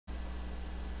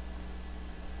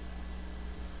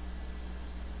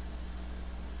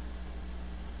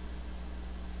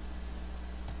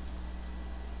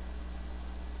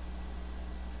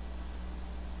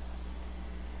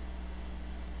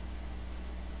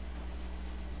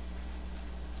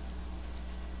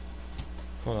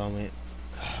Hold on, wait.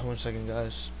 1 second,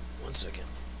 guys. 1 second.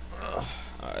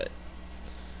 Alright.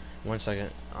 1 second.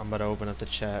 I'm about to open up the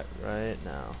chat right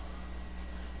now.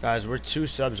 Guys, we're 2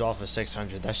 subs off of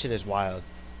 600. That shit is wild.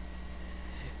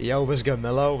 Yo, what's good,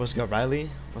 Mello? What's good, Riley?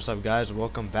 What's up, guys?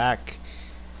 Welcome back.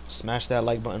 Smash that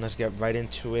like button. Let's get right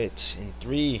into it. In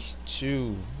 3,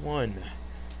 2, 1.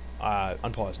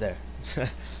 Unpause there.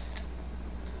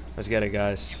 Let's get it,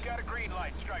 guys. You got a green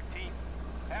light, Stripe Team.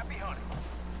 Happy hunting.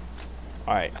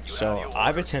 Alright, so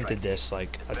I've attempted this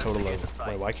like a total of...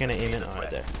 Wait, why can't I aim it? Alright,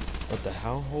 there. What the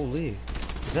hell? Holy.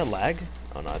 Is that lag?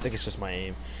 Oh no, I think it's just my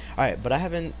aim. Alright, but I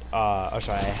haven't... oh,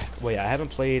 sorry. I haven't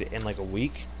played in like a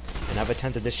week. And I've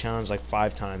attempted this challenge like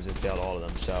 5 times and failed all of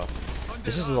them. So,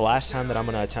 this is the last time that I'm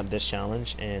going to attempt this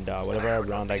challenge. And whatever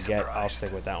round I get, I'll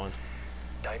stick with that one.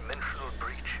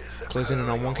 Closing in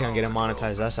on 1K and getting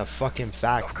monetized. That's a fucking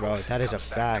fact, bro. That is a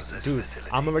fact. Dude,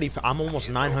 I'm almost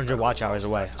 900 watch hours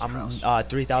away. I'm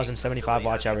 3,075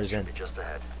 watch hours in.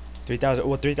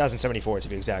 3,074 to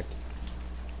be exact.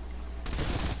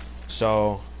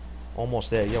 So,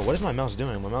 almost there. Yo, what is my mouse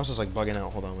doing? My mouse is like bugging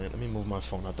out. Hold on, wait. Let me move my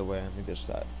phone out the way. Maybe it's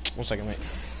that. 1 second, wait.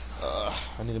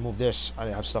 I need to move this. I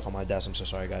have stuff on my desk. I'm so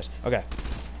sorry, guys. Okay.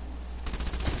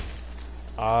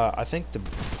 I think the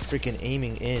freaking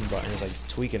aiming in button is like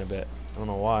tweaking a bit. I don't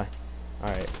know why.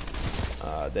 Alright.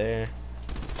 There.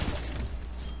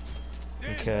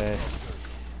 Okay.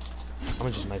 I'm gonna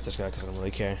just knife this guy because I don't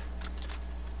really care.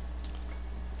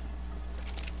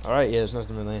 Alright, yeah, there's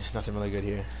nothing really good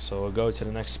here. So we'll go to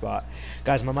the next spot.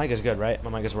 Guys, my mic is good, right?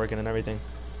 My mic is working and everything.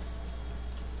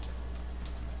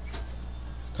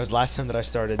 Because last time that I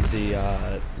started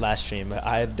the last stream,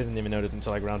 I didn't even notice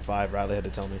until like round 5. Riley had to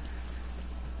tell me.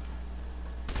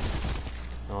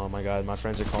 Oh my god, my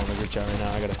friends are calling the group chat right now.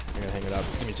 I gotta hang it up.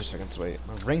 Give me 2 seconds, wait.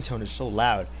 My ringtone is so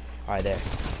loud. Alright, there.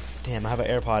 Damn, I have an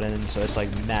AirPod in, so it's like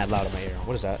mad loud in my ear.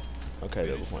 What is that? Okay,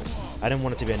 double points. I didn't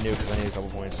want it to be a nuke because I need a couple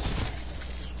points.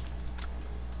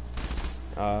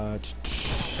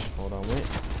 Hold on, wait.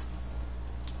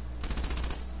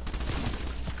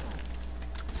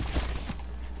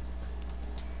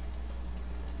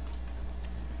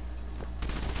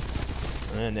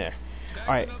 And there.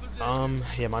 Alright,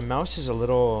 yeah, my mouse is a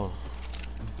little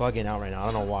bugging out right now. I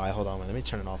don't know why. Hold on, wait. Let me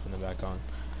turn it off and then back on.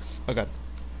 Okay.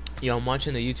 Yo, I'm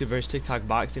watching the YouTube versus TikTok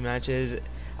boxing matches.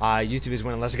 YouTube is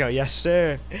winning. Let's go. Yes,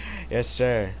 sir. Yes,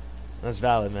 sir. That's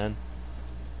valid, man.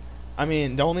 I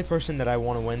mean, the only person that I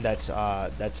want to win that's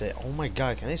it. Oh my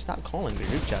god, can they stop calling the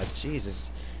group chats?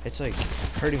 Jesus. It's like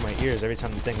hurting my ears every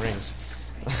time the thing rings.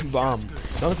 The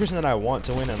only person that I want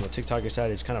to win on the TikToker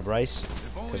side is kind of Bryce.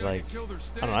 Because, like,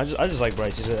 I don't know, I just like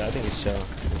Bryce. I think he's chill.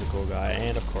 He's a cool guy.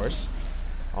 And, of course,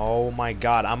 oh my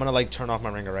god, I'm gonna, like, turn off my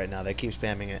ringer right now. They keep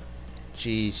spamming it.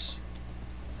 Jeez.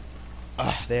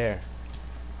 There.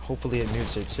 Hopefully it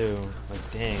mutes it, too.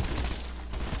 Like, dang.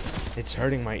 It's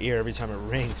hurting my ear every time it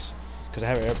rings. Because I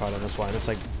have an AirPod on this one. It's,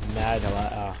 like, mad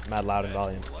loud in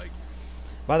volume.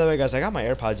 By the way, guys, I got my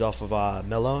AirPods off of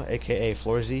Mello, a.k.a.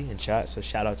 Floorzy, in chat, so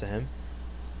shout out to him.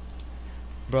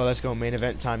 Bro, let's go. Main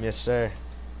event time. Yes, sir.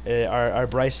 Are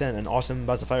Bryson and Austin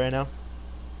about to fight right now?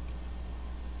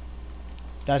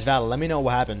 That's valid. Let me know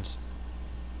what happens.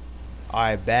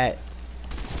 Alright, bet.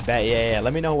 Yeah.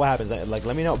 Let me know what happens. Like,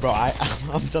 let me know. Bro,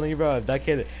 I'm telling you, bro, if that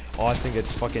kid Austin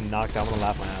gets fucking knocked out, I'm gonna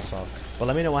laugh my ass off. But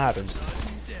let me know what happens.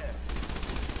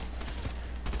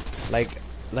 Like,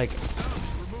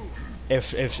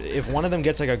 if one of them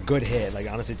gets like a good hit, like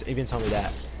honestly, even tell me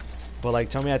that. But like,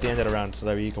 tell me at the end of the round so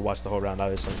that you can watch the whole round,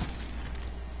 obviously.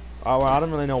 Oh, well, I don't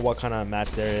really know what kind of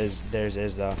match theirs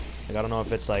is though. Like, I don't know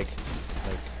if it's like,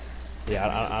 yeah,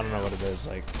 I don't know what it is,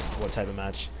 like, what type of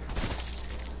match.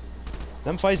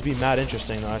 Them fights be mad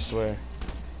interesting though, I swear.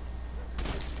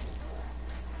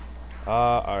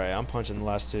 Alright, I'm punching the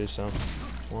last 2, so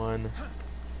 1,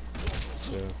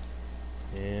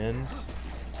 2, and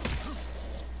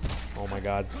oh my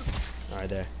god. Alright,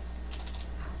 there.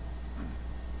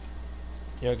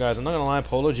 Yo, guys, I'm not gonna lie,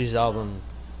 Polo G's album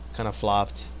kind of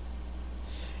flopped.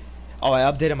 Oh, I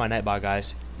updated my Nightbot,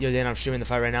 guys. Yo, Dan, I'm streaming the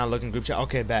fight right now. Looking group chat.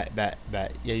 Okay, bet. Yeah,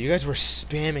 you guys were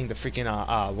spamming the freaking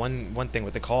one thing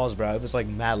with the calls, bro. It was like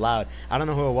mad loud. I don't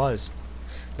know who it was,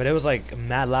 but it was like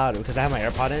mad loud because I have my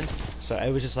AirPod in. So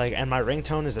it was just like, and my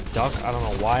ringtone is a duck. I don't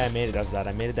know why I made it as that.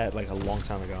 I made it that like a long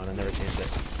time ago, and I never changed it.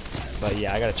 But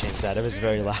yeah, I gotta change that. It was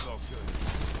very loud.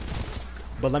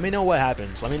 But let me know what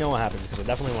happens. Let me know what happens because I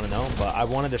definitely want to know. But I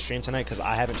wanted to stream tonight because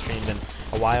I haven't streamed in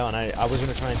a while, and I was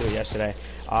gonna try and do it yesterday.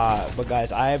 But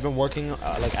guys, I have been working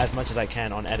like as much as I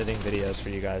can on editing videos for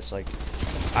you guys. Like,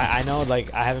 I know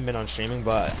like I haven't been on streaming,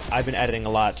 but I've been editing a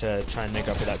lot to try and make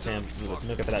up for that time.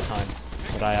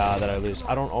 that I lose.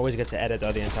 I don't always get to edit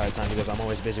though the entire time because I'm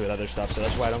always busy with other stuff. So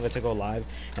that's why I don't get to go live.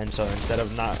 And so instead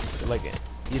of not like,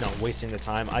 you know, wasting the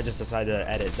time, I just decided to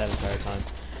edit that entire time.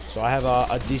 So I have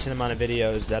a decent amount of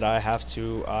videos that I have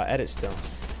to edit still.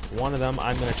 One of them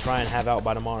I'm gonna try and have out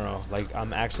by tomorrow. Like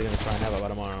I'm actually gonna try and have out by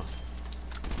tomorrow.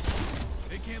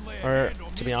 Or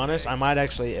to be honest, I might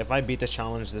actually, if I beat this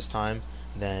challenge this time,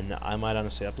 then I might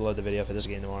honestly upload the video for this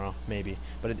game tomorrow, maybe.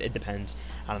 But it depends.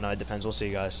 I don't know. It depends. We'll see,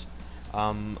 guys.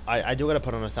 I do gotta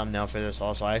put on a thumbnail for this.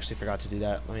 Also, I actually forgot to do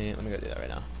that. Let me go do that right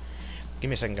now. Give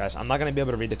me a second, guys. I'm not gonna be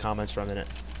able to read the comments for a minute.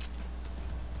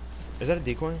 Is that a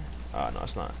decoy? No,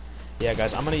 it's not. Yeah,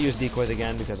 guys, I'm gonna use decoys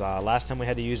again because last time we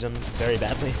had to use them very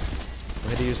badly. We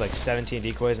had to use like 17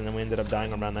 decoys, and then we ended up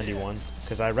dying around 91.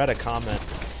 Because I read a comment,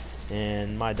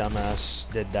 and my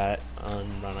dumbass did that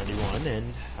on round 91,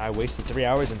 and I wasted 3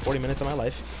 hours and 40 minutes of my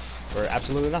life for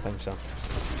absolutely nothing. So.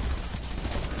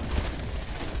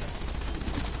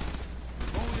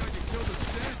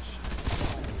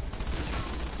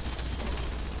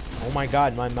 Oh my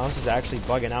god, my mouse is actually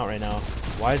bugging out right now.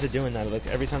 Why is it doing that? Like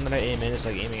every time that I aim in, it's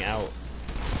like aiming out.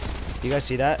 You guys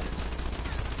see that?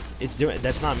 It's doing.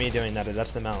 That's not me doing that.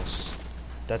 That's the mouse.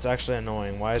 That's actually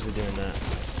annoying. Why is it doing that?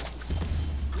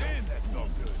 Damn, that felt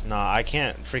good. Nah, I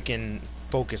can't freaking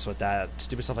focus with that.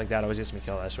 Stupid stuff like that always gets me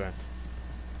killed, I swear.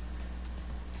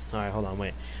 Alright, hold on,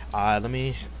 wait. Let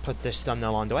me put this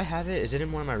thumbnail on. Do I have it? Is it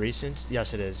in one of my recents?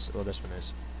 Yes, it is. Well, this one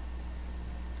is.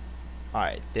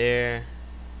 Alright, there.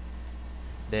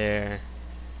 There.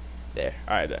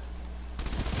 Alright, there.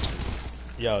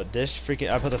 Yo, this freaking...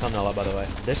 I put the thumbnail up, by the way.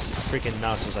 This freaking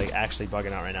mouse is, like, actually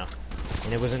bugging out right now.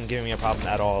 And it wasn't giving me a problem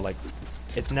at all. Like,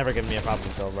 it's never given me a problem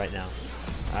until right now.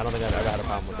 I don't think I've ever had a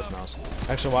problem with this mouse.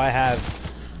 Actually, well, I have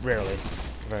rarely.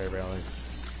 Very rarely.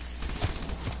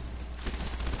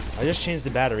 I just changed the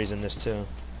batteries in this, too.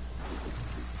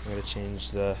 I'm gonna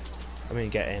change the...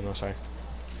 get ammo, sorry.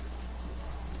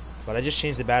 But I just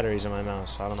changed the batteries in my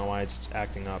mouse. I don't know why it's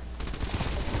acting up.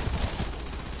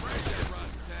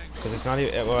 Because it's not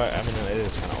even... Well, I mean, it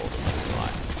is kind of old. I'm not gonna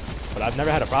lie. But I've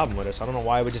never had a problem with it, so I don't know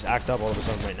why it would just act up all of a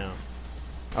sudden right now.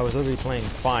 I was literally playing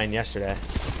fine yesterday.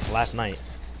 Last night.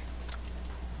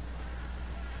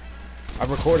 I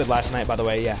recorded last night, by the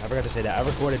way. Yeah, I forgot to say that. I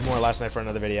recorded more last night for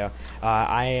another video.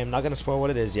 I am not going to spoil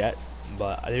what it is yet.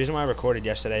 But the reason why I recorded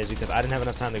yesterday is because I didn't have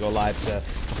enough time to go live to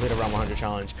complete a round 100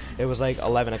 challenge. It was like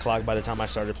 11 o'clock by the time I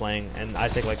started playing, and I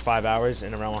take like 5 hours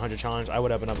in a round 100 challenge. I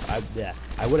would have been up. I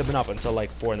would have been up until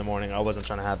like 4 in the morning. I wasn't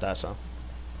trying to have that. So,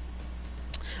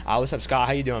 what's up, Scott?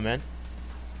 How you doing, man?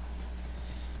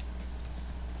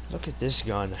 Look at this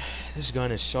gun. This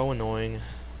gun is so annoying.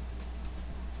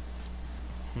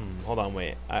 Hold on,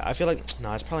 wait. I feel like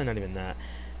no, it's probably not even that.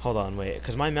 Hold on, wait,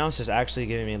 because my mouse is actually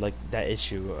giving me like that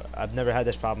issue. I've never had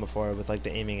this problem before with like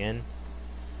the aiming in.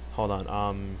 Hold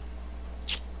on,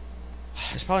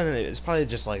 it's probably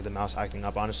just like the mouse acting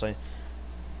up, honestly.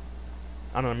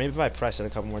 I don't know, maybe if I press it a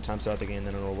couple more times throughout the game,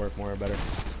 then it'll work more or better.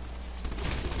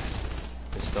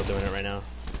 It's still doing it right now.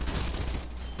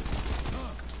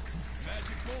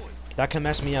 That can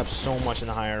mess me up so much in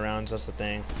the higher rounds. That's the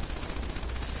thing.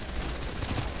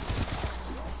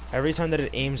 Every time that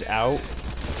it aims out.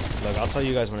 Look, I'll tell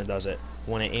you guys when it does it.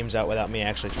 When it aims out without me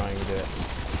actually trying to do it.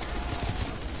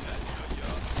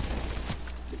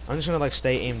 I'm just gonna like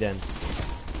stay aimed in.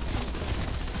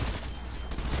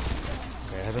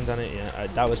 Okay, it hasn't done it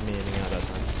yet. That was me aiming out that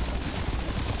time.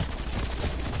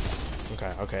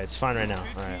 Okay, it's fine right now.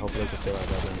 Alright, hopefully it can stay like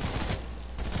that then.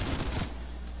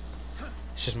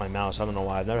 It's just my mouse, I don't know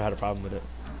why. I've never had a problem with it.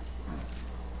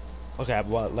 Okay,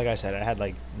 well, like I said, I had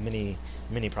like many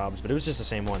problems, but it was just the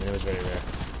same one, and it was very rare.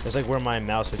 It's like where my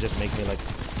mouse would just make me like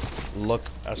look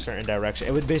a certain direction.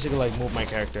 It would basically like move my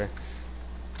character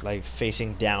like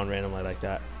facing down randomly like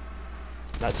that.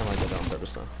 Not something like that on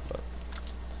purpose though, but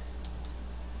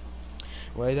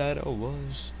way that it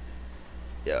was.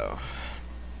 Yo,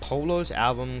 Polo's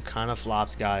album kind of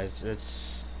flopped, guys.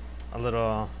 It's a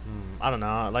little, I don't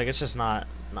know, like it's just not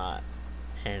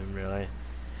him really.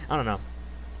 I don't know.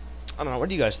 What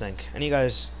do you guys think? Any of you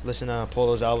guys listen to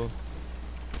Polo's album?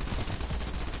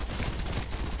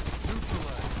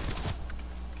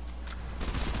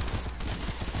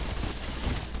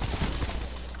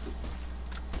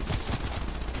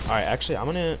 Alright, actually, I'm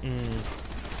gonna...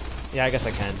 yeah, I guess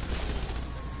I can.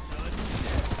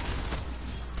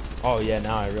 Oh, yeah,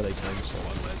 now I really can. So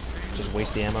just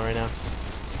waste the ammo right now.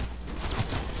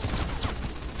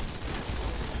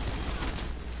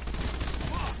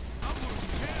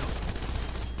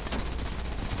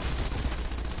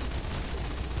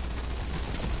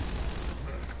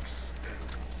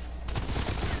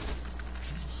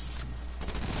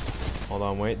 Hold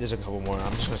on, wait. There's a couple more.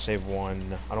 I'm just gonna save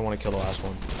one. I don't want to kill the last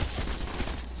one.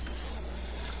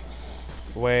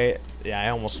 Wait. Yeah, I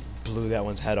almost blew that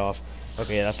one's head off.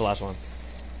 Okay, yeah, that's the last one.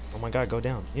 Oh my god, go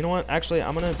down. You know what? Actually,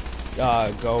 I'm gonna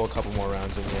go a couple more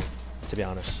rounds in here, to be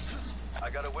honest.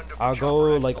 I'll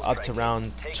go like up to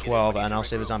round 12, and I'll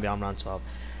save the zombie on round 12.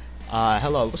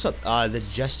 Hello, what's up? The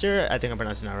Jester, I think I'm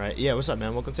pronouncing that right. Yeah, what's up,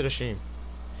 man? Welcome to the stream.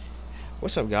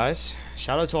 What's up, guys?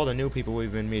 Shout out to all the new people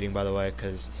we've been meeting, by the way,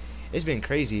 because it's been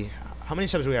crazy. How many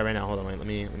subs we got right now? Hold on, wait. Let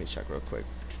me check real quick.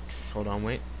 Hold on,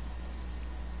 wait.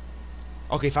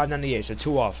 Okay, 598, so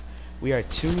 2 off. We are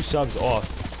 2 subs off.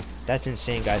 That's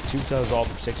insane, guys. 2 subs off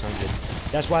from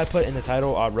 600. That's why I put in the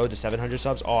title, road to 700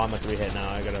 subs. Oh, I'm a 3 hit now.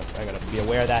 I gotta be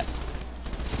aware of that.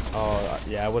 Oh,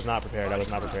 yeah, I was not prepared. I was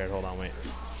not prepared. Hold on, wait.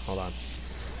 Hold on.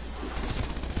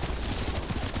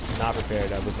 Not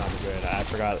prepared. I was not prepared. I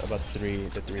forgot about the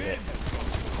 3 hit.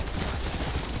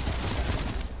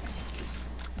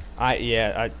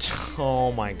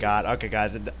 Oh my god. Okay,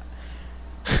 guys.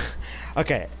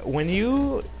 Okay, when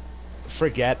you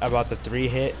forget about the 3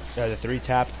 hit or the 3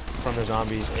 tap from the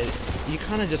zombies, you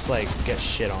kind of just like get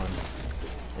shit on,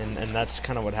 and that's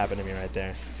kind of what happened to me right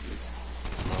there.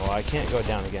 Oh, I can't go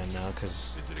down again now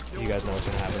because you guys know what's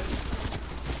gonna happen.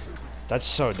 That's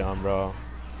so dumb, bro.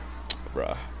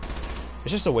 Bruh.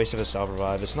 It's just a waste of a self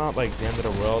revive. It's not like the end of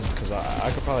the world because I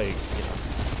could probably, you know,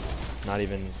 not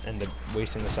even end up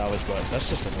wasting the salvage, but that's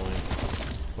just annoying.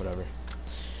 Whatever.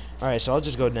 Alright, so I'll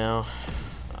just go now.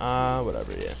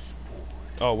 Whatever, yeah.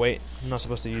 Oh, wait. I'm not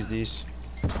supposed to use these.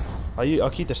 I'll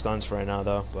keep the stuns for right now,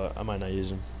 though, but I might not use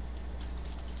them.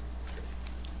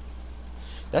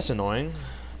 That's annoying.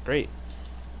 Great.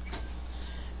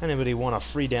 Anybody want a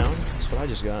free down? That's what I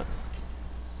just got.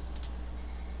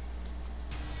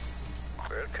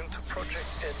 Welcome to Project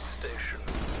End Station.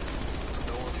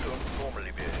 Those don't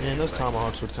normally be here. Man, those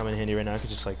tomahawks would come in handy right now. I could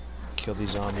just, like, kill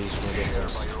these zombies from a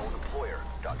distance.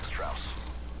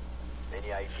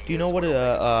 Do you know what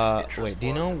wait, do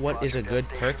you know what is a good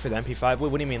perk for the MP5? Wait,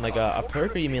 what do you mean, like a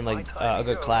perk, or you mean like a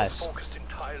good class?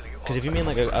 Because if you mean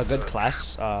like a good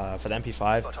class for the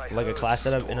MP5, like a class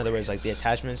setup, in other words, like the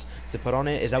attachments to put on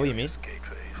it, is that what you mean?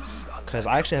 Because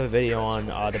I actually have a video on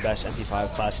the best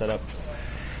MP5 class setup.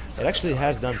 It actually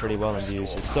has done pretty well in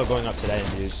views. It's still going up today in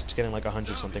views. It's getting like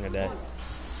 100 something a day.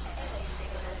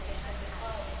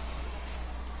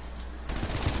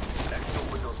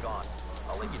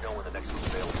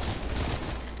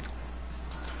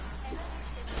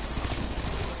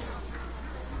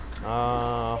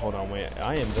 Hold on, wait.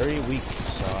 I am very weak,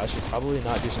 so I should probably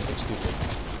not do something stupid.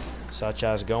 Such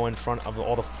as go in front of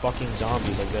all the fucking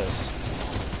zombies like this.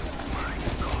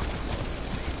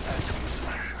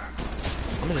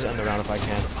 I'm gonna just end the round if I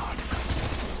can.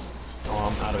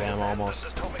 Oh, I'm out of ammo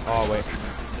almost. Oh, wait.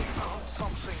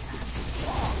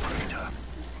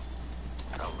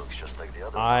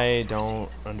 I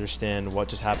don't understand what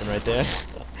just happened right there.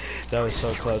 That was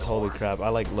so close. Holy crap. I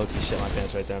like low-key shit my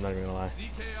pants right there. I'm not even gonna lie.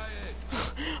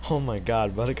 Oh my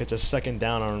god. About to catch a second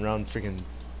down on round freaking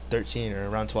 13 or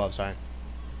round 12. Sorry.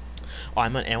 Oh,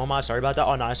 I'm on ammo mod. Sorry about that.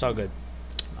 Oh no, I saw good.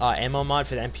 Ammo mod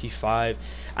for the MP5.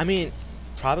 I mean,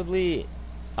 probably.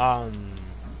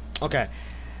 Okay.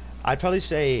 I'd probably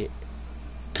say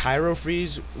Cairo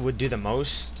Freeze would do the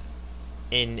most.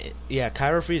 Yeah,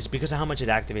 Cairo Freeze because of how much it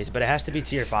activates, but it has to be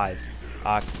tier 5.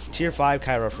 Tier 5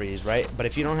 Cairo Freeze, right? But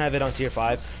if you don't have it on tier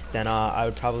 5, then I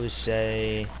would probably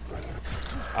say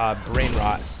Brain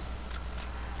Rot.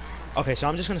 Okay, so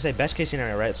I'm just gonna say best case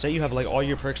scenario, right? Say you have like all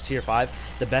your perks tier 5,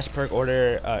 the best perk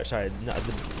order. Sorry,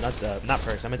 not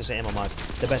perks. I meant to say ammo mods.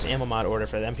 The best ammo mod order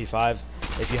for the MP5.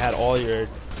 If you had all your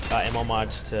ammo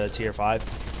mods to tier 5,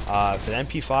 for the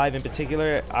MP5 in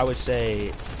particular, I would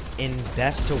say in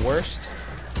best to worst,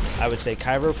 I would say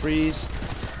Cairo Freeze,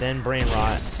 then Brain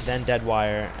Rot, then Dead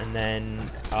Wire, and then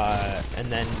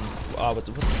what's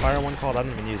the fire one called? I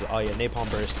don't even use it. Oh yeah, Napalm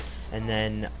Burst, and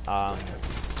then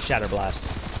Shatter Blast.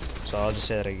 So I'll just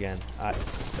say that again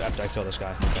after I kill this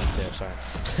guy. Yeah,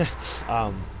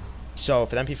 sorry. So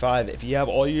for the MP5, if you have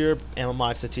all your ammo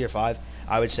mods to tier 5,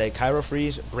 I would say Cairo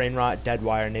Freeze, Brain Rot, Dead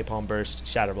Wire, Napalm Burst,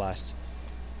 Shatter Blast.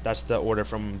 That's the order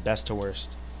from best to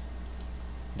worst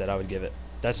that I would give it.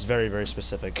 That's very, very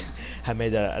specific. I made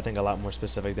that, I think, a lot more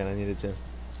specific than I needed to.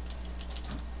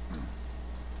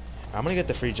 I'm gonna get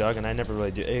the free jug, and I never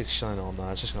really do. Actually, no, I'm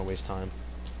not. It's just gonna waste time.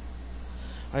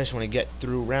 I just want to get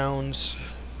through rounds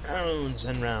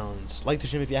and rounds. Like the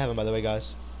stream if you haven't, by the way,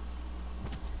 guys.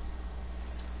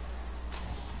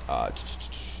 Alright,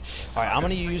 I'm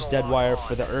gonna use Dead Wire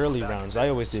for the early rounds. I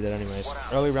always do that anyways.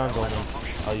 Early rounds only,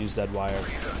 I'll use Dead Wire.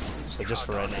 So but just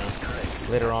for right now.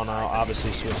 Later on, I'll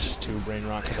obviously switch to brain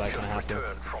rot because I kind of have to.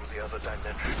 Return from the other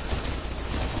dimension.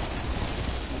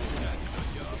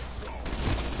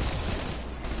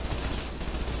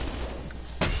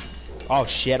 Oh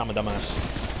shit, I'm a dumbass.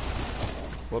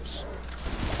 Whoops.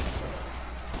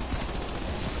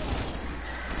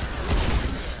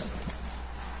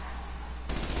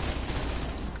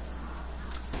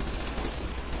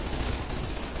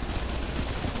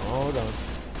 Hold on.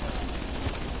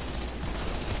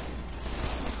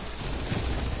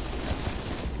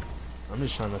 I'm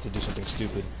just trying not to do something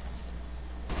stupid.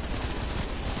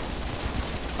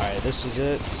 Alright, this is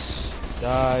it.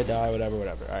 Die, whatever.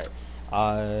 Alright.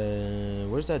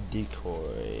 Where's that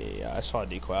decoy? Yeah, I saw a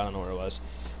decoy. I don't know where it was.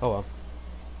 Oh well.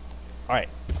 Alright.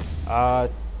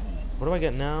 What do I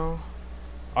get now?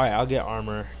 Alright, I'll get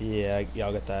armor. Yeah,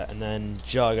 I'll get that. And then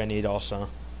jug I need also.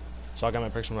 So I got my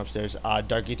perks from upstairs.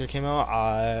 Dark ether came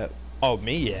out. Oh,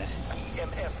 me, yeah.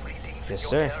 EMF readings Yes, in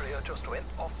sir. your area just went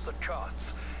off the charts.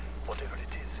 Whatever it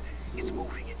is, it's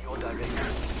moving in your direction.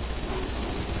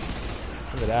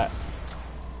 Look at that.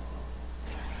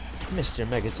 Mr.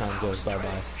 Megaton goes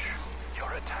bye-bye.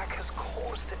 Your attack has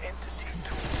caused the entity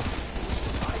to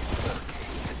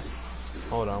bifurcate.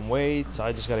 Hold on, wait.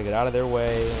 I just gotta get out of their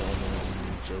way and then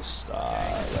just,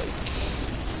 like...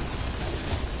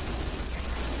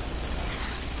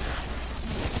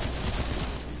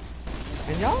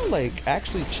 Can y'all, like,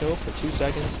 actually chill for 2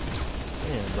 seconds?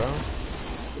 Damn, bro.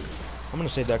 I'm gonna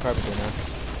save that carpenter now.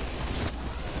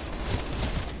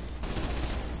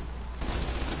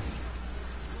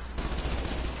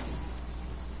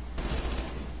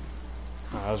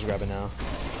 Alright, I'll just grab it now.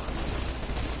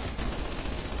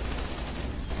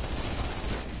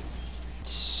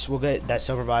 We'll get that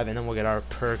silver vibe and then we'll get our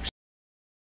perks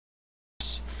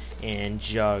and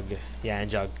jug. Yeah, and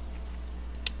jug.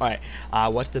 Alright,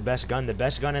 what's the best gun? The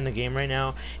best gun in the game right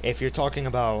now, if you're talking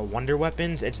about wonder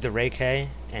weapons, it's the Ray K.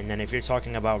 And then if you're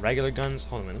talking about regular guns,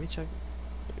 hold on a minute, let me check.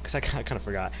 Because I kind of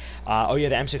forgot. Oh yeah,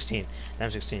 the M16. The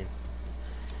M16.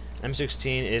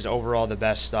 M16 is overall the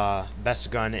best best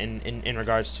gun in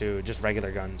regards to just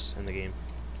regular guns in the game.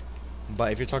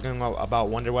 But if you're talking about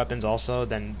wonder weapons also,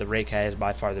 then the Ray K is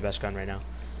by far the best gun right now.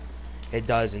 It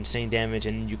does insane damage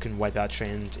and you can wipe out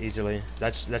trains easily.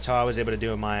 That's how I was able to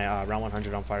do my round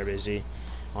 100 on Firebase Z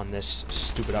on this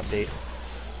stupid update.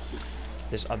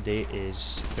 This update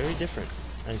is very different,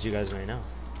 as you guys may know.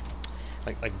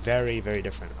 Like very, very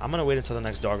different. I'm gonna wait until the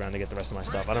next dog round to get the rest of my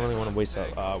stuff. I don't really want to waste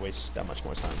that much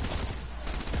more time.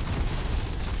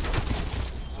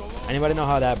 Anybody know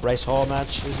how that Bryce Hall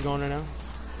match is going right now?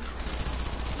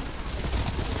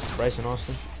 Bryce and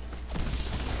Austin.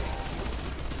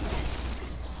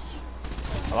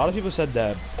 A lot of people said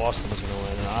that Austin was gonna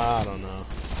win, and I don't know.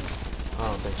 I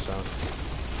don't think so.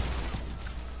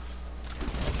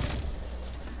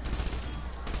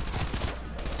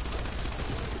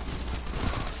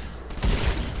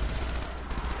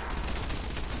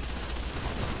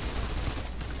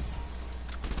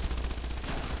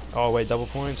 Oh wait, double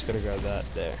points? Gotta grab that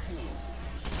there.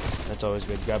 That's always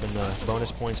good. Grabbing the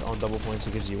bonus points on double points,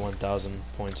 it gives you 1,000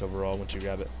 points overall once you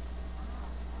grab it.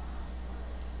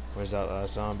 Where's that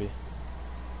last zombie?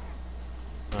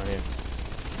 Oh, here.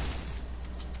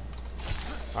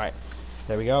 Alright,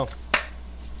 there we go.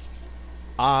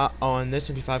 On this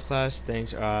MP5 class,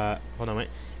 thanks, hold on, wait.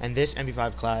 And this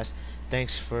MP5 class,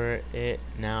 thanks for it.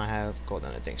 Now I have gold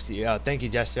on it, thanks to you. Oh, thank you,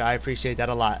 Jester. I appreciate that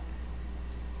a lot.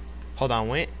 Hold on,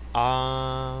 wait.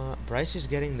 Bryce is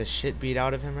getting the shit beat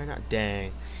out of him right now.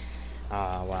 Dang.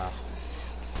 Wow.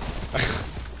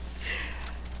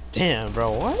 Damn,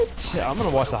 bro, what? I'm gonna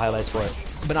watch the highlights for it.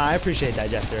 But no, I appreciate that,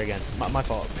 Jester, again. My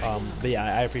fault. But yeah,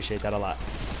 I appreciate that a lot.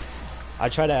 I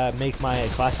try to make my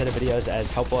class edit videos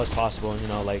as helpful as possible, you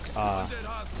know, like,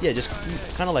 yeah, just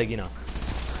kind of like, you know,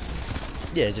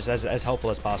 yeah, just as helpful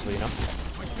as possible, you know?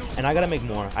 And I gotta make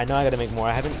more. I know I gotta make more.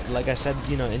 I haven't, like I said,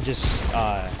 you know, in just,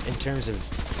 in terms of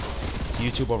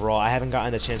YouTube overall, I haven't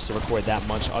gotten the chance to record that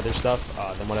much other stuff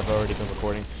than what I've already been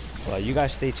recording. But you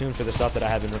guys stay tuned for the stuff that I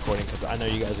have been recording, because I know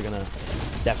you guys are gonna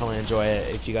definitely enjoy it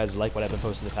if you guys like what I've been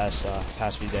posting the past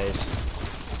few days,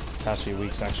 past few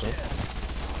weeks actually.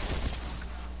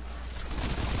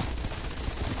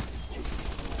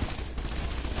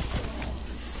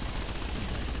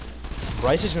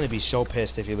 Bryce is gonna be so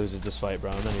pissed if he loses this fight,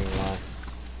 bro. I'm not even gonna lie.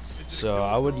 So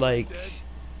I would like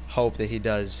hope that he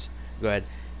does. Go ahead.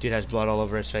 Dude has blood all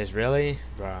over his face. Really,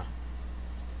 bro?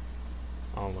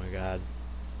 Oh my god.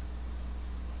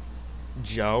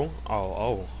 Joe?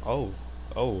 Oh.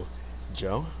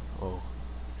 Joe? Oh.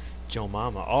 Joe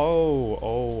Mama. Oh.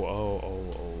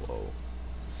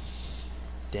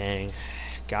 Dang.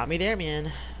 Got me there,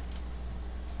 man.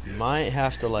 Might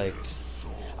have to like.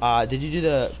 Did you do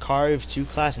the Carve 2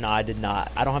 class? No, I did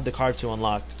not. I don't have the Carve 2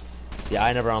 unlocked. Yeah,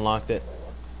 I never unlocked it.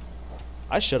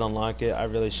 I should unlock it. I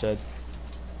really should.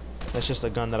 That's just a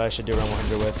gun that I should do around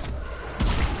 100 with.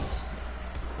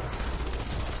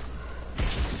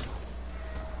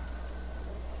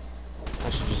 I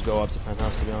should just go up to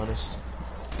penthouse, to be honest.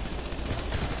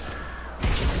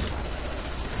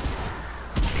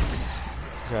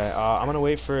 Okay, I'm gonna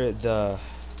wait for the.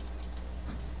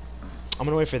 I'm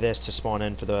gonna wait for this to spawn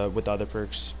in for with the other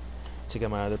perks, to get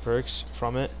my other perks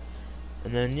from it,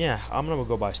 and then yeah, I'm gonna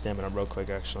go buy stamina real quick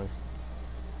actually.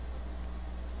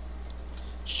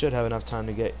 Should have enough time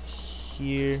to get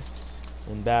here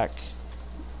and back.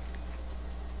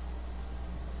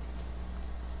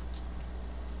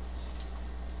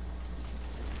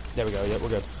 There we go. Yep, we're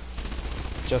good.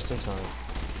 Just in time.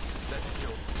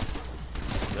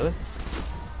 Really?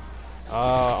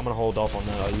 I'm gonna hold off on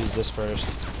that. I'll use this first,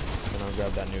 and I'll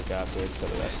grab that nuke after for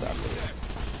the rest after.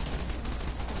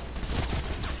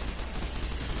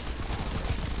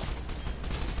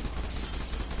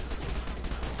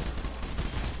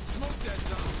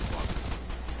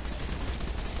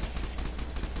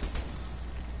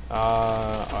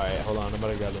 Alright, hold on, I'm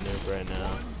about to grab the nuke right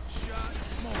now.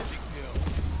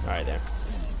 Alright, there.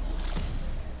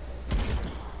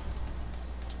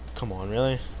 Come on,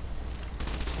 really?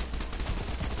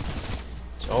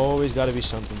 There's always gotta be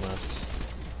something left.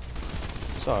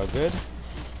 It's all good.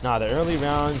 Nah, the early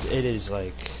rounds, it is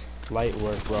like light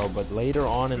work, bro, but later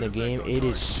on in the game, it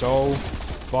is so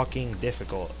fucking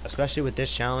difficult. Especially with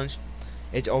this challenge.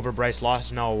 It's over Bryce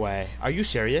lost? No way. Are you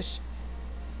serious?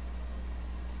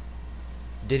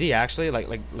 Did he actually? Like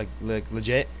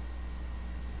legit?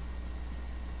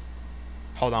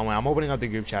 Hold on, wait. I'm opening up the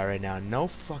group chat right now. No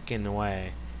fucking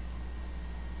way.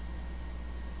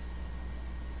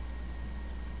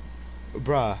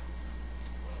 Bruh.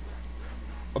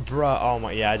 Bruh. Oh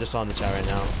my. Yeah, I just saw in the chat right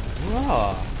now.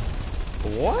 Bruh.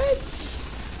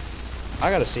 What? I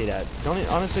gotta see that. Don't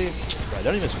honestly. Bruh,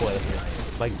 don't even spoil it for me.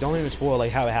 Like, don't even spoil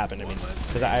like how it happened. I mean,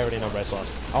 because I already know Bryce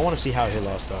lost. I want to see how he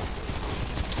lost though.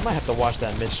 I might have to watch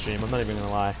that midstream. I'm not even gonna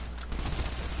lie.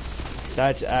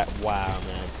 That's wow,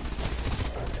 man.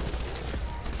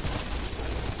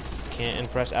 Can't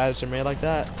impress Addison Ray like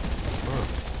that.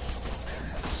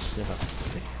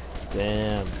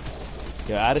 Damn.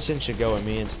 Yo, Addison should go with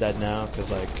me instead now, cause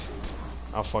like,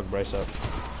 I'll fuck Bryce up,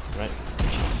 right?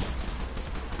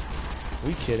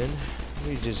 We kidding?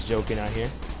 We just joking out here.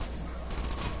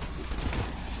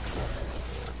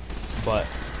 But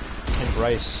can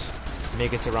Bryce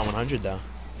make it to round 100 though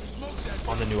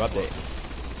on the new update?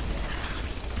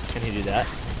 Can he do that?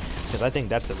 Because I think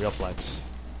that's the real flex.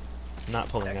 Not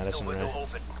pulling Addison Ray.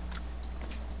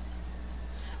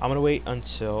 I'm gonna wait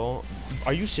until.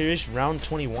 Are you serious? Round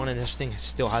 21 and this thing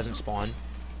still hasn't spawned?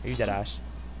 Are you dead ass,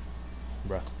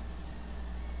 bruh?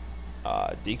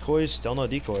 Decoys? Still no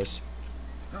decoys.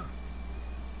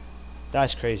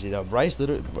 That's crazy though. Bryce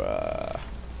literally, bruh.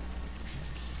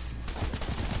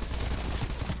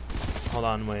 Hold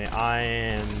on, wait.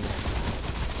 I'm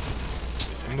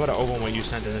about to open what you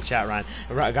sent in the chat, Ryan.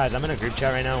 Right, guys, I'm in a group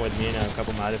chat right now with me and a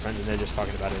couple of my other friends, and they're just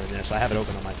talking about it in there. So I have it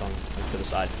open on my phone, like, to the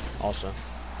side, also.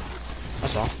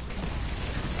 That's all.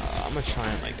 I'm gonna try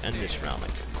and like end this round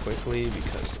like quickly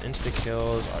because insta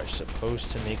kills are supposed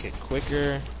to make it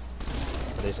quicker.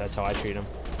 At least that's how I treat them.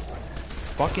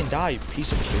 Fucking die, you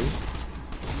piece of shit.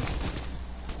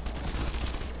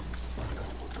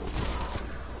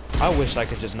 I wish I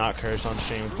could just not curse on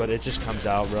stream, but it just comes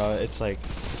out, bro. It's like,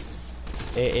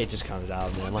 it just comes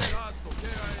out, man. Like,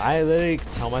 I literally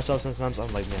tell myself sometimes,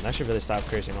 I'm like, man, I should really stop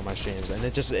cursing on my streams, and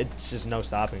it's just no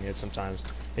stopping it sometimes.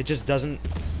 It just doesn't,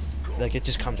 like, it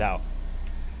just comes out.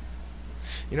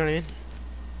 You know what I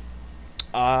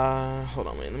mean? Hold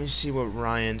on, wait. Let me see what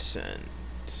Ryan sent.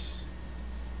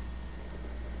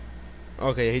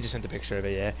 Okay, he just sent a picture of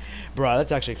it, yeah. Bro,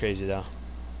 that's actually crazy, though.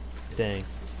 Dang.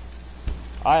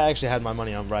 I actually had my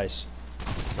money on Bryce.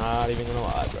 Not even gonna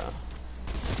lie, bro.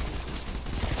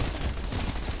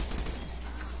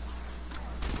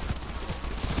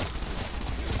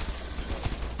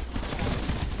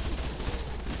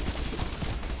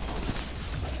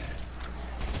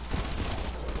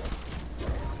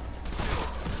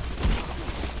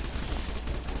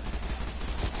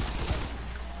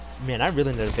 Man, I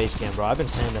really need a face cam, bro. I've been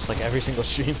saying this like every single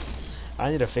stream. I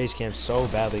need a face cam so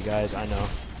badly, guys. I know.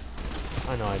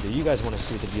 I know I do. You guys want to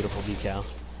see the beautiful decal,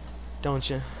 don't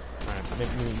you? Alright,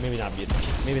 maybe not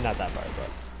beautiful. Maybe not that far,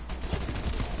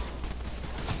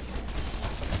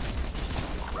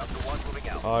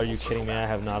 but. Oh, are you kidding me? I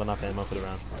have not enough ammo for the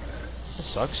round. That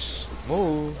sucks.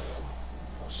 Move.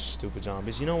 Stupid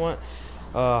zombies. You know what?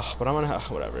 But I'm gonna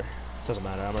whatever. Doesn't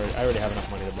matter. I already have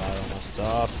enough money to buy all my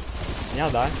stuff. Yeah,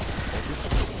 I'll die. Thank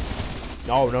you.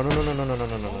 No, no, no, no, no, no, no, no,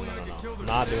 no, no, no, no, no. I'm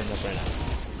not doing this right now.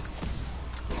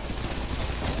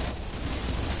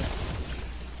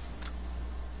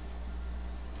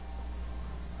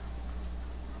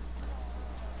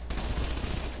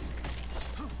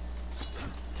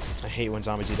 I hate when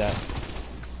zombies do that.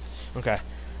 Okay,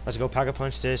 let's go pack a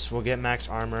punch this. We'll get max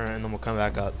armor and then we'll come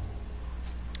back up.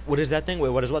 What is that thing? Wait,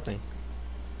 what is what thing?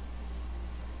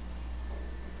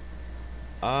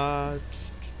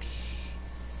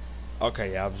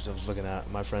 Okay, yeah, I was looking at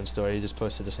my friend's story. He just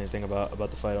posted the same thing about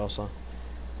the fight also.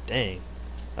 Dang,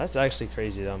 that's actually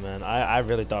crazy though, man. I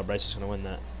really thought Bryce was gonna win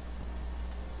that.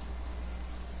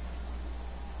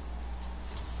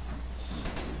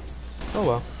 Oh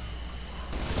well,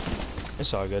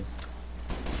 it's all good.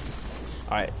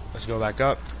 All right, let's go back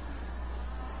up.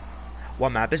 What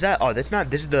map is that? Oh, this map.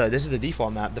 This is the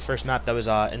default map. The first map that was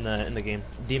in the game.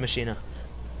 D Machina.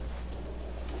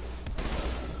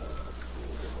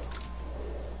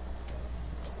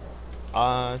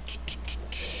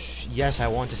 Yes, I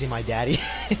want to see my daddy.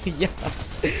 Yeah.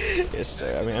 Yes,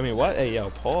 sir. I mean, what? Hey, yo,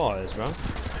 pause, bro.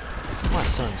 My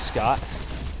son Scott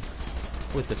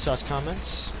with the sus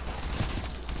comments.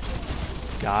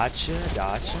 Gotcha.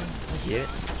 I get it.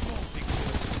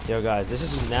 Yo, guys, this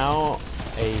is now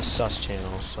a sus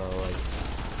channel, so like,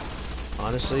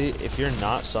 honestly, if you're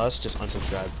not sus, just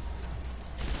unsubscribe.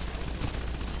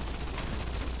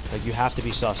 Like, you have to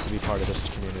be sus to be part of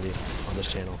this community on this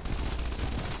channel.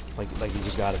 Like you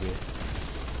just gotta be.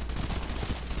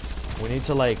 We need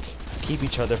to like keep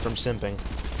each other from simping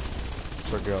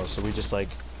for girls, so we just like,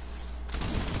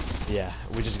 yeah,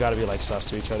 we just gotta be like sus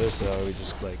to each other, so we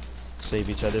just like save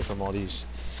each other from all these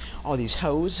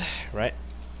hoes, right?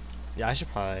 Yeah, I should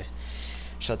probably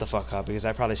shut the fuck up because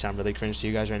I probably sound really cringe to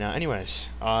you guys right now. Anyways,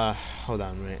 hold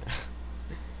on, wait.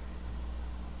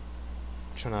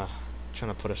 trying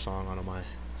to put a song on my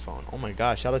phone. Oh my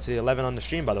gosh, shout out to the 11 on the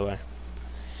stream, by the way.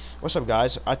 What's up,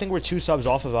 guys? I think we're 2 subs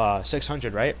off of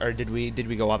 600, right? Or did we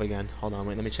go up again? Hold on,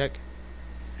 wait, let me check.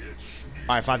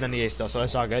 All right, 598 still, so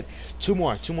that's all good. Two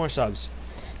more subs.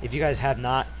 If you guys have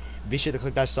not, be sure to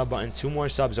click that sub button. 2 more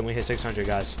subs and we hit 600,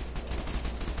 guys.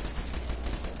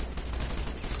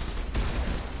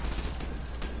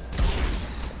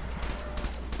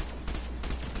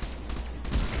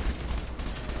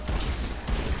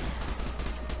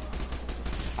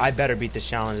 I better beat this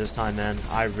challenge this time, man.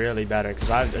 I really better,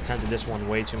 because I've attempted this one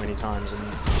way too many times and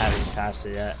haven't even passed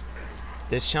it yet.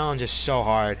 This challenge is so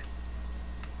hard.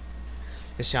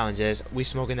 This challenge is. We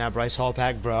smoking that Bryce Hall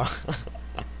pack, bro.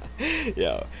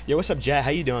 Yo, what's up, Jet?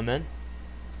 How you doing, man?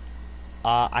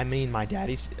 I mean, my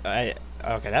daddy's. Okay,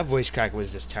 that voice crack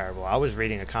was just terrible. I was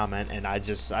reading a comment and I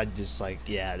just like,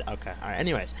 yeah, okay, all right.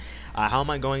 Anyways, how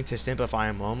am I going to simplify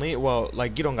I'm lonely? Well,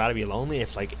 like, you don't gotta be lonely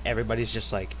if like everybody's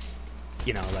just like,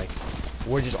 you know, like,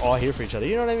 we're just all here for each other.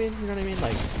 You know what I mean? You know what I mean?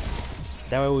 Like,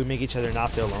 that way we make each other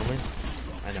not feel lonely.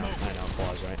 I know,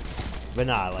 pause, right? But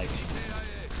nah, like,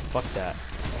 fuck that.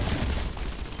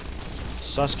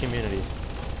 Sus community.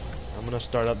 I'm gonna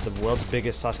start up the world's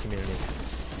biggest sus community.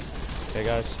 Okay,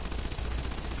 guys?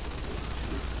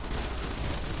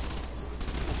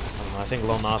 I don't know, I think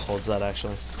Lil Nas holds that,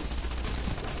 actually.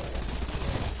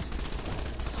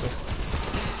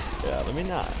 Yeah, let me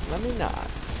not.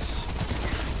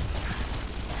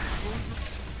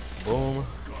 Boom.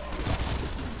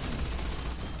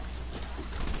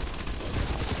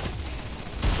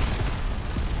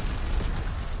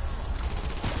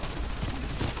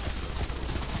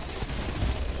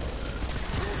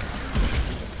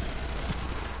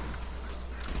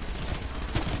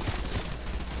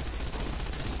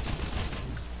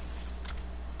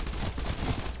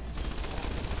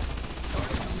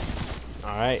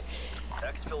 Alright.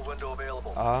 Exfil window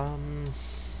available.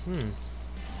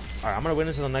 Alright, I'm gonna win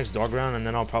this in the next dog round, and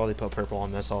then I'll probably put purple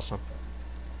on this also.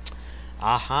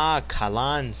 Aha,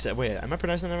 Kalan. Wait, am I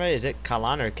pronouncing that right? Is it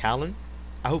Kalan or Kalan?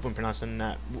 I hope I'm pronouncing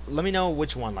that. Let me know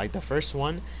which one, like the first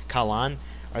one, Kalan,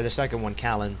 or the second one,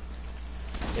 Kalan.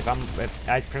 If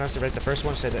I pronounce it right the first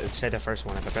one, say the first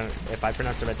one. If I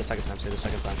pronounce it right the second time, say the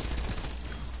second time.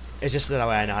 It's just that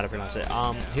way I know how to pronounce it.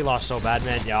 He lost so bad,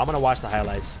 man. Yeah, I'm gonna watch the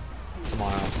highlights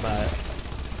tomorrow, but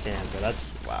damn, bro,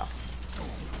 that's wow.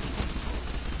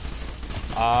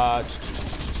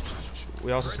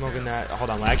 We also smoking that. Hold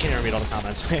on, I can't even read all the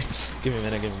comments. Give me a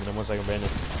minute. 1 second, Brandon.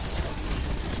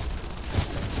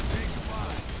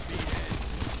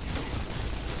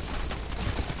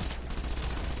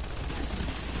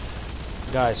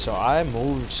 Guys, so I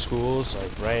moved schools,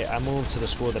 like, right? I moved to the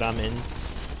school that I'm in,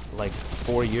 like,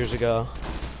 4 years ago,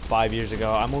 5 years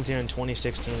ago. I moved here in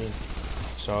 2016.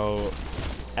 So,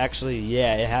 actually,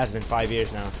 yeah, it has been 5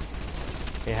 years now.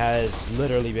 It has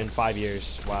literally been 5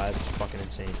 years. Wow, that's fucking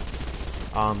insane.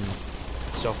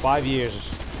 So 5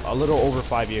 years, a little over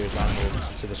 5 years, I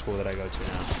moved to the school that I go to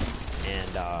now.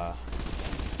 And,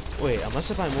 wait, unless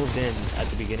if I moved in at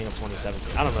the beginning of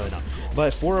 2017. I don't really know.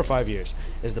 But 4 or 5 years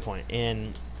is the point.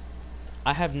 And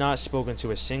I have not spoken to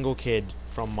a single kid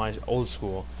from my old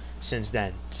school since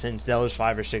then. Since those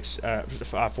 5 or 6, 4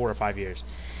 or 5 years.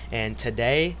 And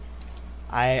today,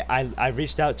 I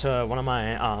reached out to one of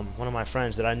my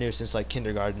friends that I knew since like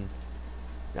kindergarten.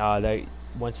 That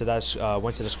went to the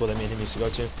school that me and him used to go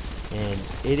to, and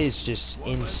it is just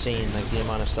insane, like the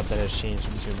amount of stuff that has changed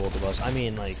between both of us. I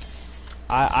mean, like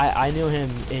I knew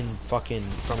him in fucking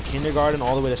from kindergarten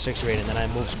all the way to 6th grade, and then I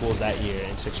moved schools that year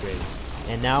in 6th grade,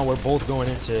 and now we're both going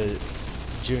into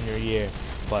junior year.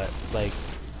 But like,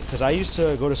 because I used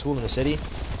to go to school in the city,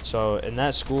 so in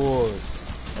that school,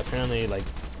 apparently like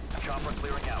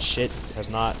shit has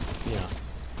not, you know,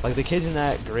 like the kids in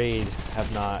that grade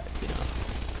have not, you know,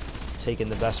 taken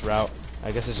the best route.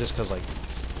 I guess it's just because like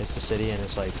it's the city, and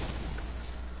it's like,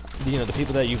 you know, the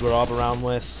people that you grow up around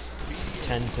with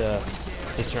tend to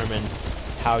determine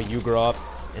how you grow up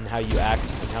and how you act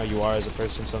and how you are as a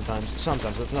person. Sometimes that's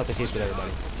not the case with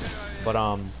everybody, but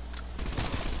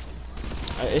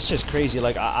it's just crazy.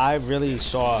 Like I really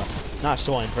not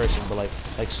saw in person, but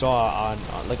like saw on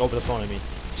like over the phone, I mean,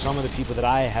 some of the people that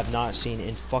I have not seen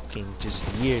in fucking just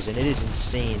years, and it is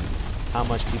insane how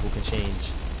much people can change.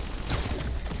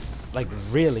 Like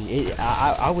really,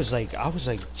 I was like,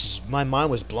 just my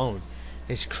mind was blown.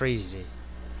 It's crazy.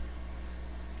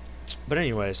 But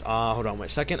anyways, hold on, wait a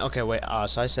second. Okay, wait.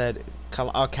 So I said,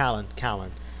 Callan.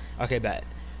 Okay, bet.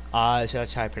 So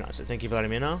that's how I pronounce it. Thank you for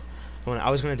letting me know. When I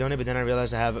was gonna donate, but then I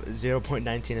realized I have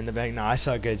 0.19 in the bank. No, it's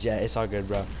all good. Yeah, it's all good,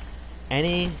 bro.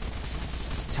 Any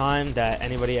time that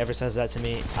anybody ever says that to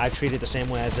me, I treat it the same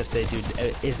way as if they do.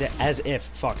 As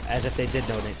if they did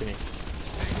donate to me.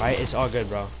 Right? It's all good,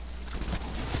 bro.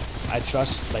 I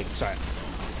trust, like, sorry.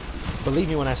 Believe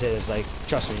me when I say this, like,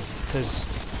 trust me, because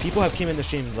people have came in the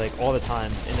stream like all the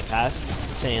time in the past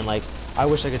saying like, I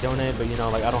wish I could donate, but you know,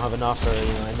 like I don't have enough, or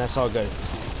you know, and that's all good.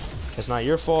 It's not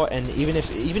your fault, and even if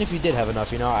you did have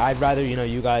enough, you know, I'd rather, you know,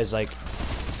 you guys like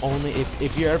only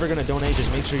if you're ever gonna donate, just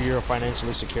make sure you're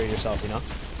financially secure yourself, you know.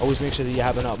 Always make sure that you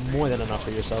have enough, more than enough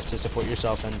for yourself to support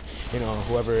yourself, and you know,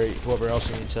 whoever else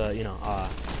you need to, you know,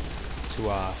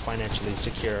 financially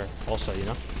secure also, you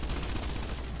know.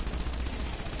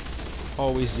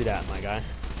 Always do that, my guy.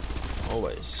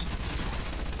 Always.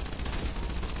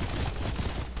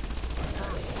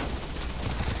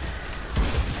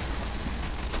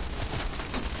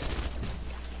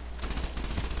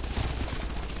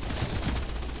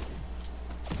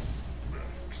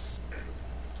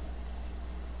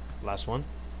 Last one.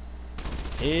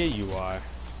 Here you are.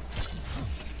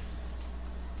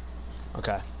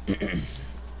 Okay.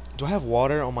 Do I have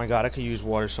water? Oh my god, I could use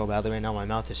water so badly right now. My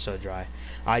mouth is so dry.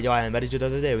 Alright, yo, I embedded you the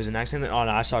other day. It was an accident. Oh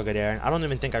no, I saw good air. I don't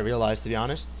even think I realized, to be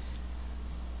honest.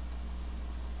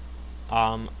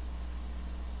 Bro,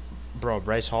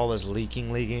 Bryce Hall was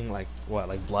leaking, like, what,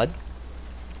 like blood?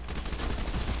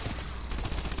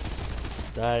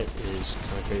 That is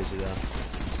kind of crazy, though.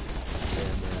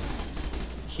 Yeah, man.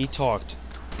 He talked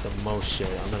the most shit.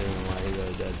 I'm not even gonna lie, he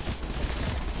really did.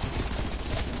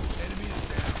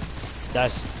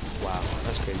 That's, wow,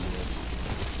 that's crazy, man.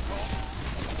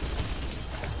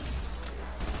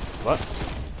 But,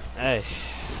 hey,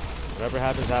 whatever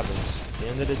happens, happens. At the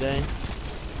end of the day,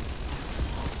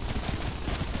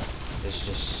 it's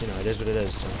just, you know, it is what it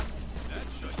is, so.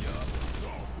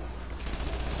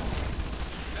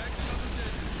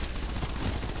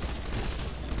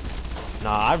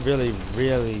 Nah, I really,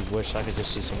 really wish I could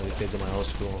just see some of the kids in my old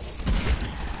school.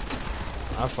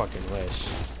 I fucking wish.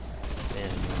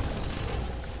 Man.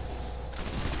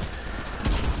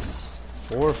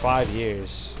 4 or 5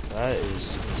 years. That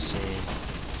is insane.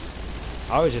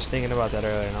 I was just thinking about that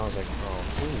earlier, and I was like, oh,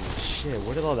 holy shit,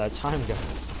 where did all that time go?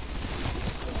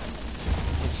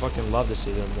 I'd fucking love to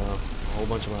see them, though. A whole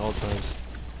bunch of my old friends.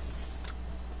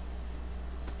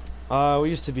 We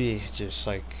used to be just,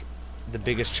 like, the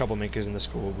biggest troublemakers in the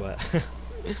school, but...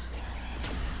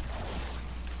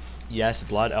 Yes,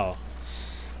 blood, oh.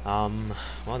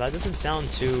 Well, that doesn't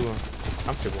sound too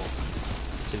comfortable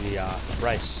to be,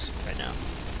 Bryce right now.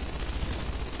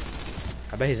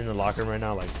 I bet he's in the locker room right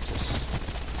now, like, just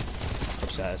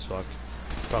upset as fuck.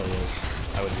 Probably is.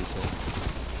 I would be too.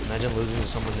 Imagine losing to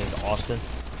someone named Austin.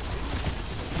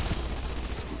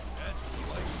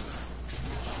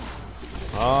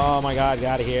 Oh my god,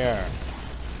 get out of here.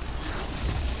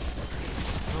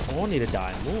 I don't need to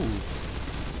die. Move.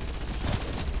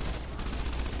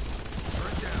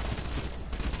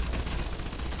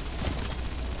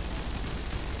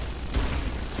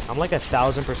 I'm like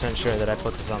 1,000% sure that I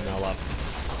put the thumbnail up.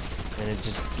 And it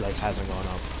just like hasn't gone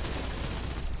up.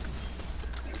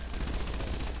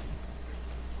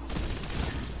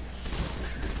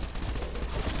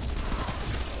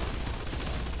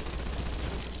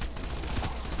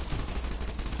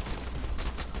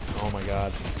 Oh my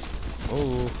god.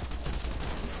 Oh.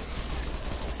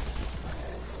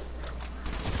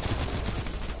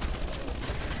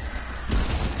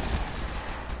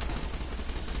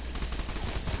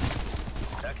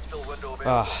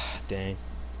 Ah, dang.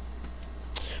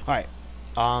 Alright.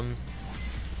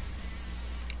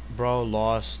 Bro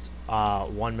lost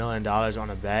 $1 million on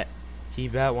a bet. He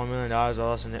bet $1 million all of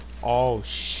a sudden. Oh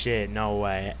shit, no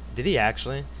way. Did he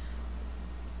actually?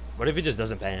 What if he just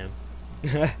doesn't pay him?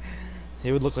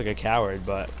 He would look like a coward,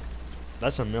 but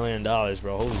that's $1 million,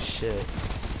 bro. Holy shit.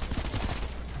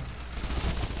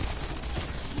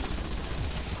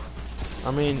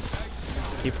 I mean,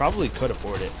 he probably could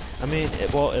afford it. I mean,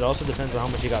 well, it also depends on how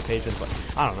much he got paid for.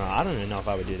 But I don't know. I don't even know if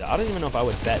I would do that. I don't even know if I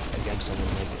would bet against someone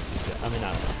like it. I mean,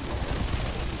 I don't know.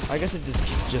 I guess it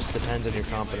just depends on your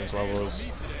confidence levels.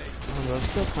 I don't know.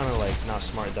 It's still kind of like not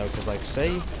smart though, because like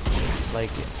say, like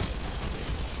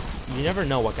you never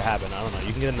know what could happen. I don't know.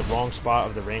 You can get in the wrong spot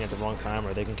of the ring at the wrong time,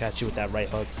 or they can catch you with that right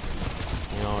hook,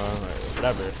 you know, or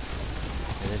whatever.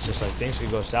 And it's just like things could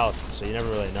go south, so you never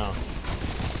really know.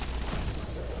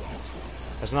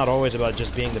 It's not always about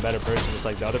just being the better person. It's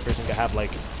like the other person could have like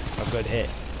a good hit.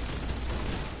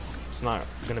 It's not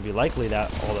gonna be likely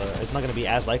that it's not gonna be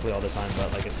as likely all the time,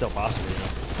 but like it's still possible, you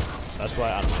know. That's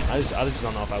why I don't know. I just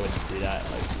don't know if I would do that.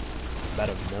 Like bet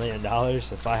 $1 million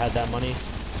if I had that money.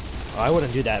 Well, I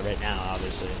wouldn't do that right now,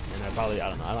 obviously, and I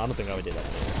don't know. I don't think I would do that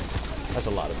anyway. That's a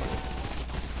lot of money.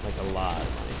 Like a lot of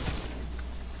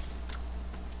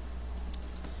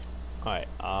money.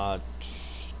 Alright,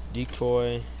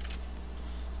 decoy.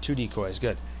 2 decoys,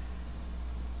 good.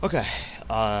 Okay,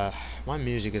 my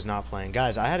music is not playing.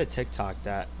 Guys, I had a TikTok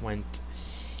that went,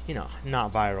 you know,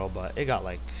 not viral, but it got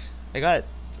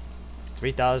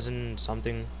 3,000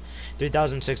 something,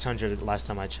 3,600 last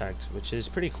time I checked, which is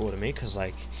pretty cool to me, because,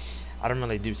 like, I don't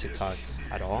really do TikTok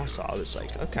at all, so I was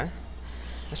like, okay,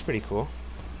 that's pretty cool.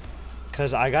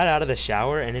 Because I got out of the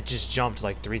shower, and it just jumped,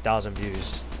 like, 3,000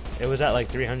 views. It was at, like,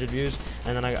 300 views,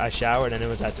 and then I showered, and it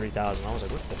was at 3,000. I was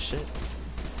like, what the shit?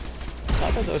 So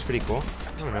I thought that was pretty cool.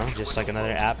 I don't know, just like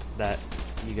another app that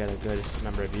you get a good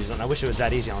number of views on. I wish it was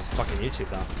that easy on fucking YouTube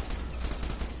though.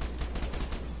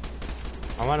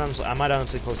 I might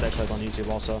honestly post that clip on YouTube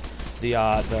also. The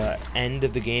end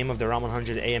of the game of the round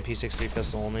 100 AMP63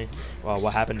 pistol only. Well,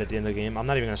 what happened at the end of the game? I'm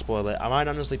not even gonna spoil it. I might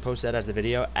honestly post that as a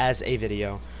video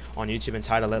on YouTube and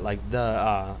title it like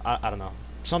I don't know,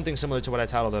 something similar to what I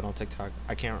titled it on TikTok.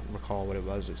 I can't recall what it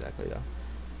was exactly though.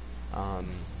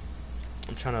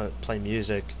 I'm trying to play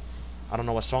music. I don't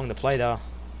know what song to play though.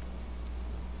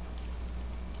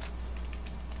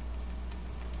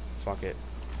 Fuck it.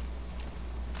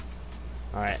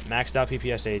 Alright, maxed out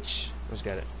PPSH. Let's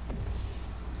get it.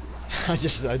 I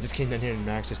just came down here and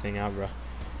maxed this thing out, bro.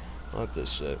 What this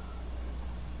shit.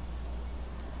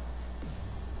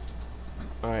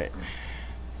 Alright.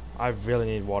 I really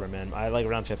need water, man. I like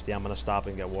around 50. I'm gonna stop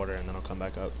and get water and then I'll come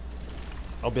back up.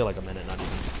 I'll be like a minute, not even.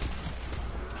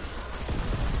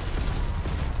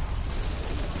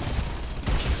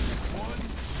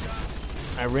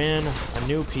 I ran a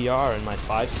new PR in my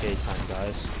 5K time,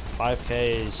 guys.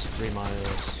 5K is 3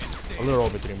 miles. A little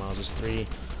over 3 miles. It's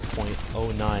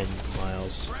 3.09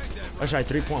 miles. Oh, sorry,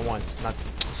 3.1. Not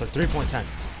so 3.10,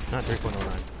 not 3.09.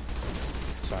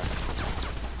 Sorry.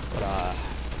 But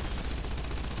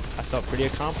I felt pretty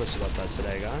accomplished about that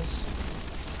today, guys.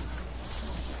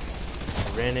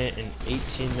 I ran it in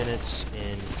 18 minutes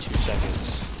and 2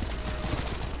 seconds.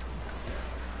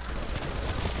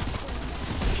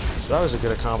 So that was a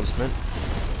good accomplishment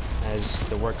as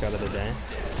the workout of the day.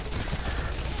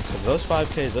 Because those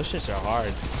 5Ks, those shits are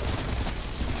hard.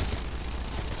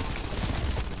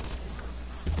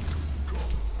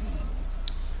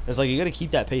 It's like you gotta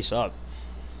keep that pace up.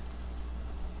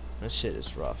 This shit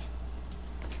is rough.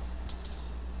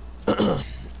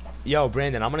 Yo,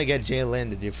 Brandon, I'm gonna get Jay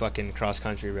Lynn to do fucking cross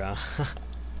country, bro.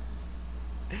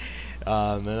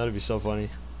 Man, that'd be so funny.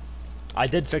 I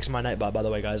did fix my nightbot, by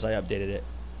the way, guys. I updated it.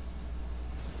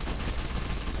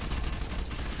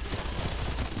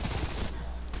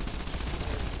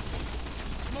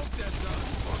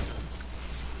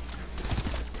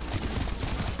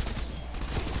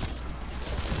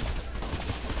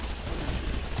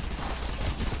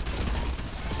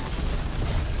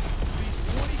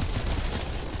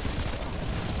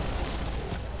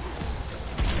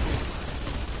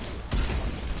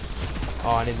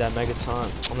 Oh, I need that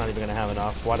megaton. I'm not even gonna have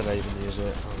enough. Why did I even use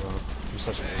it? I don't know. I'm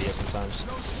such an idiot sometimes.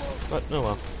 But, no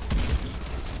well.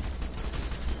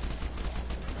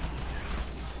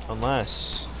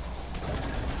 Unless...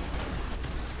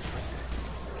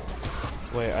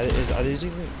 Wait, are these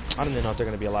even... I don't even know if they're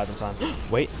gonna be alive in time.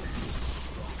 Wait.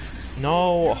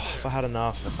 No! If I had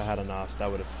enough, that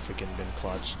would have freaking been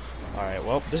clutch. Alright,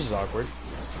 well, this is awkward.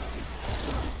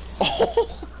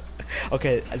 Oh!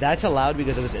 Okay, that's allowed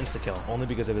because it was insta-kill. Only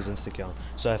because it was insta-kill.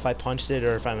 So if I punched it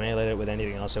or if I meleeed it with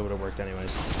anything else, it would have worked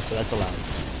anyways. So that's allowed.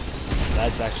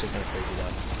 That's actually kind of crazy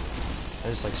though.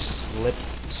 I just like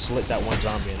slit that one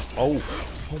zombie in. Oh!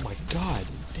 Oh my god!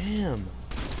 Damn!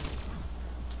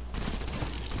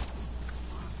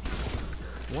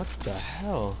 What the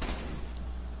hell?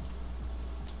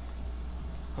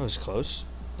 That was close.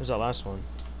 Where's that last one?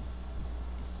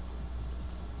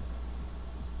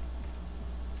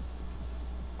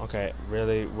 Okay,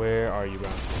 really? Where are you, bro?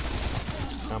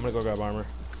 I'm gonna go grab armor.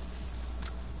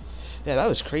 Yeah, that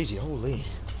was crazy. Holy.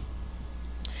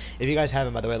 If you guys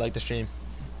haven't, by the way, like the stream.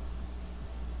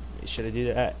 Make sure to do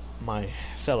that, my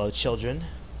fellow children.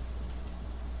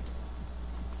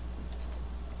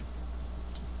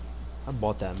 I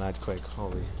bought that mad quick.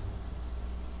 Holy.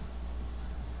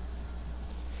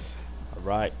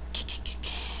 Alright.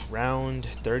 Round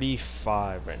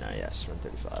 35 right now. Yes, round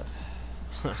 35.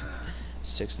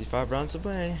 65 rounds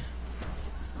away.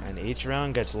 And each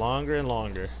round gets longer and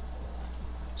longer.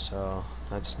 So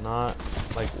that's not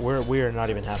like we're not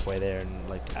even halfway there, and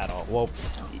like at all. Well,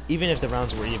 even if the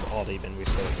rounds were all even, we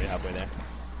still wouldn't be halfway there.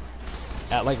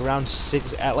 At like round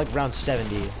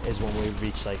 70 is when we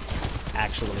reach like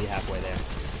actually halfway there.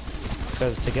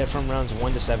 Because to get from rounds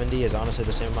 1 to 70 is honestly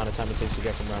the same amount of time it takes to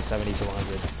get from round 70 to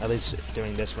 100. At least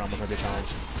doing this round 100 challenge.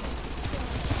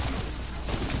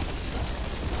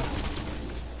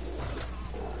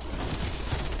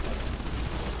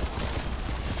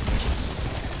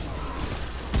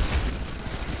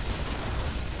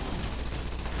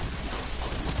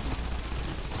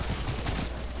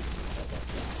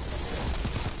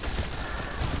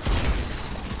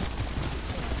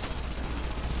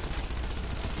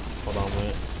 Hold on,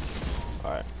 wait.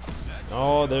 Alright.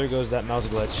 Oh, there goes that mouse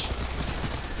glitch.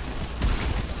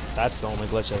 That's the only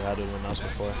glitch I've had with my mouse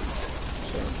before.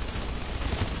 So.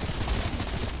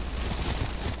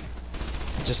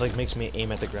 It just like makes me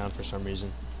aim at the ground for some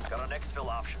reason. Got an exfil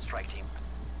option, strike team.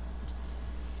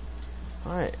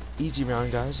 Alright, easy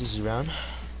round, guys, easy round.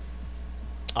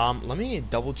 Let me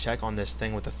double check on this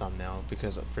thing with the thumbnail,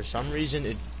 because for some reason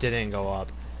it didn't go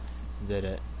up. Did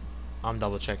it? I'm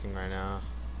double checking right now.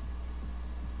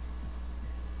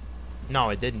 No,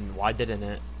 it didn't. Why didn't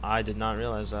it? I did not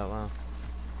realize that. Wow.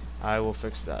 I will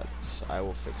fix that. I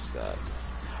will fix that.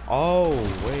 Oh,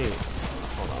 wait.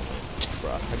 Hold on, wait.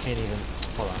 Bruh, I can't even.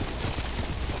 Hold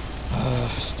on.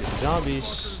 Stupid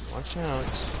zombies. Watch out.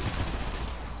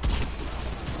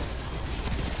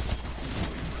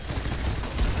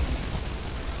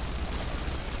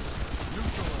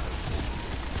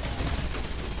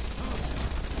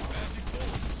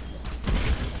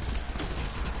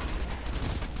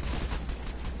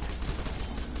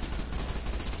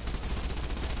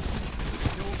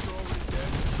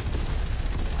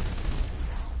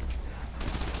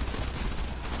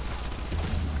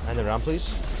 End the round,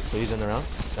 please. Please end the round.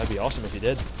 That'd be awesome if you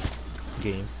did.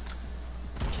 Game.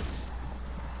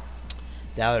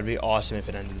 That would be awesome if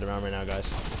it ended the round right now, guys.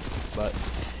 But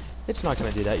it's not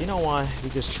gonna do that. You know why?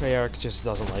 Because Treyarch just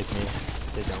doesn't like me.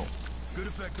 They don't. Good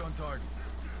effect on target.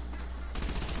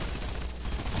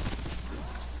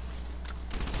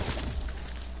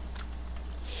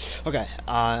 Okay,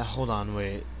 hold on,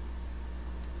 wait.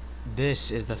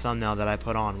 This is the thumbnail that I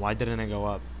put on. Why didn't it go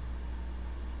up?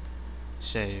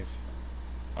 Save.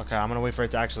 Okay, I'm gonna wait for it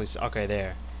to actually. Okay,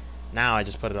 there. Now I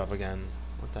just put it up again.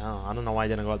 What the hell? I don't know why it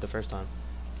didn't go up the first time.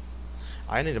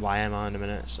 I need to buy ammo in a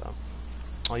minute, so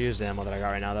I'll use the ammo that I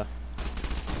got right now, though.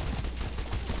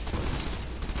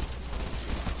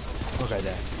 Okay,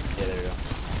 there. Yeah, there we go.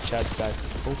 Chat's back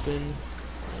open.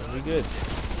 And we good.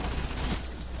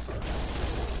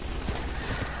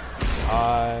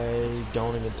 I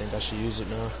don't even think I should use it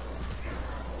now.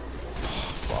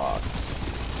 Fuck.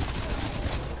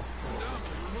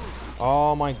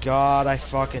 Oh my god, I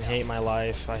fucking hate my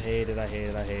life. I hate it, I hate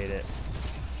it, I hate it.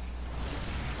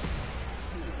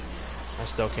 I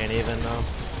still can't even though.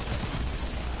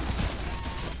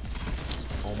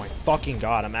 Oh my fucking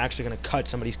god, I'm actually gonna cut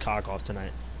somebody's cock off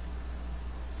tonight.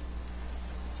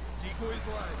 Decoys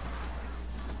live.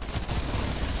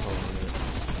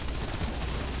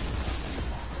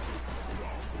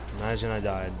 Imagine I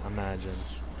died. Imagine.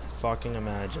 Fucking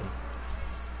imagine.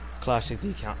 Classic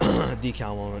decal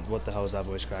decal moment. What the hell is that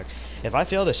voice crack? If I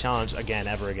fail this challenge again,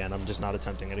 ever again, I'm just not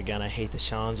attempting it again. I hate this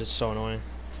challenge. It's so annoying.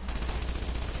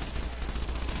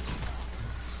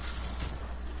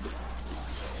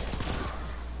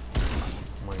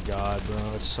 Oh my god,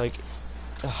 bro. It's like...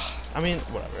 I mean,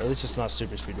 whatever. At least it's not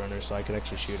super speedrunner, so I could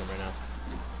actually shoot him right now.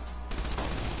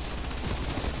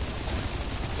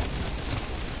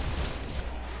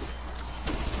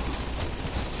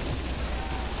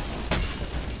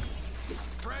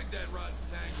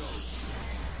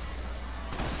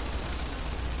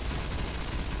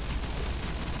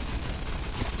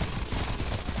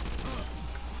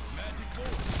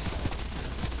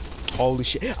 Holy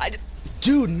shit.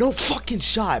 Dude, no fucking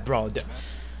shot, bro.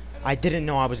 I didn't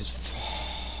know I was...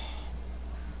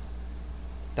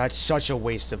 That's such a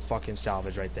waste of fucking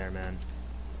salvage right there, man.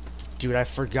 Dude, I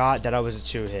forgot that I was a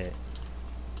 2-hit.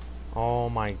 Oh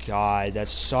my god,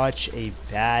 that's such a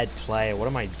bad play. What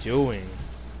am I doing?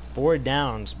 4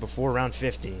 downs before round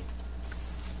 50.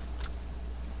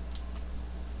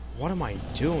 What am I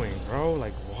doing, bro?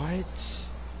 Like, what?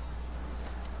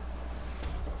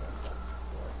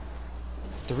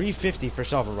 350 for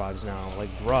self-revives now. Like,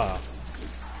 bruh.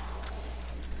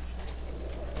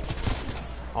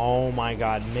 Oh my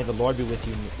god. May the Lord be with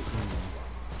you.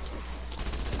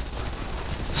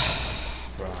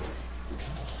 Bro.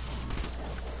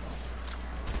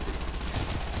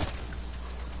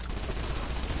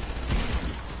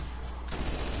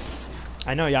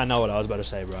 I know y'all know what I was about to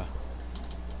say, bro.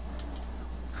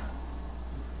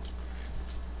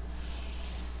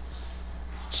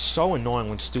 So annoying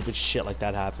when stupid shit like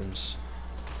that happens.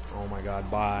 Oh my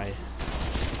god, bye.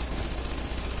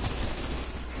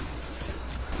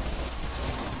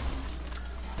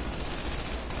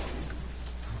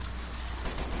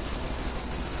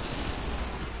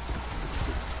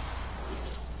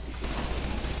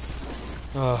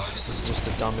 Oh, this is just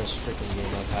the dumbest freaking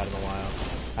game I've had in a while.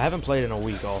 I haven't played in a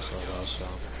week also though, so...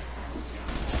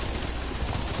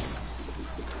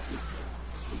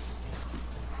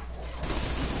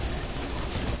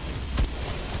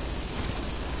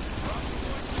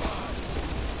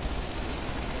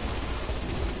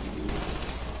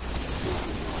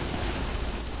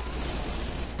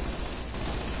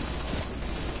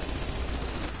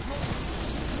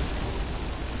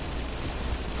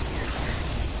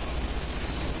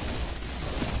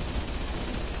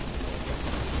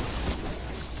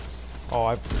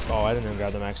 I didn't even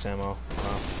grab the max ammo. Wow.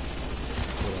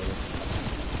 Whatever.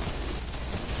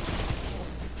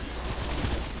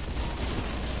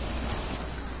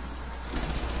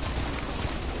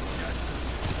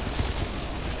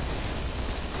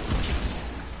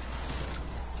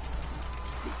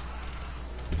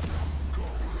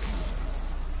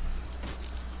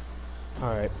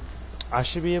 Alright. I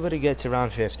should be able to get to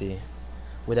round 50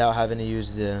 without having to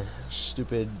use the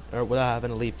stupid, or without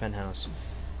having to leave penthouse.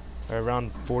 Or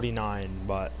around 49,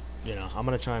 but you know, I'm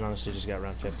gonna try and honestly just get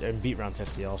round 50 and beat round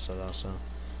 50 also though, so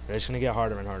it's gonna get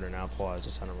harder and harder now. Pause,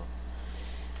 it's on a roll.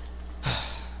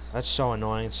 That's so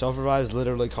annoying. Self-revives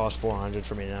literally cost 400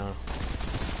 for me now.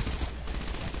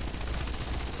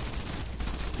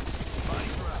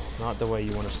 Not the way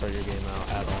you want to start your game out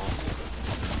at all.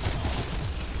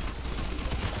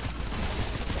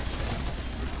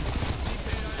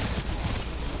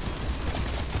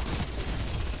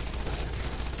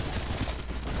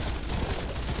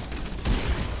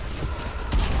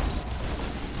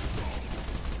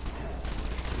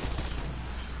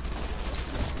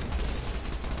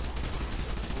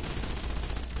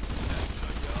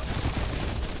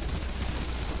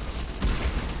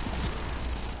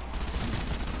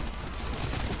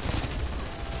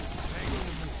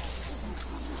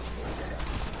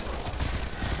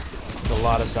 A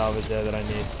lot of salvage there that I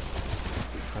need.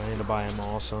 I need to buy ammo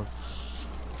also.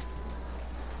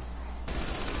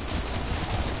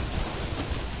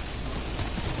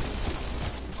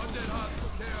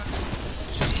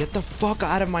 Just get the fuck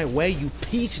out of my way, you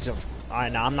pieces of...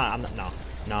 Alright, no, I'm not,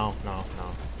 no.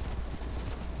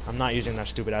 I'm not using that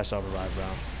stupid ass self-revive,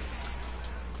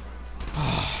 bro.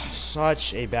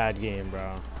 Such a bad game,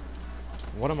 bro.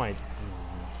 What am I...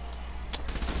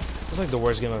 It's like the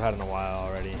worst game I've had in a while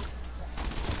already.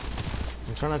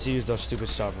 I'm trying not to use those stupid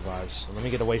self-revives. Let me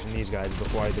get away from these guys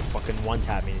before they fucking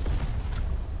one-tap me.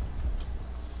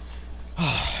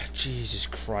 Jesus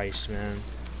Christ, man.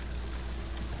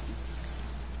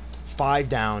 5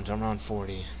 downs on round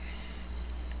 40.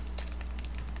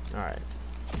 Alright.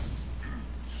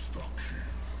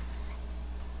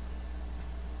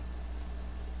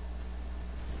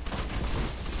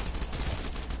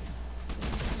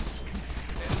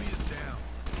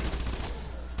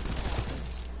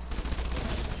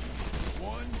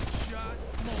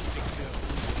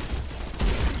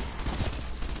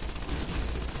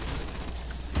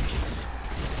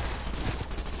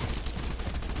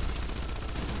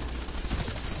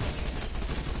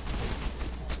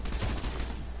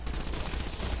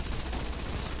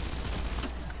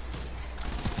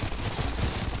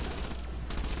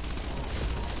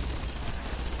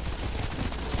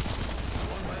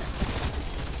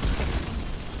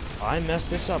 I messed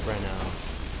this up right now.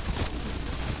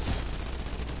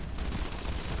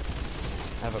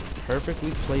 I have a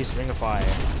perfectly placed ring of fire.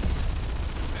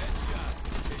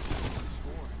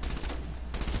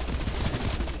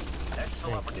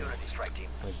 Thank you.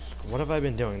 Like, what have I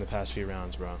been doing the past few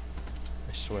rounds, bro?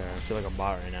 I swear, I feel like a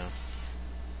bot right now.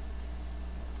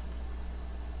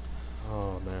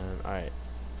 Oh man, alright.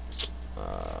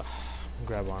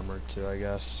 Grab armor too, I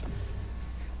guess.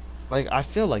 Like, I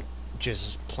feel like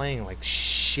just playing like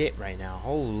shit right now.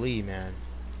 Holy man.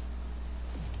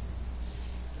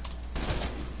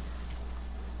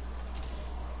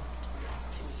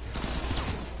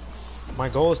 My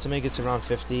goal is to make it to round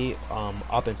 50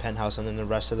 up in penthouse, and then the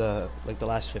rest of the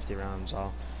last 50 rounds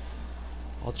I'll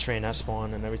train at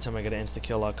spawn, and every time I get an insta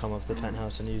kill I'll come up to the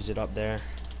penthouse and use it up there.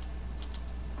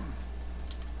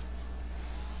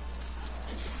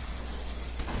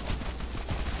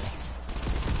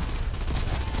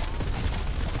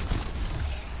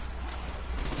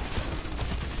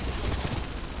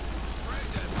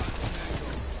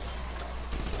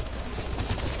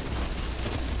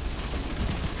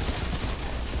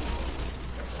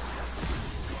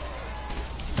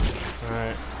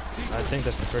 Alright, I think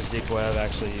that's the first decoy I've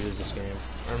actually used this game.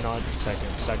 Or not, second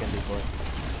decoy.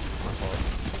 My fault.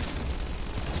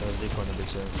 So that's decoy number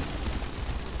 2.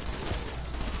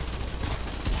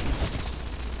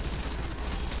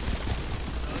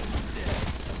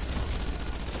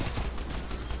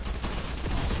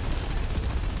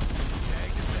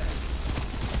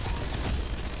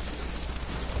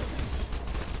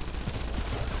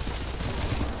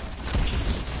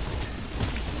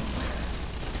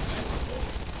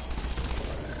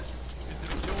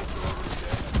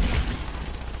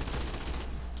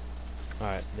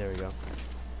 Alright, there we go.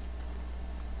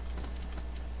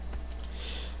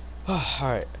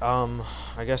 Alright,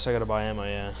 I guess I gotta buy ammo,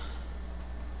 yeah. If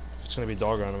it's gonna be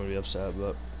dog round, I'm gonna be upset,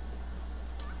 but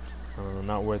I don't know,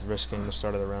 not worth risking the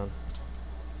start of the round.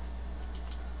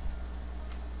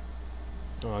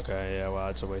 Okay, yeah, well,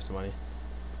 it's a waste of money.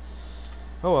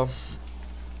 Oh well.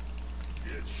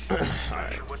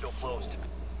 Alright. Window closed.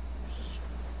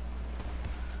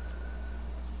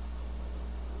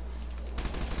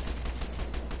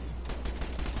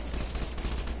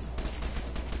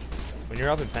 When you're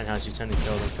up in penthouse, you tend to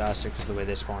kill them faster because of the way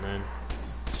they spawn in.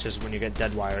 It's just when you get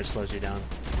dead wire, it slows you down.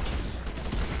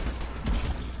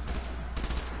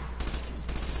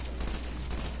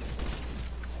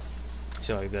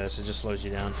 So like this, it just slows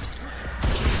you down.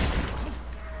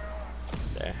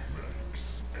 There.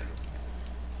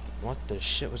 What the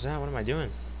shit was that? What am I doing?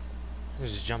 I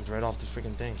just jumped right off the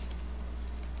freaking thing.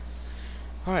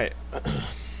 Alright.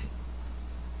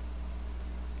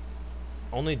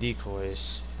 Only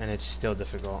decoys, and it's still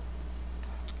difficult.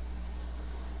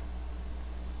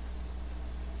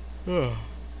 The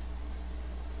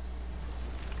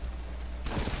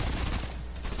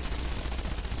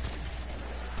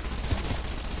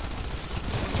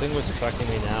thing what's affecting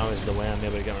me now is the way I'm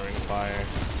able to get my ring of fire.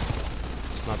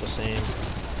 It's not the same.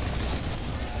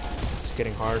 It's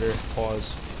getting harder.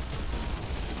 Pause.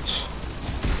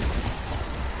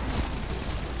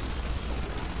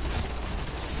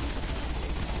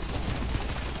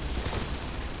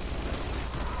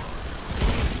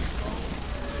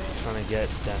 Trying to get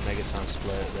that megaton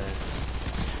split there.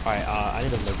 Alright, I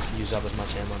need to use up as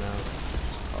much ammo now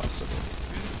as possible.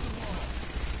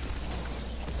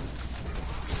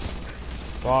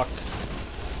 Fuck.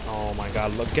 Oh my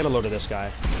god, look, get a load of this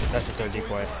guy. That's the third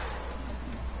decoy.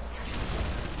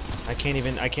 I didn't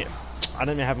even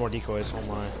have more decoys, oh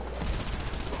my.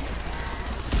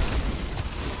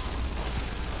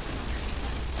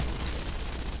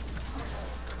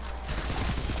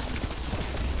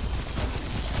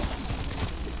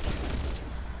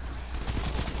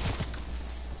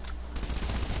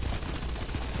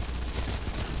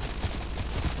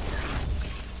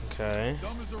 Okay.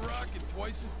 Dumb as a rock and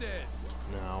twice as dead.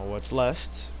 Now what's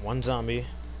left? One zombie.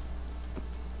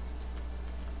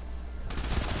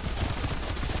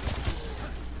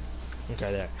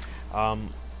 Okay, there.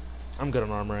 I'm good on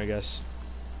armor, I guess.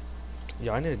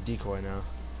 Yeah, I need a decoy now.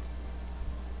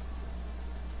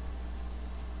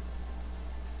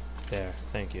 There,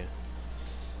 thank you.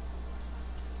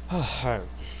 Alright.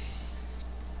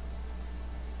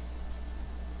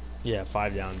 Yeah,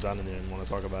 5 downs. I don't even want to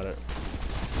talk about it.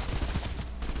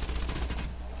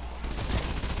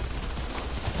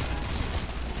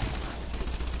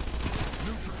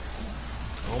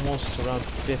 Almost around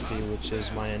 50, which is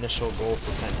my initial goal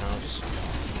for penthouse.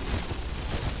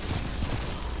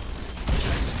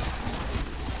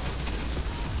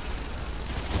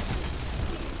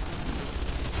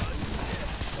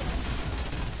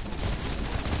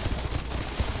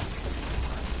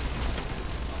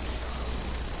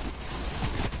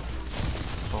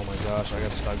 gosh, I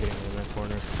gotta stop getting in that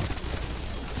corner.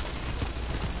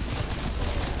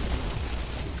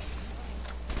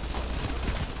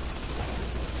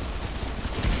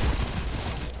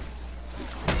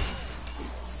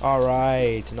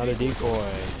 Alright, another decoy.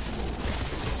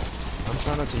 I'm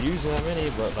trying not to use that many,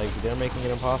 but like they're making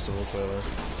it impossible clearly.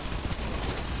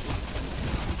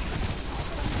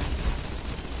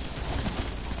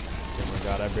 Oh my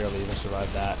god, I barely even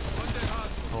survived that.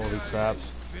 Holy crap.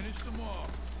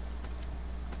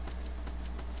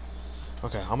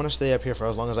 Okay, I'm gonna stay up here for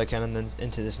as long as I can and then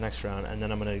into this next round, and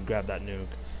then I'm gonna grab that nuke.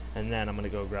 And then I'm gonna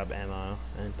go grab ammo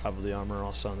and probably armor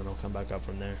also, and then I'll come back up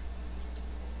from there.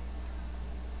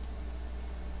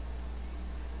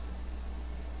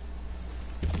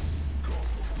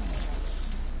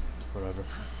 Whatever.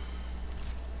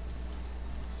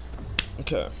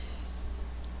 Okay.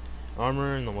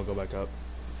 Armor, and then we'll go back up.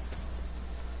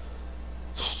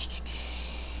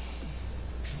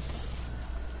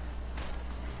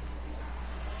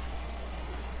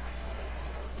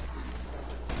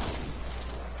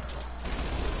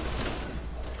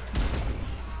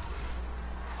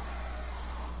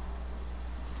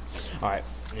 Alright,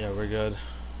 yeah, we're good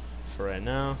for right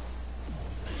now.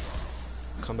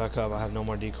 Come back up, I have no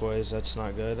more decoys, that's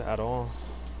not good at all.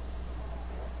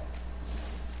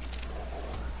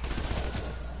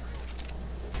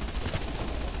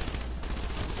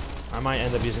 I might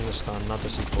end up using the stun, not the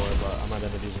C4, but I might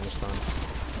end up using the stun.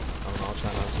 I don't know, I'll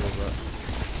try not to, but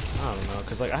I don't know,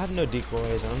 because like I have no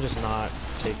decoys and I'm just not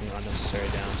taking unnecessary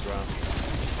downs, bro.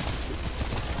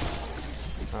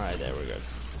 Alright, there we're good.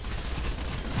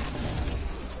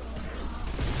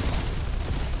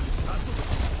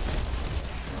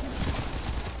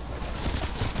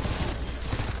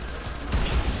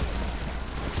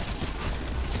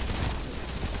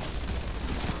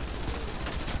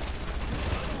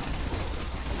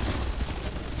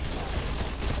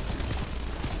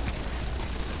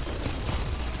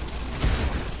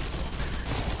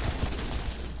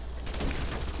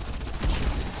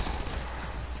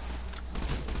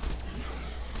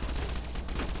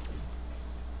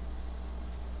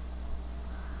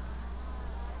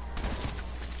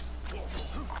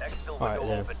 Alright,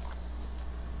 yeah.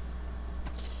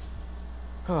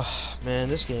 Oh, man,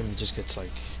 this game just gets like...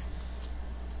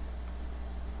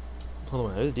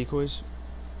 Hold on, are there decoys?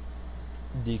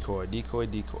 Decoy, decoy,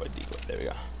 decoy, decoy. There we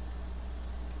go.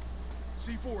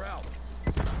 C4 out.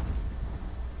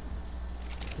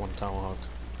 One tomahawk.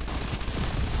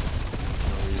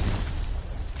 No reason.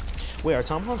 Wait, are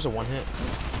tomahawks a one hit?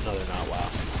 No, they're not. Wow.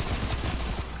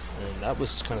 And that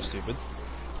was kind of stupid.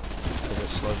 Because it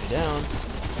slowed me down.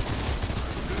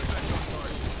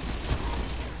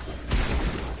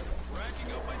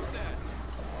 Racking up my stats.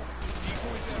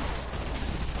 Decoys out.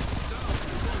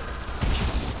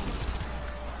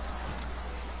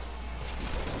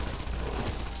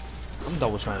 I'm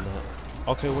double trying that.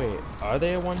 Okay, wait. Are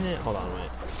they a one hit? Hold on,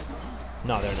 wait.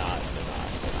 No, they're not. They're not.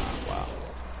 They're not. Wow.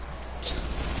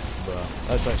 Bro,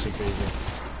 that's actually crazy.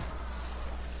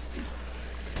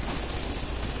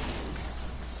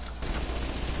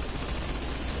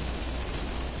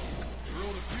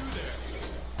 Rolled a few there.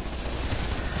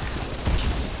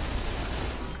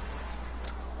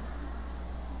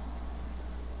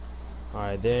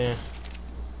 Alright, there.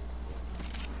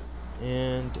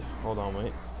 And hold on,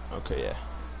 wait. Okay, yeah.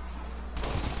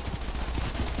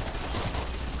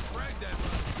 Frag that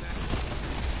run.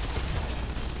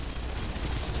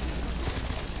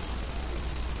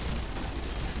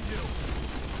 Kill.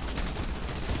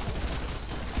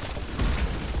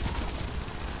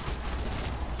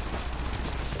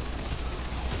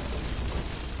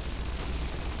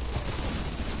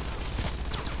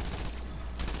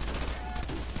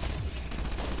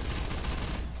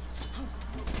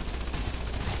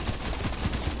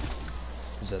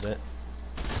 Is that it?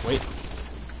 Wait.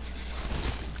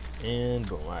 And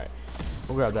boom, alright.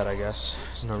 We'll grab that, I guess.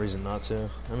 There's no reason not to.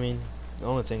 I mean, the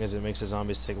only thing is it makes the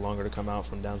zombies take longer to come out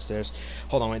from downstairs.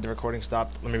 Hold on, wait, the recording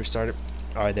stopped. Let me restart it.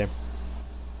 Alright, there.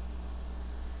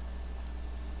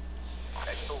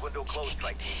 Expo window closed,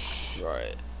 strike team.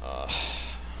 Alright,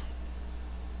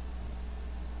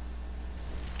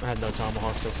 I had no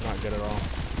tomahawks, that's not good at all.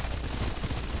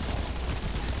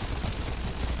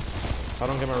 If I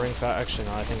don't get my ring fat, actually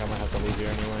no, I think I might have to leave here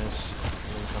anyways.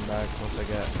 And then come back once I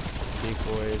get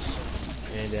decoys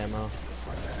and ammo.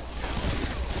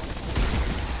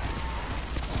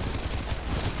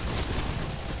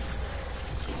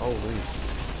 Holy.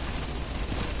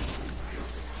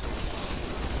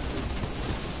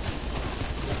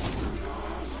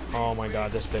 Oh my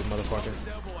god, this big motherfucker.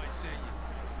 Devil, I say you.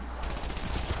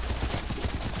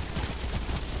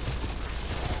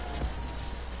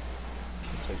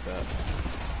 that.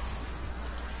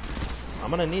 I'm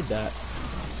gonna need that.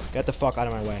 Get the fuck out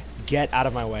of my way. Get out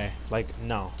of my way. Like,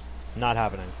 no. Not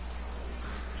happening.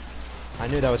 I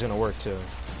knew that was gonna work too.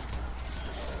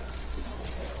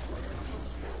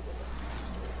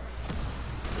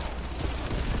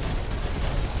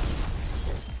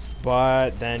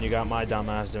 But then you got my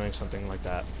dumbass doing something like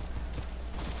that.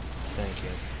 Thank you.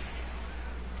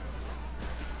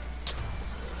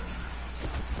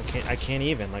 I can't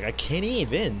even. Like, I can't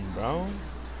even, bro.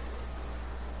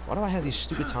 Why do I have these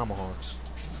stupid tomahawks?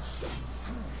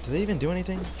 Do they even do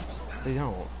anything? They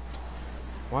don't.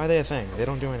 Why are they a thing? They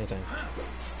don't do anything.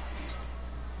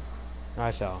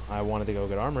 I fell. I wanted to go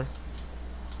get armor.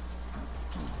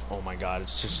 Oh my god,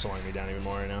 it's just slowing me down even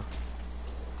more right now.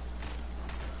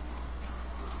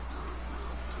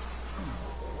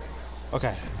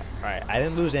 Okay, alright. I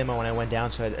didn't lose ammo when I went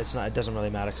down, so it doesn't really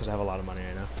matter because I have a lot of money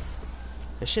right now.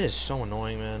 This shit is so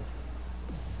annoying, man.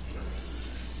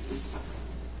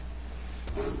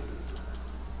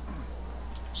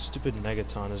 Stupid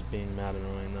Megaton is being mad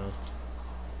annoying though.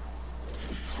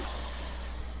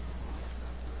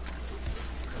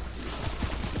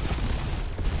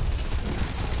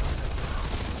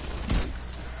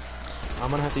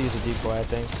 I'm gonna have to use a decoy, I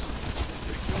think.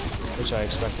 Which I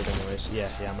expected anyways. Yeah,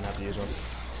 I'm gonna have to use one.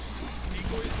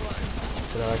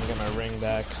 So that I can get my ring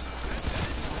back.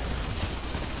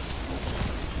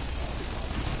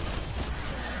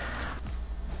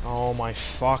 Oh my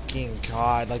fucking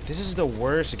god. Like, this is the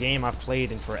worst game I've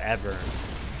played in forever.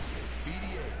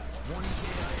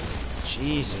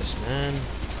 Jesus, man.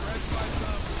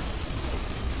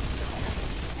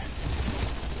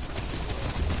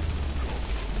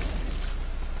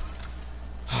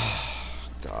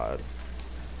 God.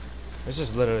 This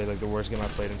is literally like the worst game I've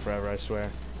played in forever, I swear.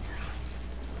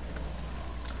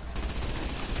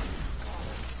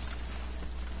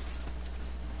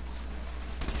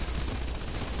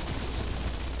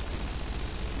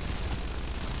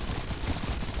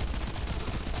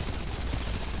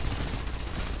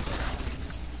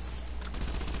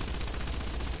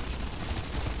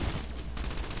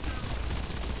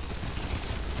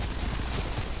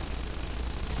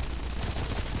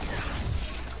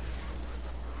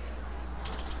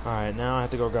 Alright, now I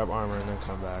have to go grab armor and then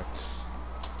come back.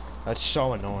 That's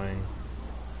so annoying.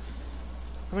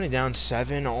 How many down?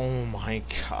 7? Oh my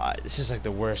god. This is like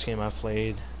the worst game I've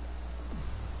played.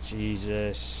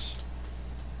 Jesus.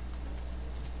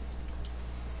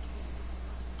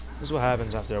 This is what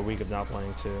happens after a week of not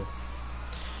playing too.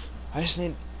 I just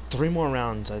need 3 more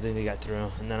rounds I think to get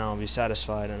through, and then I'll be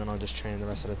satisfied, and then I'll just train the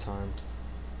rest of the time.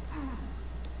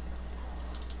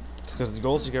 Because the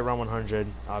goal is to get around 100,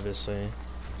 obviously.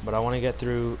 But I want to get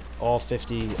through all of the first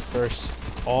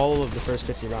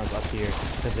 50 rounds up here,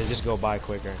 because they just go by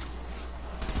quicker.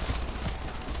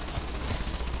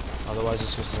 Otherwise,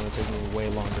 this is going to take me way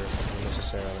longer than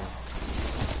necessarily.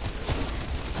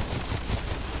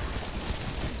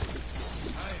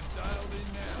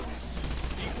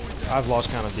 I've lost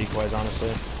count of decoys,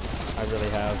 honestly. I really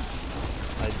have.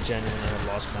 I genuinely have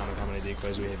lost count of how many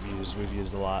decoys we have used. We've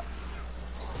used a lot.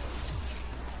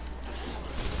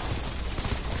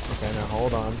 Okay, now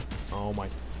hold on. Oh my.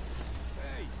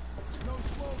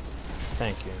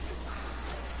 Thank you.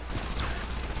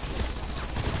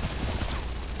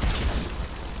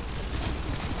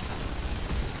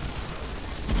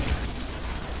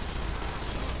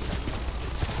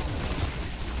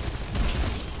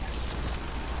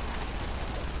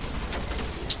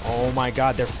 Oh my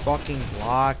god, they're fucking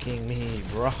blocking me,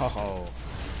 bro.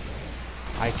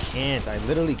 I can't. I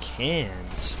literally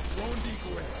can't.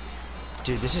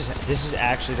 Dude, this is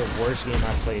actually the worst game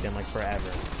I've played in like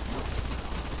forever.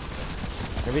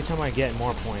 Every time I get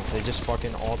more points, they just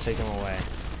fucking all take them away.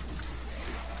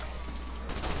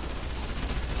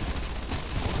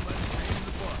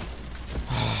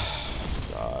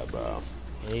 God, bro.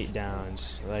 8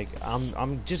 downs. Like,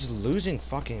 I'm just losing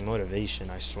fucking motivation,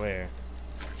 I swear.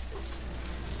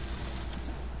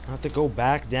 I have to go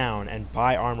back down and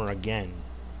buy armor again.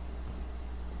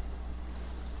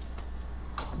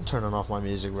 I'm turning off my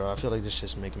music, bro. I feel like this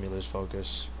shit's making me lose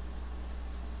focus.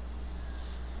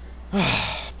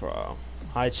 Bro.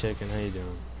 Hi, chicken. How you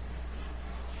doing?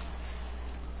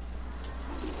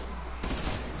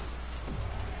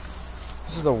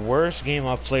 This is the worst game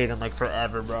I've played in like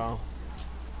forever, bro.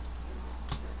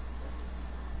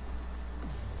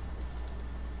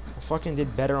 I fucking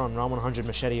did better on round 100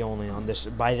 machete only on this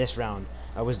by this round.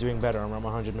 I was doing better on round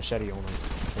 100 machete only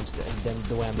than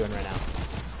the way I'm doing right now.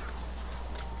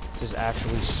 This is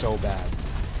actually so bad.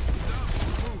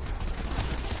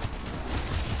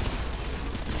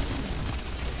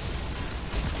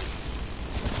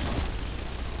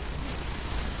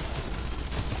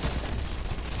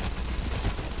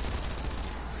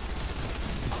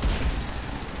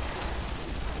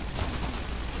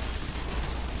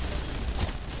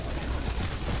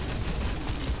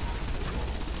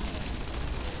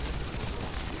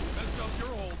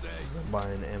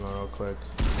 Buying ammo real quick.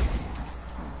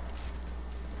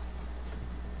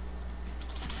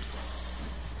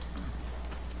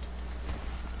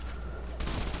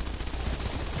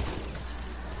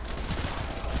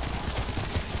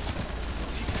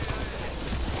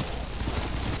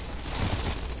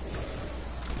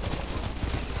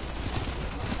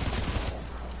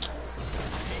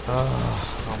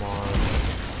 Oh, come on.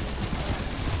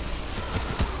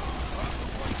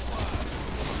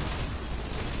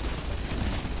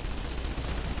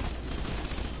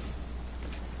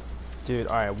 Dude,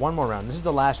 alright, one more round. This is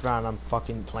the last round I'm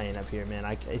fucking playing up here, man.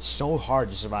 It's so hard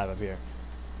to survive up here.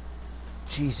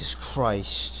 Jesus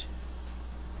Christ.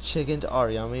 Chickens are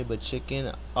yummy, but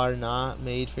chicken are not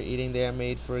made for eating. They are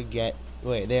made for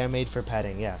they are made for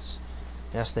petting, yes.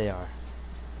 Yes, they are.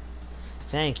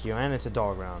 Thank you, and it's a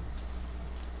dog round.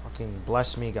 Fucking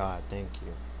bless me, God. Thank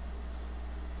you.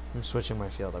 I'm switching my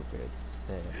field upgrade.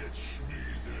 Yeah.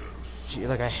 Gee,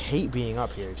 like, I hate being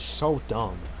up here. It's so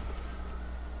dumb.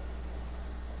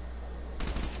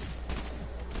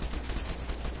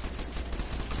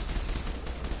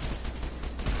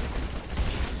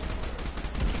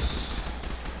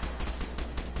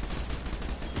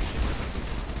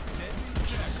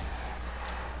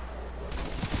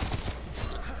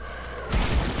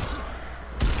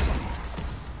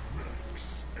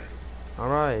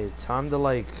 Alright, time to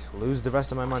like lose the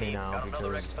rest of my money now,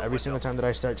 because every single time that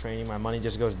I start training, my money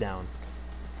just goes down.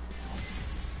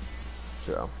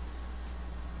 So.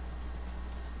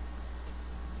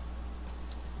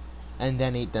 And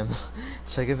then eat them.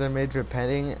 Chickens are made for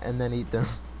petting and then eat them.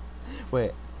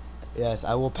 Wait. Yes,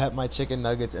 I will pet my chicken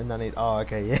nuggets and then eat. Oh,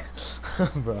 okay, yeah.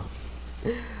 Bro.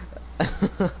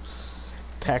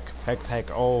 Peck.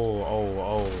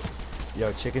 Oh.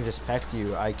 Yo, chicken just pecked you,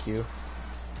 IQ.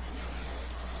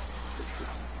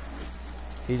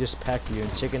 He just pecked you,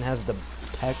 and chicken has the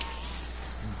peck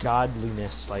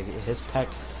godliness. Like, his peck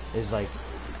is like,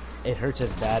 it hurts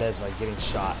as bad as like getting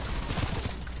shot.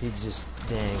 He just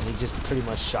pretty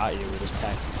much shot you with his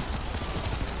peck,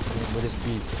 with his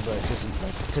beak, but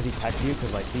because he pecked you,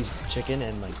 because like he's chicken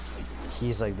and like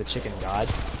he's like the chicken god,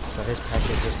 so his peck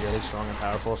is just really strong and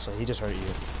powerful. So he just hurt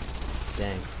you.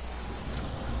 Dang.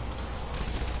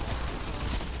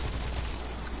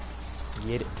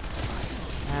 Get it?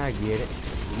 I get it.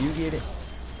 You get it?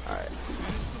 Alright.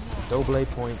 Double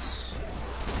points.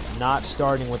 Not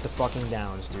starting with the fucking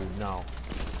downs, dude. No.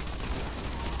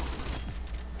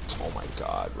 Oh my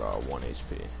god, bro. 1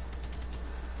 HP.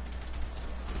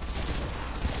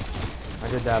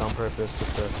 I did that on purpose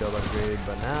with the field upgrade,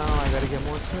 but now I gotta get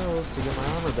more kills to get my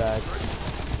armor back.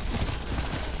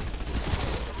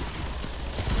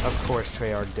 Of course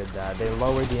Treyarch did that. They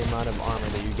lowered the amount of armor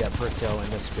that you get per kill in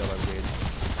this field upgrade.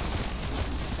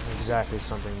 Exactly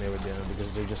something they would do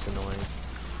because they're just annoying.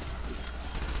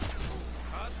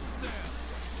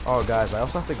 Oh guys, I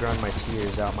also have to grind my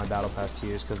tiers out, my battle pass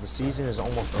tiers, because the season is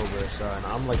almost over. So, and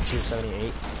I'm like tier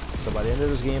 78. So by the end of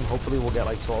this game, hopefully we'll get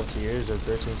like 12 tiers or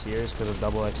 13 tiers because of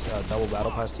double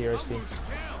battle pass tier XP.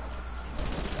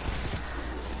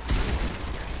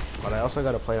 But I also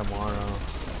got to play tomorrow,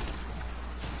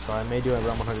 so I may do a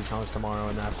Realm 100 challenge tomorrow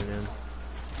in the afternoon.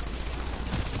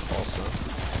 Also.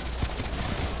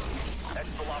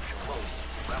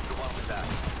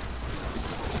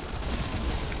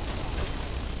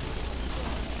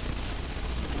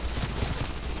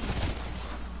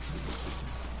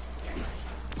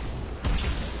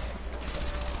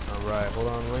 Alright, hold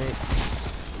on, wait.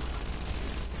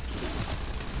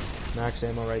 Max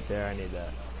ammo right there, I need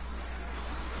that.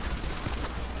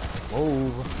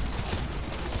 Move.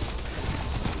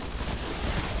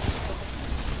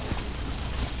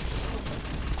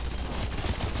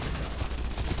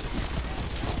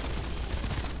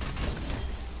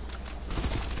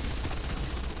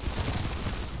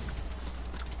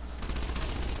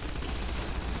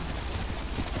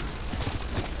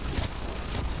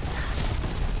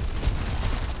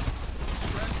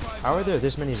 How are there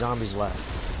this many zombies left?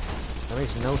 That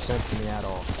makes no sense to me at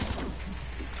all.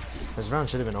 This round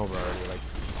should have been over already, like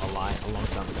a long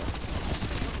time ago.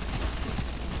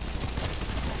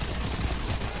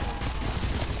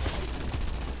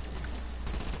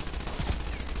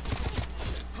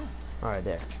 Alright,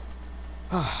 there.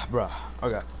 Ah, bruh.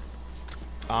 Okay.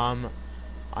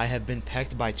 I have been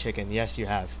pecked by chicken. Yes, you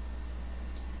have.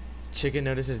 Chicken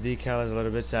notices Dkal is a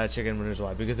little bit sad. Chicken wonders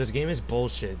why. Because this game is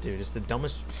bullshit, dude. It's the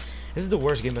dumbest. This is the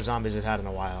worst game of zombies I've had in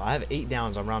a while. I have 8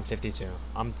 downs on round 52.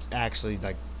 I'm actually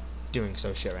like doing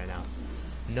so shit right now.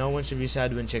 No one should be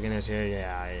sad when chicken is here.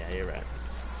 Yeah, you're right.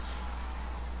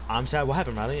 I'm sad. What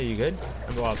happened, Riley? Are you good?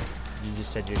 Well, you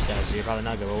just said you're sad, so you're probably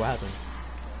not good. But what happened?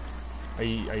 Are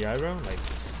you alright, bro? Like,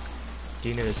 do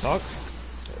you need to talk?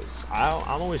 'Cause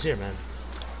I'm always here, man.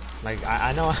 Like,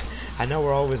 I know I know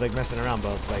we're always like messing around,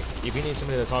 but like if you need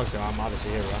somebody to talk to, I'm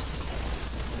obviously here, bro.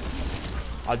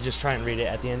 I'll just try and read it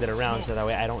at the end of the round so that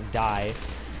way I don't die.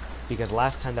 Because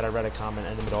last time that I read a comment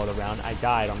in the middle of the round, I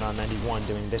died on round 91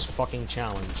 doing this fucking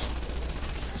challenge.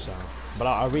 So, but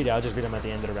I'll read it. I'll just read them at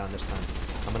the end of the round this time.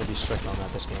 I'm gonna be strict on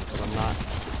that this game because I'm not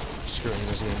screwing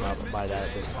this game up by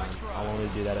that this time. I'll only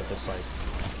do that if it's like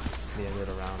the end of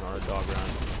the round or a dog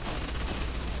round.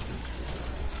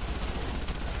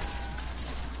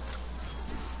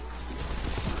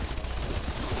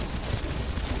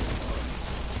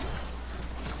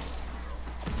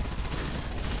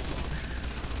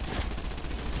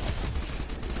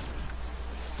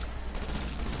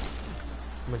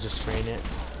 I'm gonna just train it.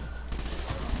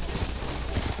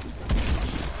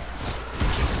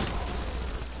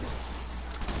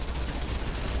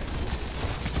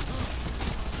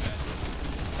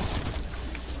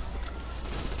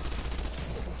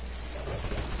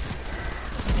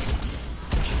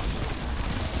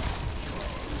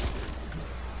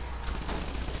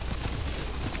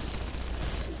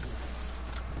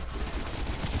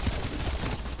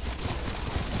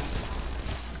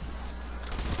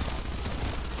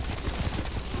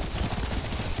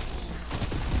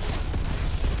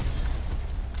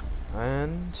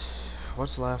 And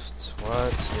what's left?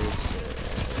 What is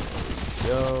it?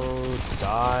 Yo,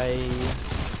 die.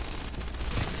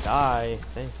 Die.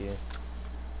 Thank you.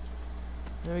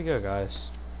 There we go, guys.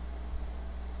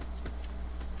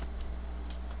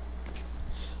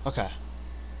 Okay.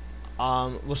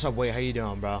 What's up, wait, how you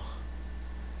doing, bro?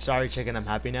 Sorry, chicken, I'm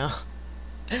happy now.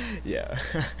 Yeah.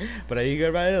 But are you good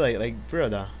about it? Like, bro,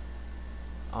 though.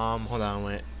 Hold on,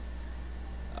 wait.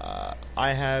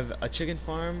 I have a chicken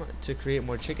farm to create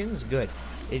more chickens. Good.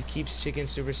 It keeps chickens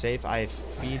super safe. I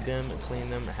feed them, clean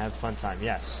them, have fun time.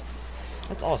 Yes.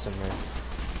 That's awesome, man.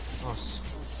 Awesome.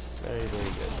 Very, very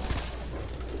good.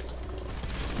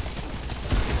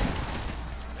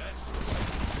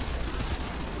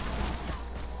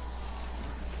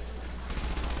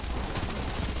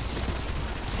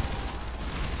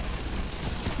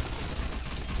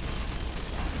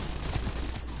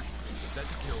 That's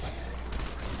a kill.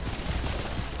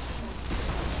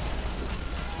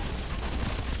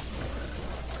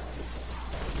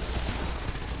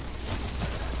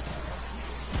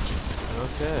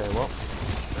 Okay, well,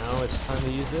 now it's time to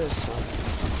use this. So.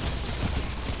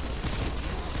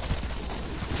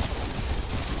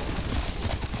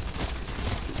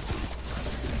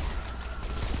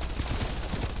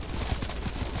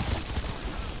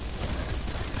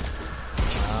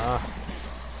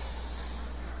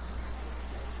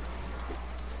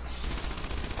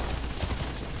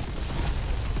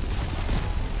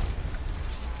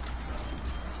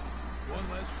 One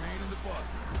less pain in the butt.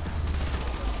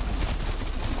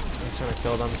 I'm trying to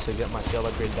kill them to get my field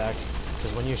upgrade back.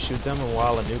 Because when you shoot them and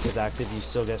while a nuke is active, you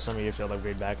still get some of your field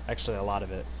upgrade back. Actually, a lot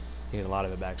of it. You get a lot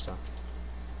of it back, so.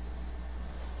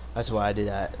 That's why I do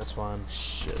that. That's why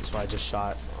that's why I just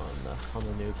shot on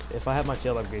the nuke. If I have my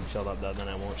field upgrade filled up though, then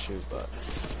I won't shoot, but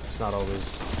it's not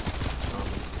always.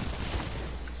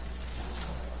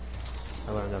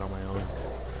 I learned that on my own.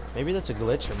 Maybe that's a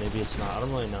glitch, or maybe it's not. I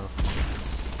don't really know.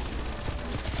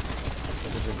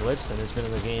 If it's a glitch, then it's been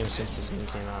in the game since this game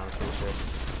came out, I'm pretty sure.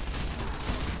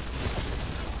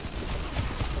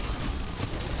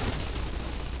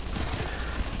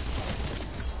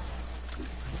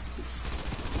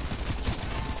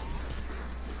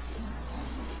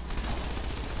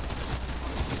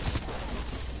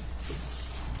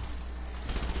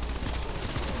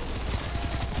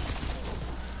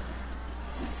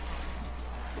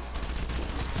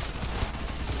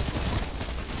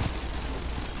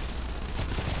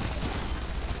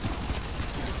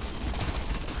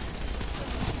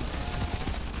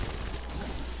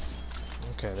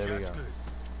 Okay, there we go.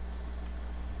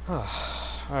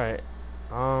 Alright.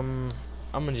 I'm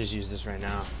gonna just use this right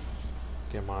now.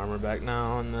 Get my armor back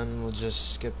now, and then we'll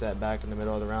just get that back in the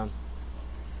middle of the round.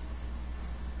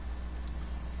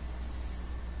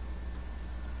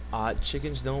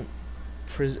 Chickens don't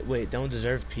don't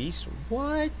deserve peace?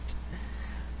 What?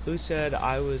 Who said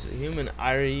I was human?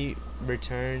 I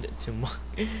returned to my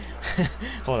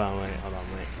hold on, wait.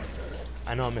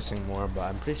 I know I'm missing more, but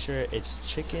I'm pretty sure it's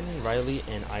Chicken, Riley,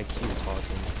 and IQ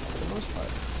talking for the most part.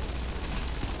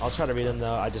 I'll try to read them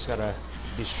though. I just gotta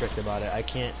be strict about it. I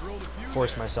can't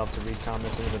force myself to read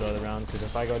comments in the middle of the round, because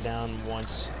if I go down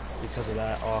once because of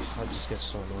that, oh, I just get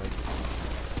so annoyed.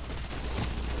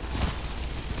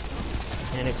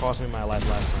 And it cost me my life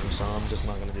last time, so I'm just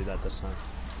not gonna do that this time.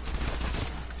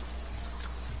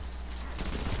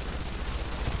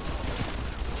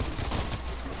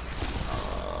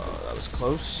 was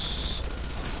close.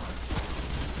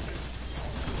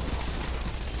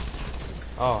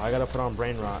 Oh, I gotta put on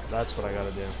brain rot. That's what I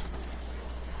gotta do.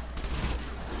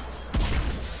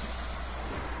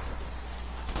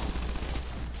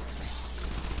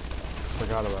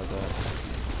 Forgot about that.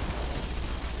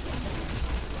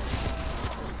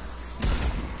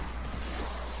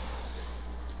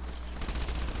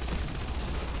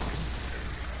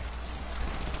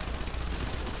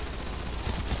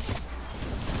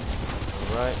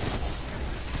 Alright.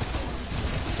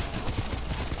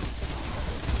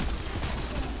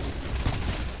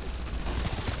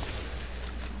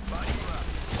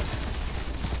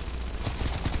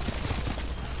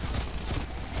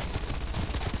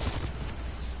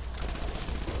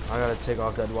 I gotta take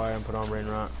off that wire and put on brain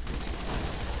rot.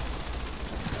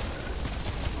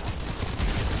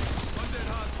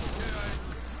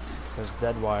 Because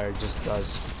dead wire just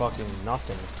does fucking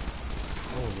nothing.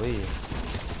 Holy.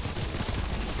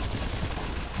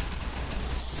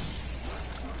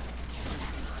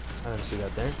 I didn't see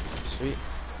that there. Sweet.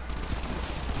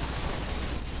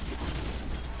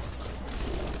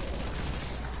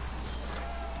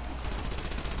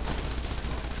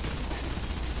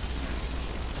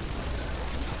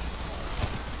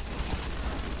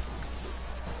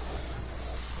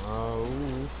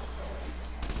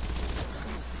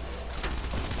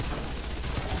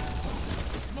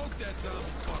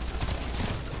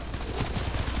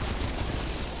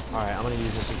 Alright, I'm gonna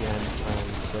use this again, try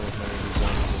and kill as many of these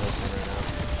zombies as I can right now.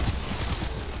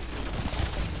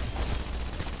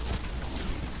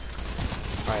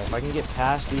 Alright, if I can get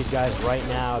past these guys right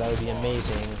now, that would be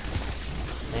amazing.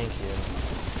 Thank you.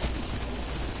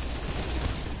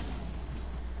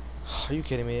 Are you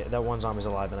kidding me? That one zombie's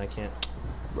alive and I can't...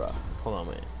 Bruh. Hold on,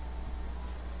 wait.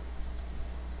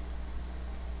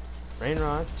 Brain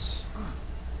rot.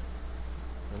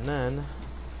 And then...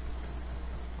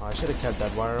 Oh, I should have kept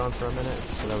that wire on for a minute,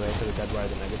 so that way I could have dead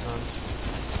wired the Megatons.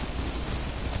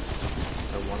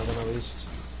 Or one of them at least.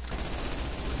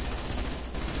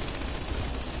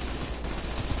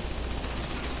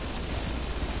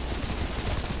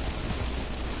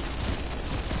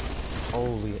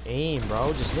 Holy aim,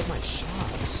 bro. Just hit my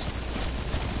shots.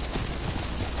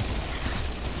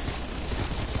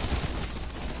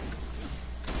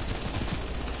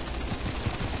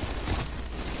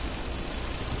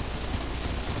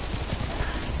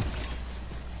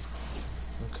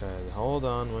 Okay, hold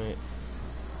on, wait.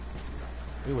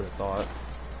 We would have thought.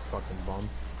 Fucking bum.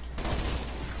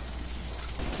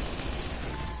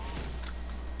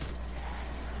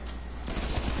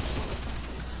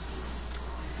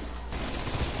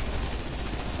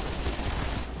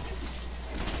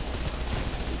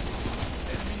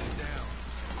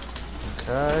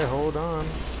 Okay, hold on.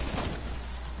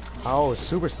 Oh, it's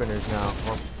super spinners now.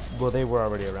 Well, they were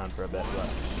already around for a bit, but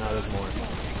now there's more.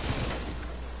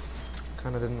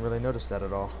 Kind of didn't really notice that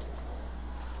at all.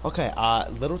 Okay,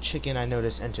 little chicken I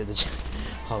noticed entered the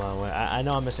hold on, wait, I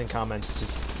know I'm missing comments.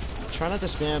 Just try not to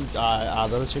spam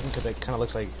little chicken because it kind of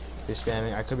looks like you're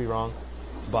spamming. I could be wrong,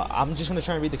 but I'm just gonna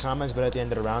try and read the comments, but at the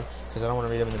end of the round, because I don't want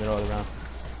to read them in the middle of the round.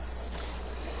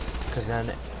 Because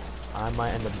then I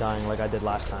might end up dying like I did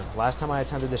last time. Last time I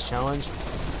attempted this challenge,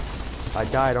 I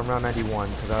died on round 91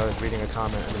 because I was reading a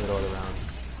comment in the middle of the round.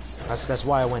 That's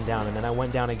why I went down, and then I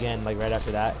went down again like right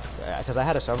after that, because I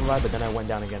had a survive, but then I went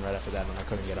down again right after that, and I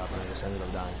couldn't get up, and I just ended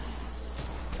up dying.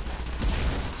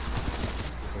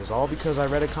 It was all because I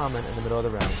read a comment in the middle of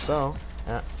the round. So,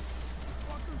 well,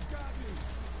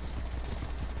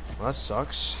 that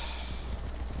sucks.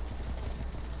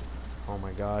 Oh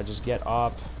my god, just get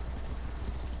up.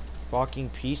 Fucking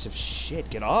piece of shit,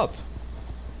 get up.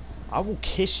 I will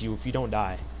kiss you if you don't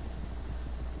die.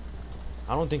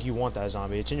 I don't think you want that,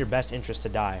 zombie. It's in your best interest to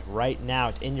die. Right now,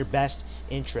 it's in your best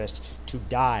interest to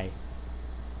die.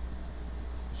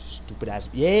 Stupid ass.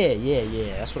 Yeah.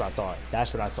 That's what I thought.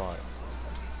 That's what I thought.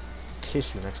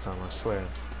 Kiss you next time, I swear.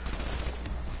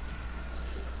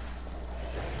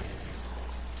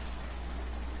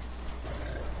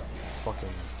 Fucking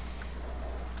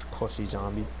pussy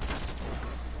zombie.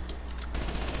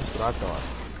 That's what I thought.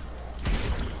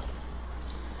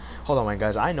 Hold on,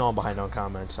 guys. I know I'm behind on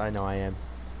comments. I know I am.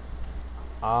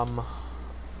 I'm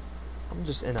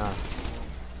just in a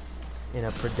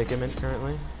predicament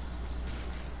currently.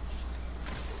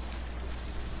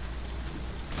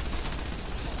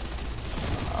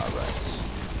 All right.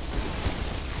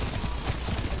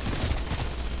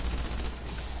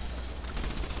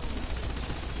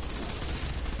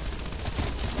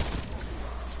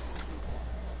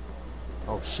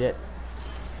 Oh shit.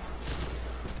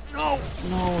 No.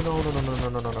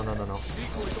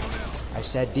 I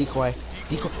said decoy.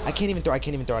 Dkal. I can't even throw it. I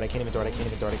can't even throw it. I can't even throw it. I can't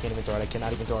even throw it. I can't even throw it. I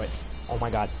cannot even throw it. Oh my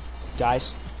god.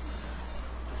 Guys.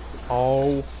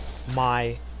 Oh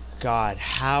my god.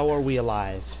 How are we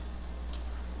alive?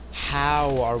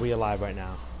 How are we alive right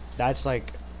now? That's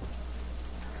like...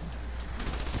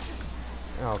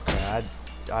 Okay,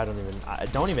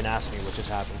 don't even ask me what just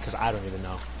happened, because I don't even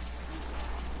know.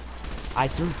 I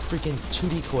threw freaking 2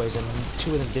 decoys and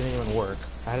 2 of them didn't even work.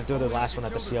 I had to throw the last one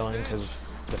at the ceiling because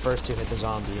the first 2 hit the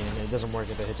zombie, and it doesn't work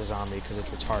if it hits a zombie because it's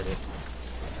retarded.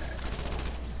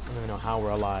 I don't even know how we're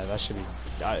alive. I should be...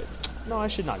 no, I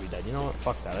should not be dead. You know what?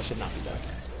 Fuck that. I should not be dead.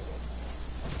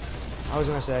 I was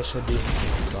gonna say I should be,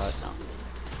 but no.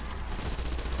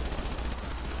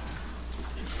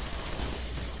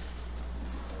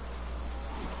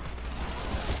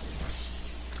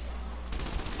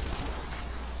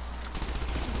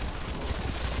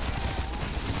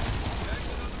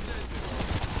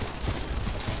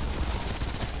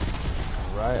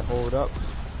 Alright, hold up.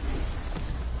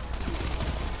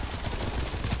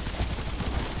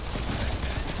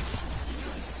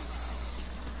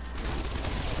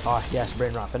 Oh, yes,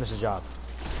 brain rot. Finish the job.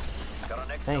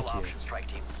 Thank you.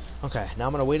 Okay, now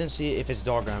I'm gonna wait and see if it's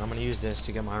dog ground. I'm gonna use this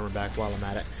to get my armor back while I'm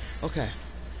at it. Okay.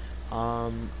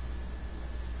 Hold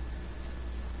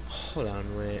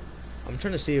on, wait. I'm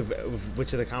trying to see if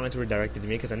which of the comments were directed to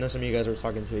me, because I know some of you guys were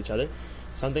talking to each other.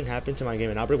 Something happened to my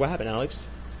game in Outbreak. What happened, Alex?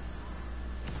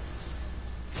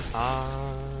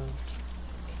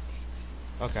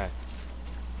 Okay.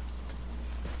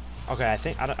 Okay,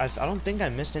 I don't think I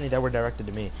missed any that were directed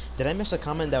to me. Did I miss a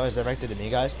comment that was directed to me,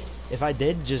 guys? If I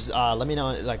did, just let me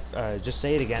know. Like, just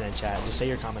say it again in chat. Just say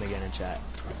your comment again in chat.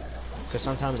 Because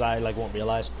sometimes I like won't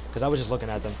realize. Because I was just looking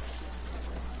at them.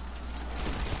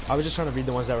 I was just trying to read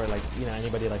the ones that were like, you know,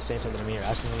 anybody like saying something to me or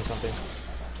asking me something.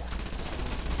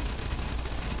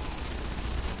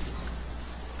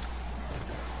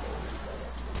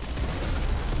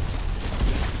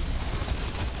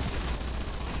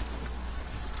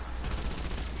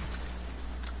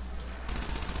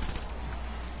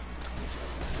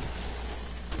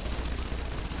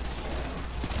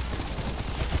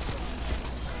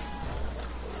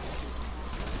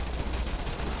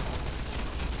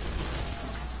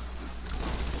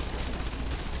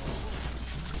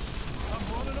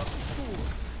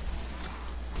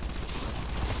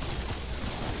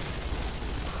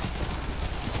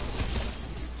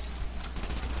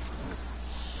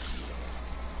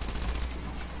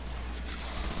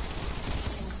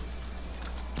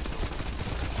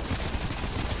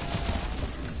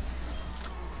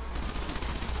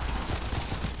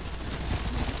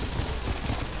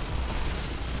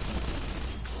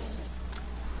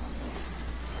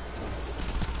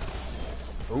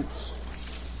 Oops.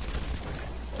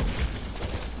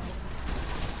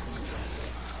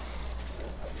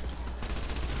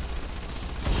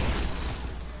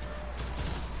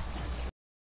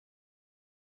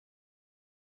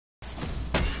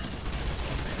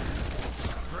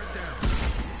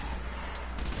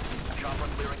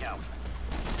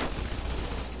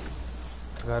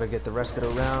 Gotta get the rest of the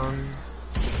round.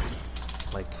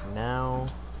 Like now.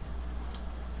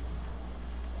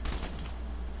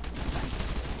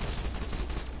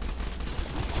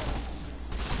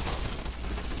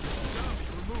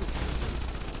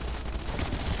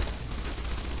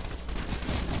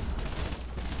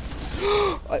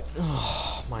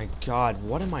 Oh my god,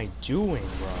 what am I doing,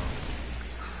 bro?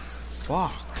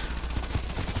 Fuck.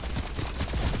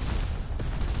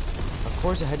 Of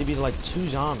course it had to be like 2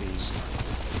 zombies.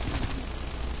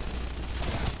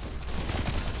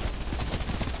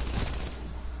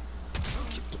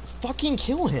 Fucking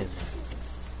kill him.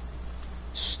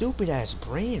 Stupid ass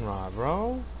brain rot,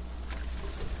 bro.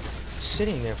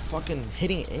 Sitting there fucking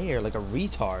hitting air like a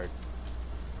retard.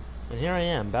 And here I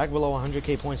am, back below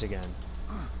 100k points again.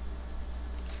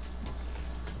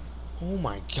 Oh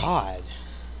my god.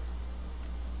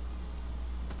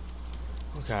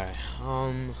 Okay,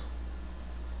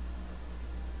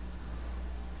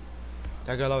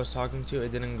 that girl I was talking to,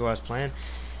 it didn't go as planned.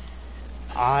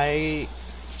 I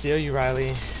feel you,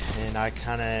 Riley, and I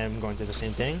kinda am going through the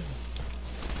same thing.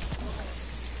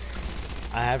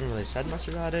 I haven't really said much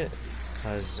about it,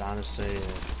 because honestly,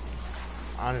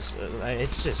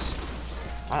 it's just,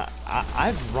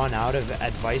 I've run out of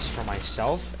advice for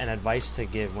myself and advice to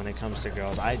give when it comes to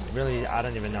girls. I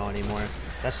don't even know anymore.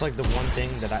 That's like the one thing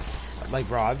that like,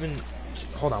 bro, I've been,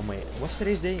 hold on, wait, what's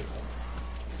today's date?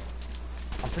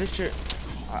 I'm pretty sure,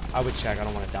 I would check, I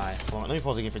don't want to die. Hold on, let me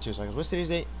pause the game for 2 seconds. What's today's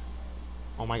date?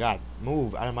 Oh my god,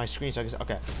 move out of my screen so I can,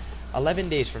 okay. 11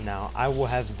 days from now, I will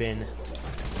have been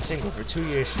single for 2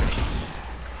 years straight.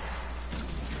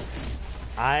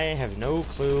 I have no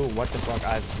clue what the fuck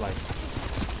I've like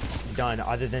done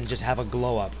other than just have a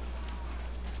glow up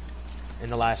in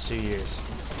the last 2 years.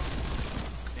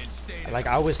 And stay down. Like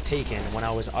I was taken when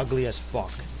I was ugly as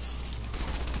fuck,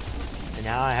 and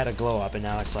now I had a glow up, and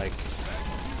now it's like,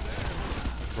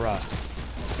 bruh.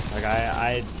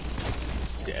 Like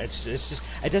it's just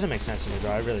it doesn't make sense to me,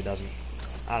 bro. It really doesn't.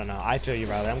 I don't know. I feel you,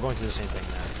 Riley. I'm going through the same thing,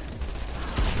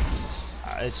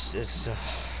 man. It's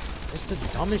the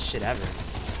dumbest shit ever.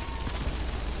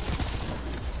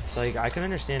 It's like I can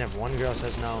understand if one girl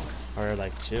says no, or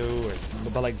like two,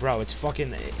 but like, bro, it's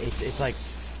fucking. It's like.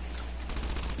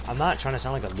 I'm not trying to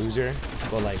sound like a loser,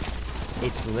 but like,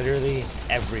 it's literally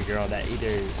every girl that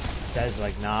either says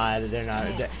like, nah,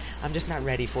 I'm just not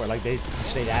ready for it. Like they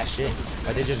say that shit,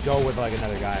 but they just go with like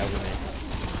another guy over me.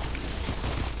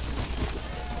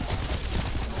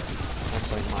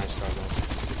 That's like my struggle.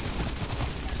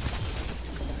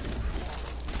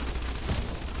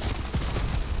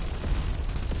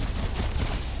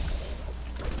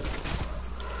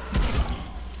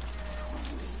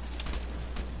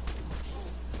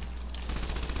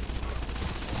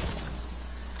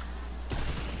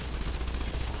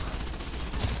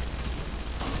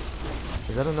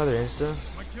 Is that another Insta?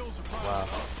 My kills are piling Wow. up.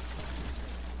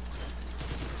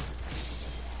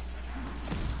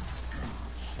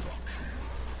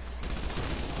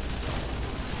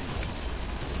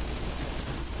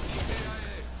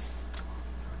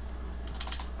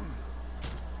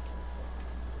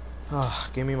 Ah,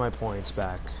 give me my points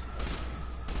back.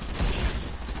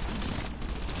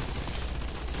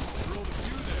 Rolled a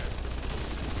few there.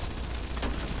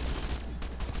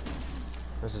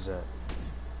 This is it.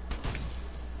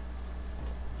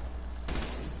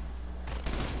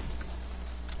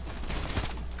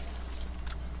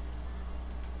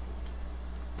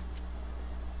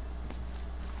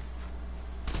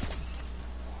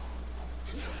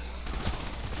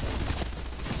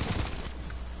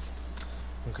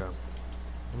 Okay.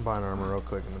 I'm buying armor real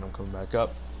quick and then I'm coming back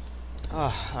up.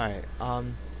 Alright.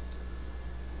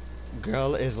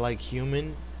 Girl is like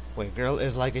human. Wait, girl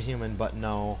is like a human, but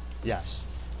no. Yes.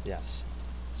 Yes.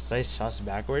 Say sus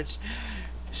backwards.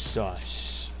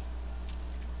 Sus.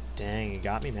 Dang, you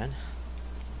got me, man.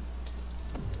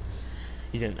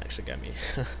 You didn't actually get me.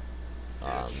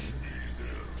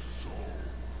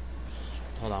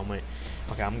 Hold on, wait.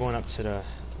 Okay, I'm going up to the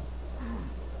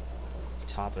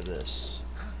top of this.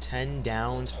 10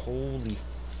 downs. Holy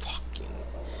fucking.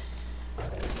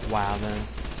 Wow, man.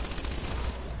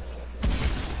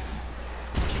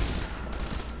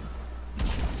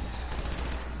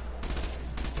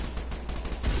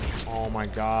 Oh my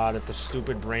god, if the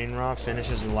stupid brain rot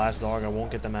finishes the last dog, I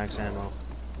won't get the max ammo.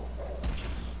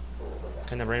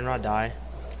 Can the brain rot die?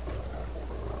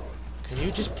 Can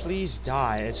you just please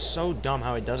die? It's so dumb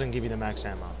how it doesn't give you the max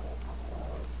ammo.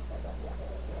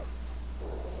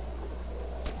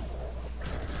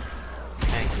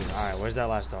 Thank you. Alright, where's that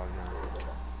last dog now?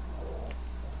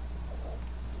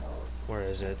 Where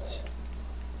is it?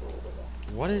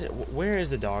 What is it? Where is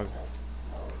the dog?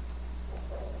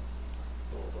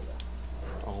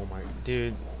 Oh my,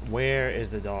 dude, where is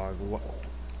the dog? What?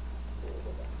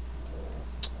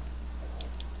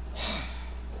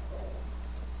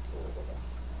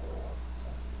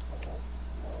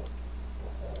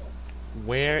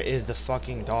 Where is the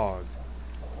fucking dog?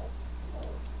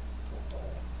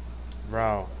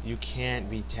 Bro, you can't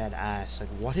be dead ass. Like,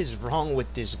 what is wrong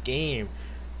with this game?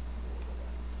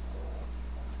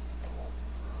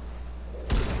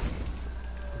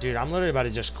 Dude, I'm literally about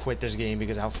to just quit this game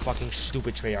because of how fucking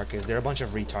stupid Treyarch is. They're a bunch of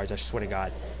retards, I swear to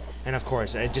God. And of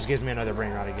course, it just gives me another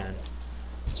brain rot again.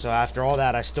 So after all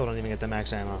that, I still don't even get the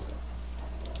max ammo.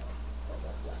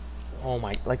 Oh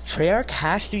my, like, Treyarch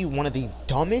has to be one of the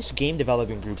dumbest game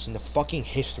development groups in the fucking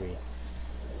history.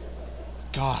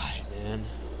 God, man.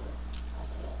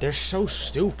 They're so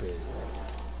stupid.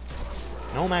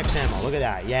 No max ammo, look at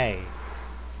that, yay.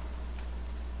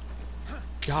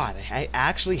 God, I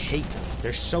actually hate them.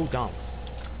 They're so dumb.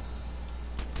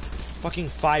 Fucking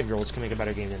 5-year-olds can make a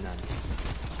better game than them.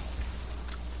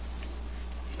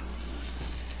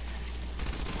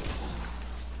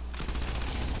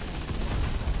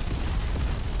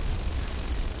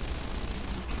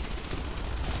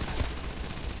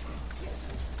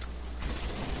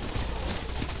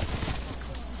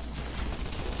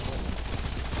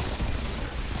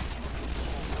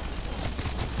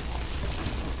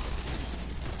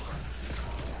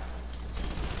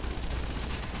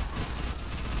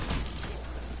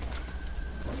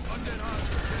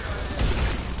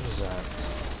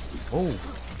 Oh.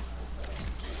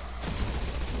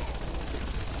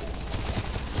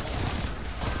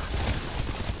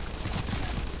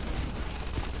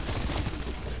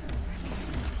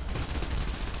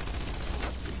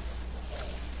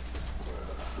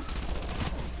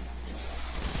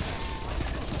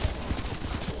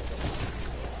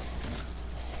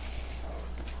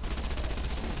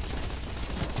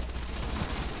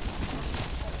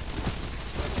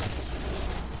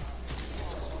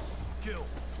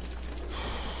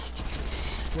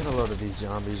 these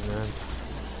zombies, man.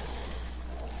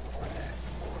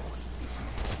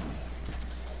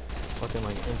 Fucking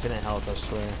like infinite health, I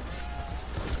swear.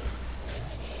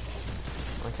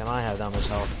 Why can't I have that much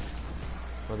health?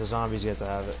 But the zombies get to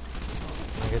have it.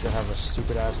 And I get to have a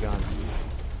stupid ass gun.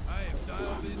 I am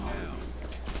dialed in now.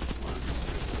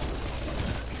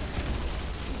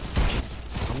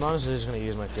 I'm honestly just gonna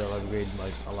use my field upgrade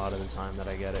like a lot of the time that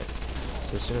I get it.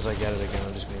 So as soon as I get it again,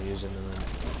 I'm just gonna use it and then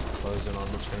close in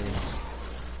on the trains.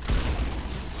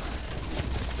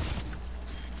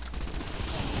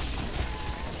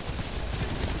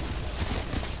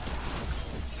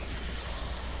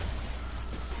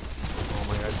 Oh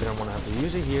my god, I didn't want to have to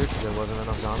use it here because there wasn't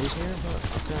enough zombies here, but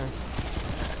okay.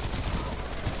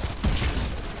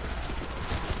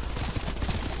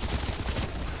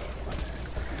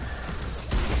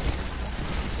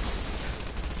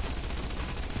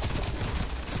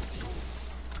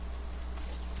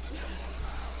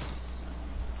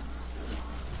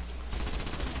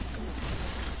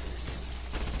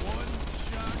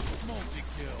 One-shot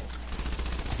multi-kill.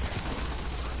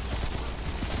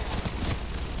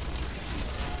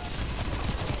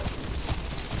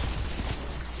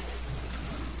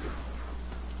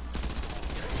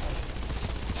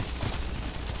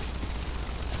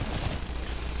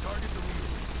 Target the wheel.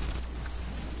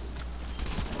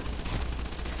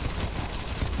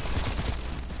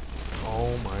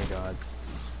 Oh my god.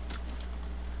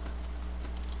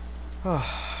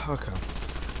 Okay.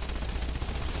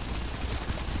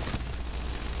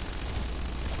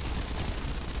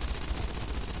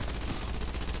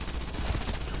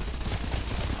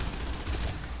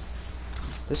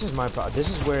 This is my this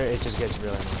is where it just gets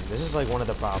really annoying. This is like one of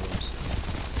the problems.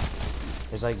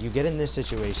 It's like you get in this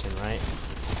situation, right?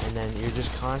 And then you're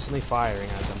just constantly firing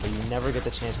at them, but you never get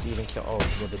the chance to even kill. Oh,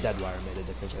 well, the dead wire made a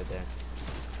difference right there.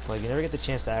 Like you never get the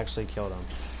chance to actually kill them.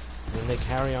 And then they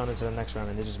carry on into the next round,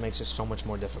 and it just makes it so much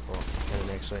more difficult than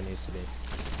it actually needs to be.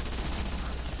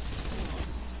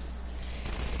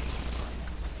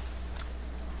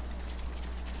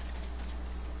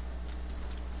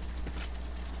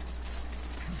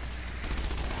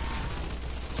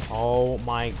 Oh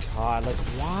my god, like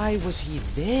why was he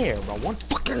there, bro? One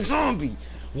fucking zombie!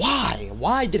 Why?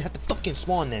 Why did it have to fucking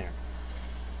spawn there?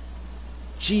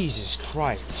 Jesus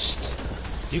Christ.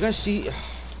 You guys see? It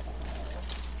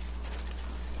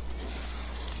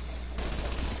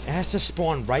has to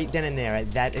spawn right then and there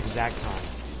at that exact time.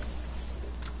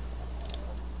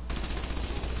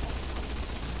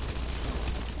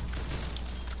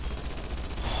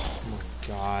 Oh my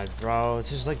god, bro.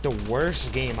 This is like the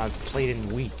worst game I've played in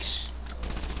weeks.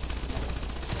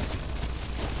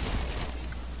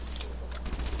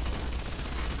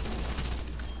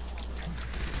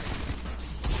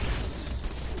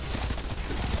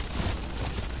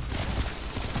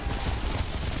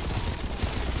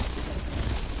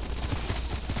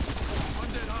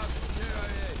 Undead hostile.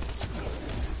 KIA.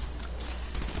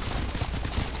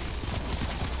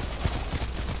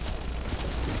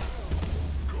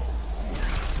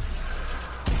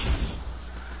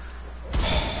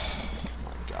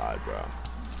 God, bro.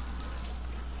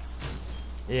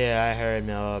 Yeah, I heard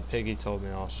Mello. Piggy told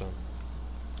me also. Do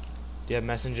you have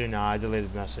Messenger? Nah, I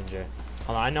deleted Messenger.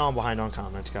 Hold on, I know I'm behind on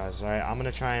comments, guys. Alright, I'm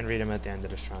gonna try and read them at the end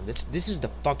of this round. This is the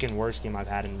fucking worst game I've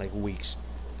had in like weeks.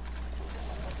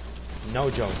 No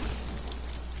joke.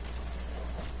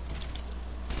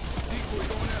 Decoy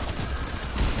going out.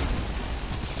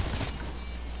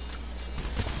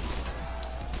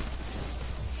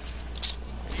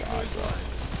 God, bro.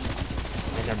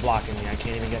 And they're blocking me. I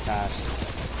can't even get past.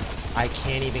 I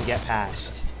can't even get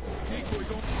past. Decoy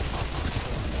going.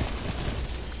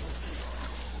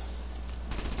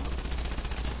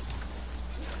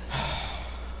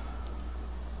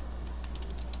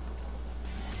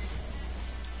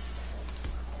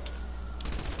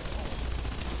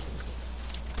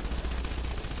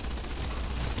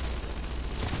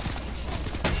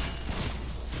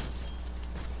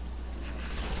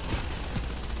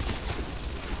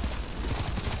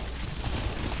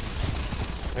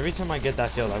 Every time I get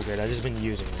that field upgrade, I've just been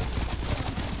using it.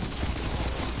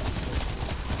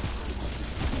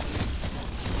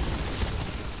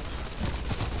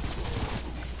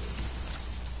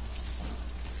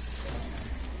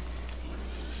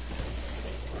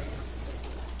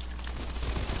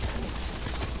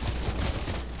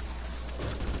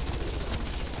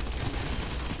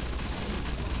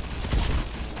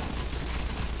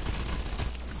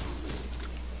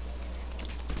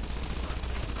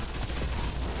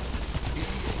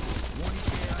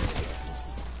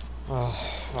 Oh,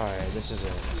 alright, this is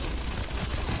it.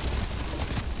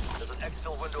 There's an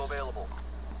exfil window available.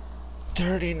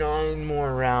 39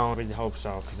 more rounds. I hope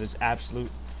so, because it's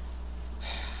absolute.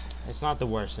 It's not the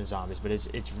worst in zombies, but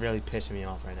it's really pissing me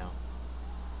off right now.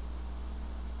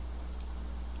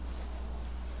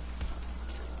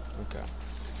 Okay.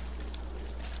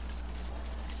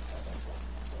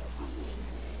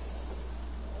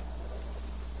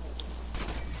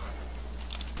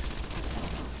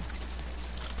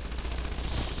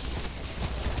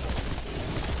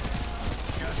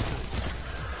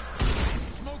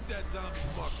 Smoke that zombie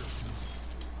fucker.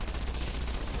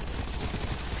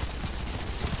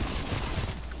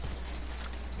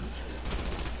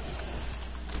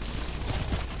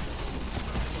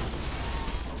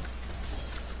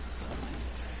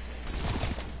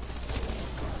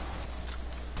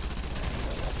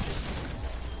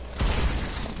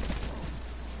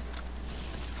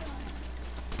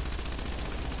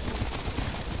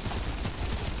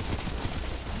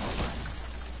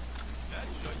 That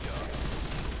shut you up.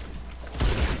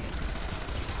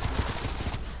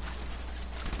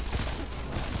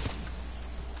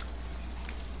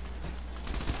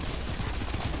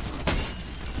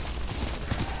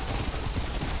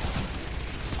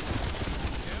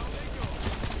 Down they go.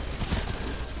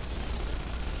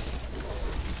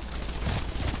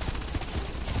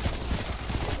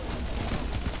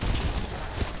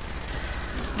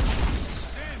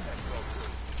 Damn, that felt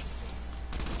good.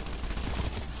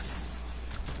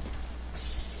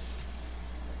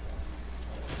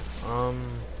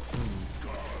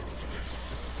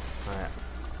 Alright.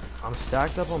 I'm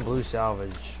stacked up on blue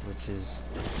salvage, which is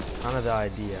kind of the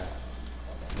idea.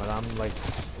 But I'm like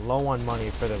low on money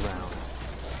for the round.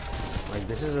 Like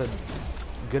this is a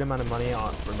good amount of money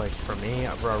for me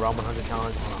for a round 100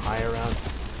 challenge on a higher round.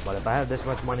 But if I have this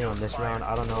much money on this round,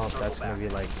 I don't know if that's gonna be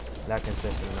like that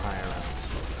consistent in the higher rounds.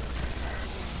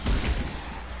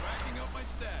 Racking up my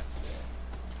stats.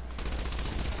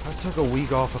 I took a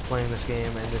week off of playing this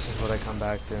game, and this is what I come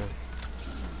back to.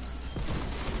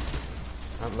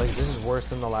 Like this is worse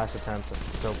than the last attempt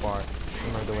so far.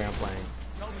 Like the way I'm playing.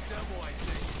 Tell the devil I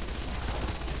say.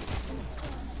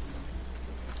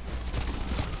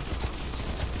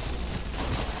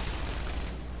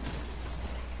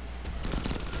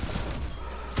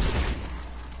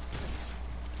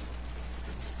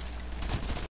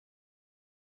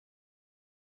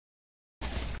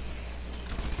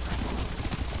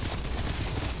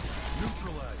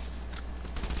 Neutralized.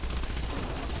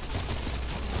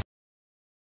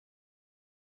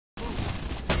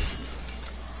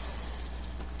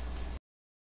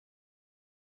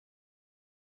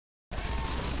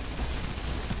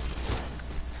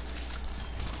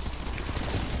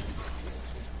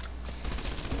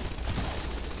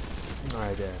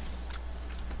 Alright, there.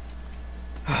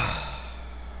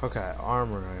 Okay,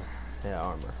 armor. Yeah,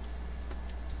 armor.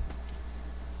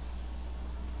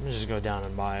 Let me just go down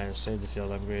and buy it and save the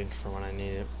field upgrade for when I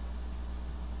need it.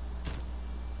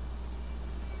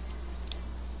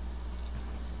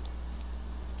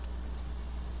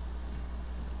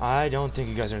 I don't think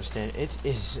you guys understand. It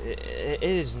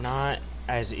is not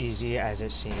as easy as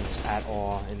it seems at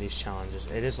all in these challenges.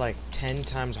 It is like 10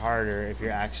 times harder if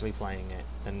you're actually playing it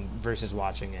than versus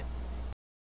watching it.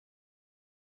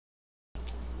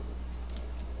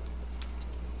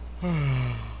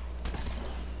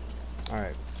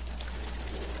 Alright.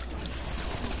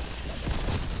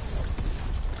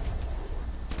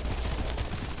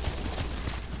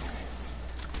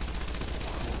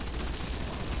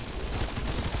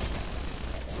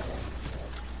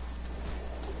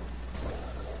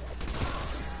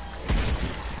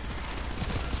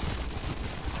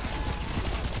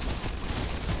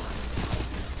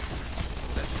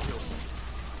 That's a kill.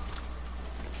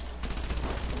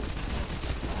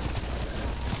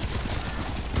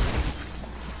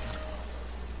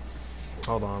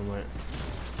 Hold on, wait.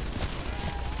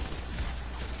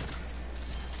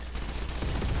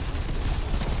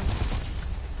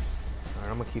 Alright,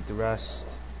 I'm gonna keep the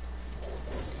rest.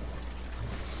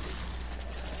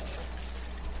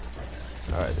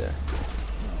 Alright, there.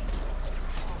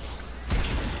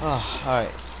 Oh,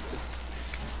 alright.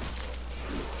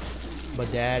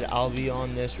 But Dad, I'll be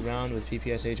on this round with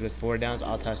PPSH with 4 downs.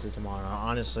 I'll test it tomorrow.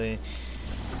 Honestly,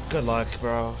 good luck,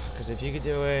 bro. Because if you could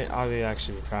do it, I'll be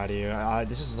actually proud of you.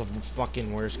 This is the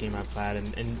fucking worst game I've played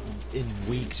in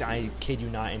weeks. I kid you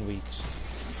not, in weeks.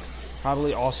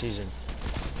 Probably all season.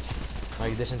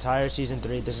 Like this entire season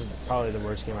 3, this is probably the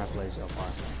worst game I've played so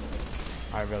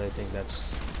far. I really think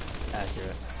that's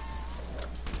accurate.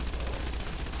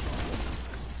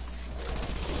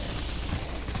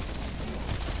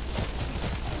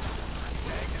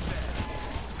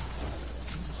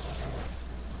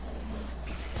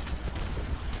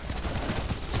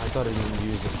 I thought I didn't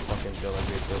use the fucking build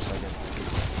upgrade for a second.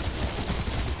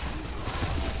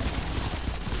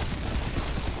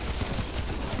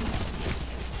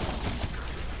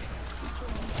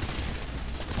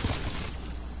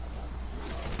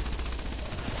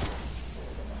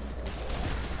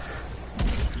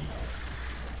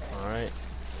 Alright.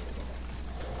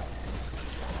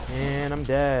 And I'm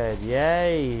dead.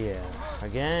 Yay!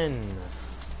 Again.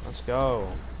 Let's go.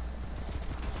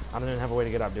 I don't even have a way to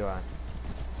get up, do I?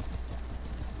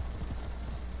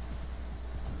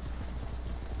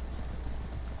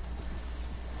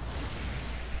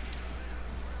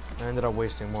 I ended up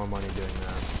wasting more money doing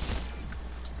that.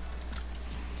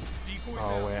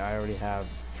 Oh wait, I already have.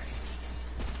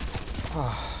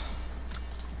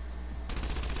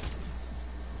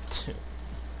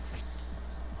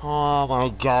 Oh my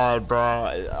god,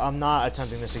 bro. I'm not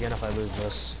attempting this again if I lose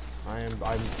this. I'm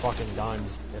fucking done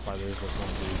if I lose this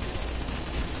one,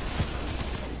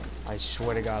 dude. I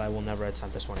swear to god I will never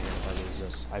attempt this one again if I lose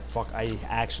this. I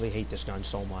actually hate this gun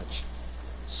so much.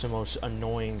 It's the most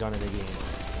annoying gun in the game.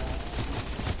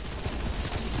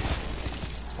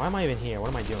 Why am I even here? What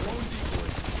am I doing?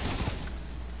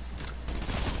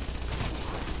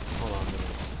 Hold on a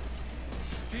minute.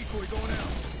 Decoy going out.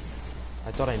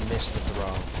 I thought I missed the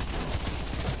throw.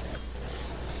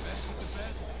 Best of the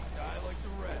best, die like the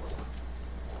rest.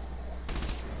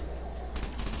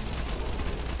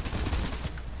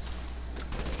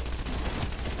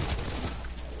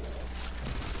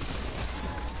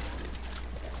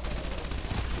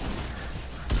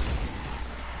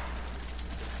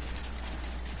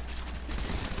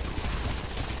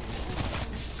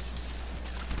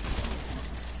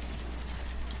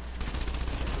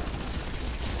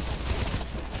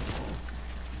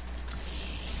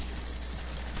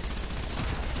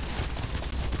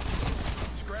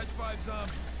 Scratch 5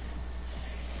 zombies.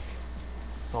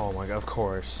 Oh my god, of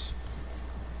course.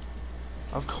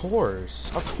 Of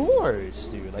course. Of course,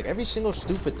 dude. Like every single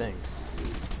stupid thing.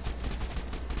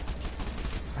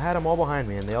 I had them all behind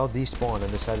me and they all despawned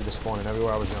and decided to spawn in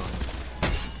everywhere I was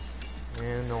going.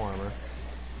 And no armor.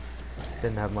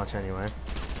 Didn't have much anyway.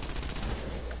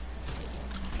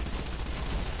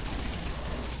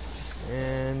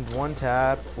 And one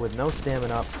tap with no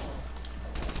stamina up.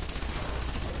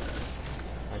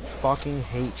 I fucking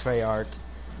hate Treyarch.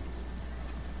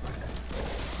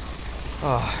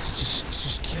 Oh,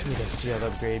 just give me the field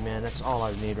upgrade, man. That's all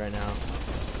I need right now.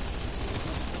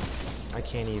 I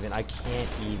can't even.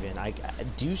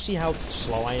 Do you see how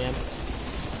slow I am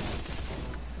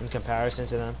in comparison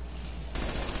to them?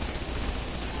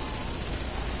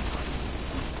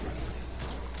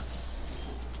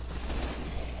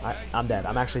 I'm dead.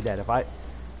 I'm actually dead. Oh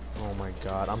my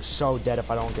god. I'm so dead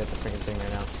if I don't get the freaking thing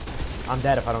right now. I'm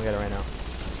dead if I don't get it right now.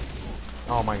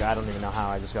 Oh my god. I don't even know how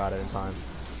I just got it in time.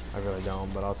 I really don't,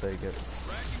 but I'll take it.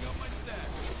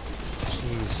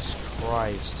 Jesus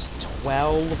Christ.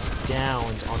 12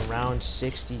 downs on round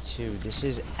 62. This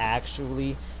is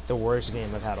actually the worst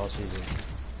game I've had all season.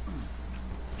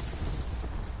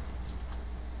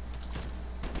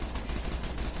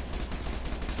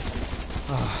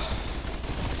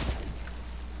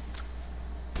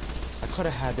 I could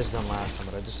have had this done last time,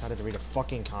 but I decided to read a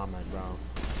fucking comment, bro.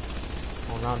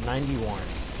 On round 91.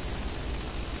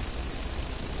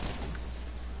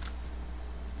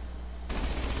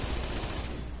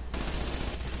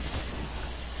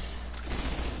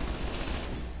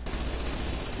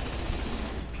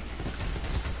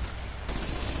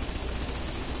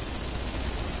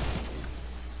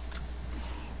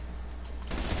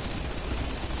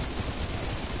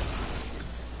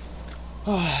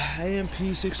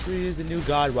 AMP-63 is the new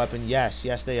god weapon. Yes,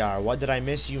 they are. What did I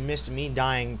miss? You missed me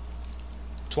dying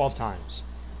 12 times.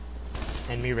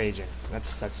 And me raging.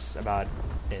 That's about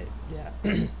it. Yeah.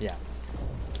 Yeah.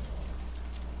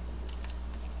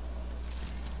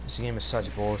 This game is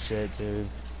such bullshit, dude.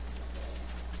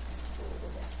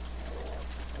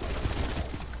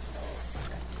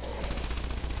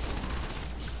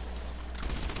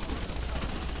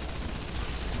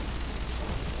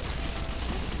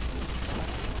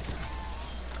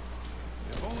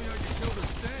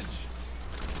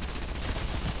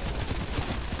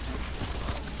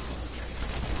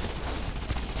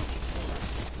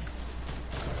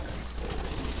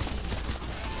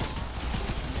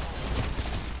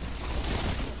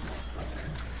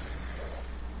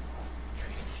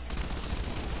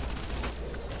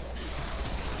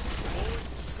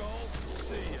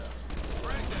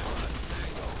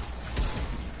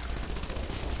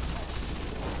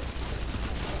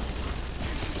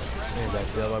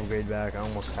 That upgrade back. I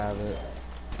almost have it.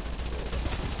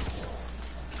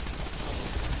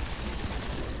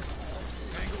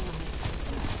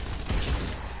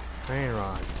 Rain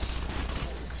rods.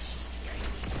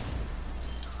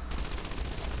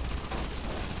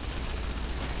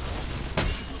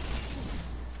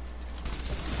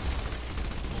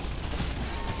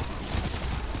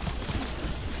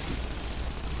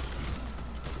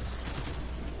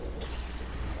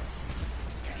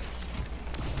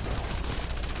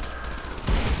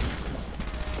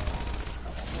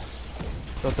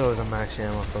 Thought there was a max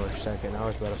ammo for a second. I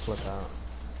was about to flip out.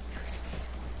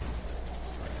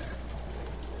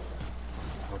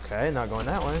 Okay, not going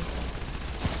that way.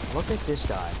 Look at this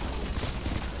guy.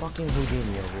 Fucking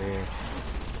Houdini over here.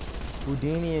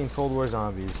 Houdini and Cold War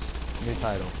Zombies. New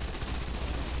title.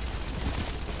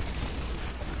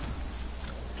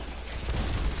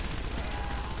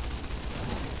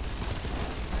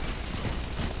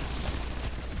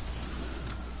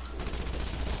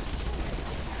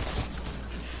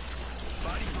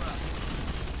 Body drop.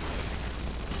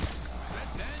 Is that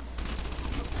 10?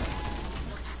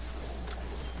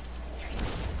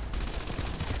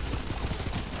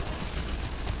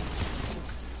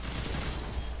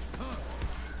 Huh.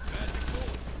 Magic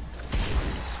bullet.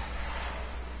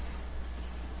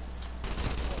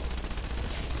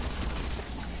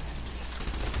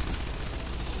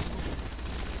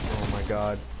 Oh my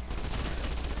god.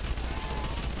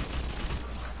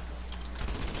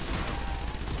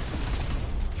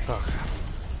 Fuck.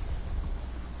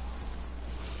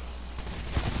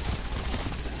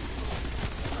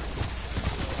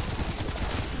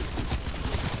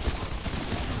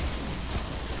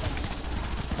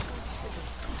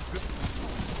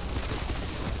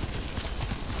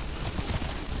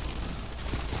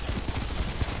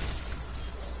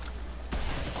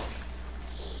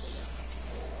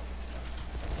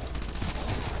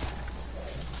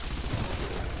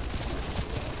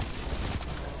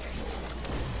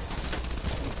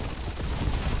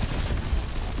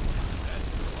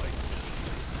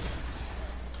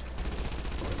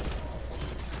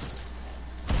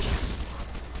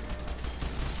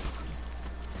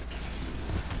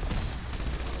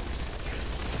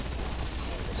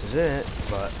 This is it,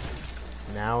 but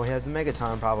now we have the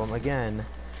Megaton problem again.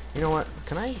 You know what?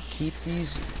 Can I keep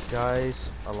these guys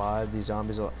alive, these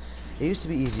zombies alive? It used to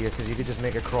be easier because you could just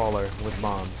make a crawler with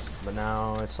bombs, but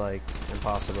now it's like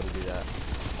impossible to do that.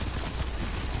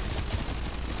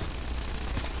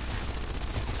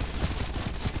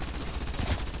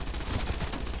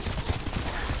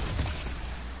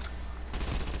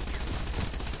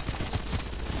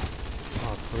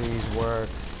 Oh, please work.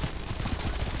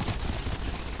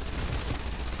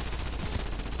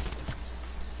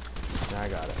 I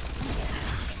got it.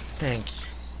 Thank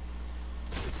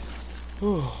you.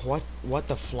 Ooh, what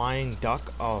the flying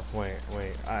duck? Oh, wait.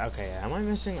 Okay, am I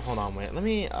missing? Hold on, wait. Let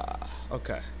me,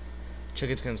 okay.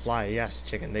 Chickens can fly. Yes,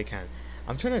 chicken, they can.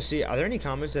 I'm trying to see, are there any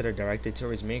comments that are directed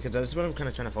towards me? Because that's what I'm kind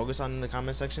of trying to focus on in the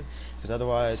comment section. Because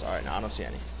otherwise, alright, no, I don't see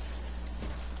any.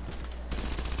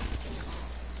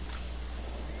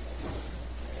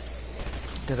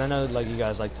 Because I know, like, you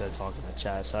guys like to talk in the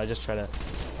chat, so I just try to,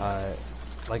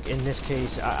 like, in this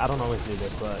case, I don't always do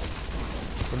this, but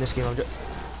in this game, I'm just...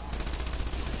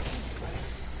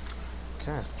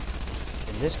 Okay.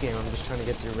 In this game, I'm just trying to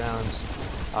get through rounds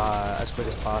as quick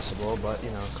as possible, but,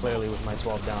 you know, clearly with my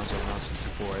 12 downs on round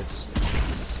 64, it's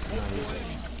not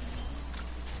easy.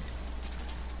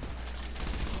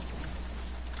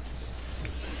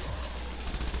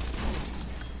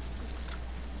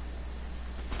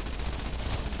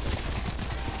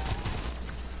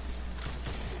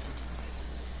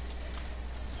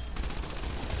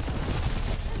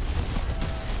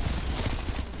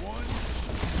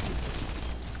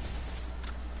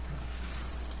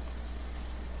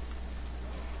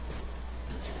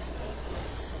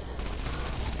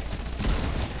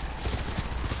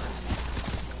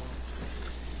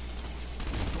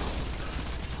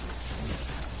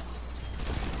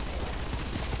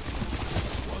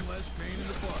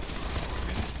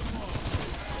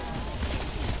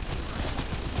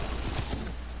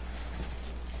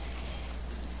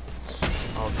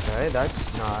 Okay,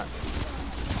 that's not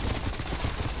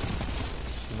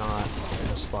in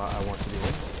the spot I want to be in.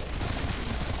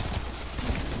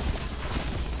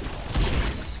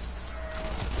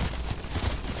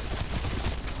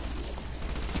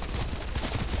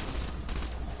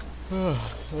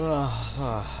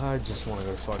 I just want to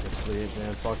go fucking sleep,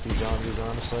 man. Fuck these zombies,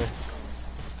 honestly.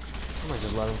 I might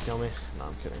just let them kill me. No,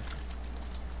 I'm kidding.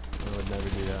 I would never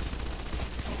do that.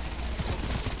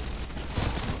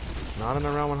 Not in the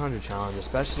round 100 challenge,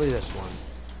 especially this one.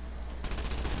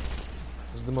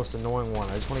 This is the most annoying one.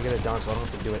 I just want to get it done so I don't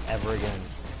have to do it ever again.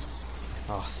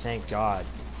 Oh, thank God.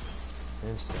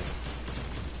 Instant.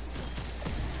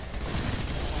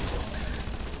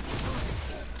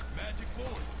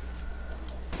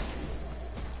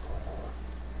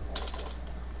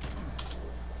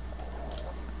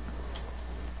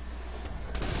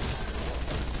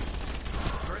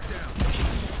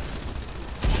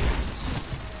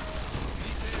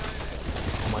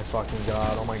 fucking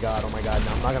god. Oh my god. Oh my god.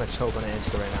 No, I'm not gonna choke on an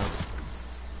insta right now.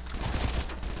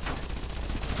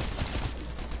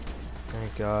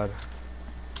 Thank god.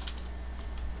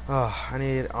 Oh, I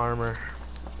need armor.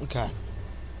 Okay.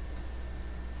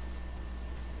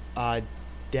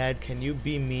 Dad, can you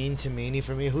be mean to Meanie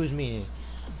for me? Who's Meanie?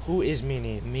 Who is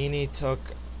Meanie? Meanie took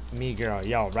me, girl.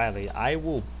 Yo, Riley, I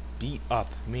will beat up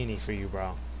Meanie for you,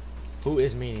 bro. Who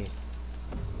is Meanie?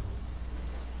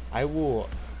 I will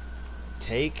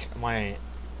take my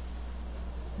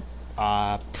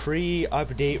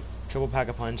pre-update triple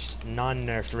pack-a-punch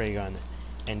non-nerfed ray gun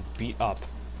and beat up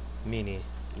Meanie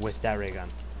with that ray gun.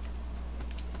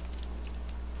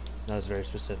 That was very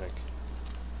specific.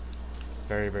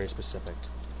 Very, very specific.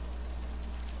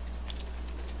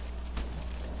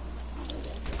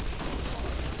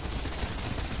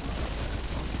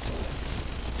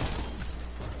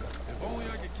 If only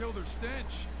I could kill their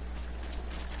stench.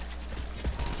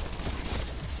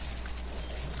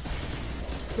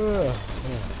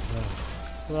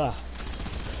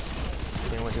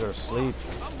 Can't wait to go to sleep.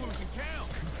 I'm losing count.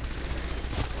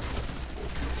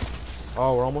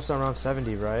 Oh, we're almost around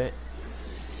 70, right?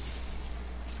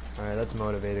 Alright, that's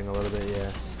motivating a little bit,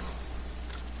 yeah.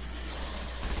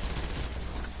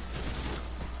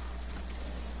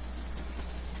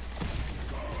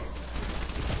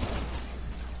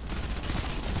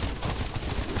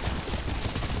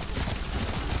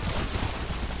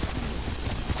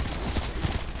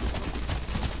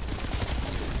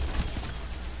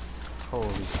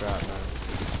 Holy crap, man.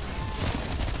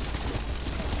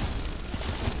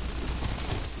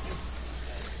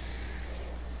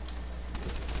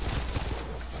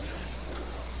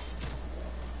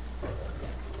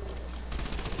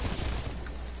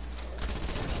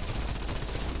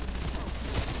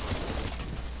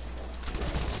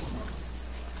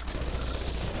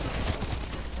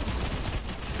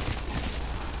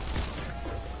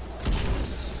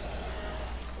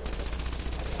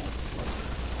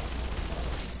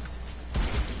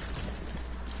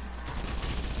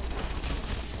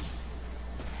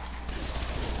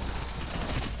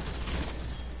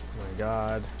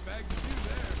 God. Bag to do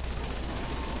there.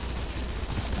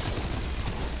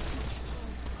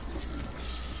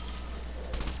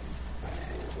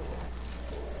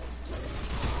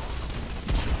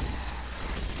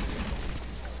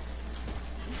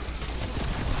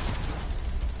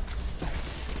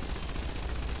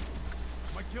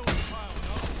 My kills are piling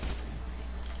up.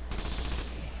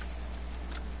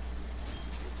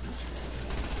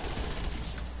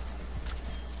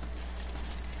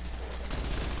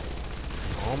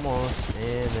 Almost,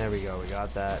 and there we go, we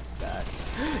got that back.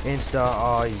 Insta,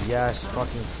 oh yes,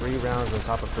 fucking 3 rounds on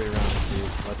top of 3 rounds,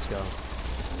 dude. Let's go.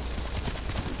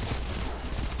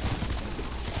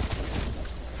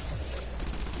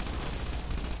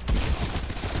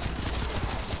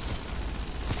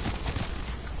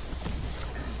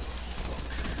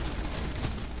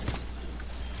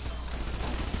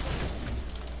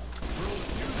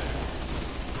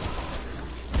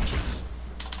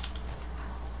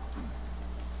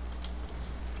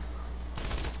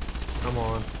 Come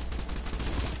on.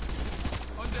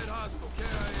 Undead hostile, KIA.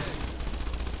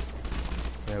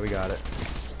 Yeah, we got it.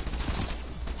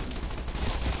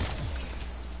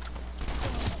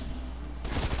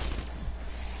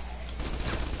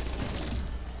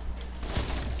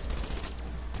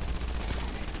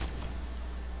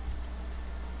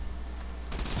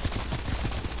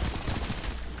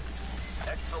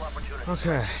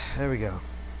 Okay, there we go.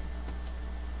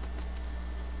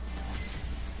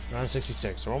 Round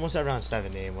 66. We're almost at round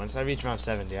 70. Once I reach round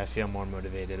 70, I feel more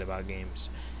motivated about games.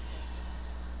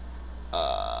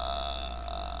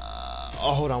 Oh,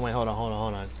 hold on, wait, hold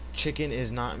on. Chicken is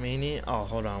not meanie. Oh,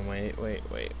 hold on, wait.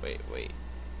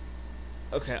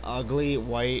 Okay, ugly,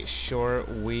 white, short,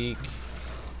 weak,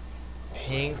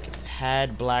 pink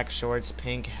head, black shorts,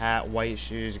 pink hat, white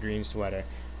shoes, green sweater.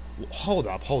 Hold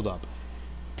up.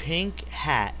 Pink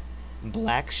hat,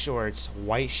 black shorts,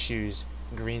 white shoes,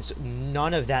 green.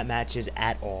 None of that matches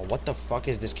at all. What the fuck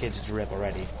is this kid's drip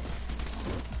already?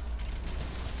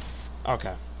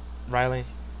 Okay, Riley,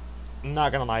 I'm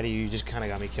not gonna lie to you. You just kind of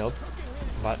got me killed,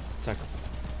 but it's okay.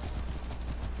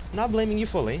 Not blaming you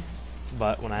fully,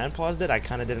 but when I unpaused it, I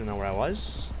kind of didn't know where I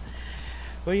was.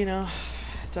 But you know,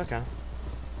 it's okay.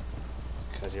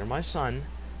 Because you're my son,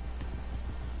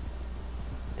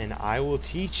 and I will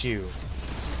teach you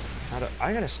how to.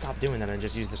 I gotta stop doing that and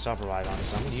just use the self-revive on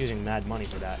this. I'm using mad money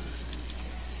for that.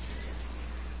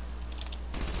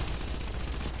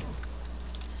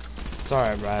 It's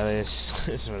alright, Riley.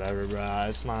 It's whatever, bro.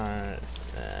 It's not.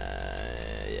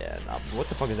 Yeah. No, what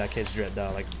the fuck is that kid's drip, though?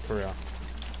 Like, for real.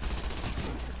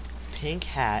 pink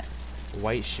hat,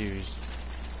 white shoes.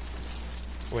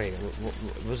 Wait,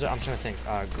 what was it? I'm trying to think.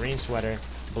 Green sweater,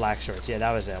 black shorts. Yeah,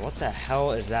 that was it. What the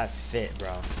hell is that fit,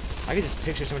 bro? I could just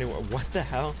picture somebody. What the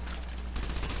hell?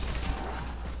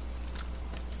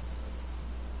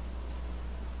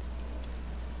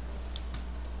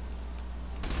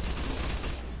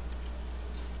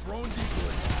 Throwing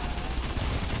decoy.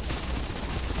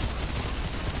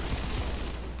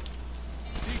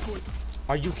 Decoy.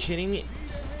 Are you kidding me?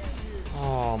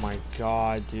 Oh my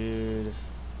god, dude.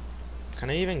 Can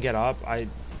I even get up?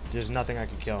 There's nothing I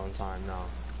can kill in time, no.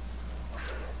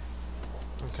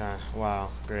 Okay,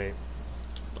 wow, great.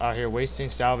 Out here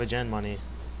wasting salvage and money.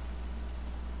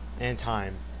 And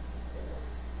time.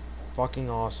 Fucking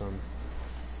awesome.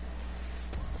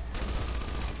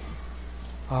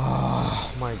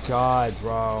 Oh my god,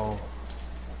 bro.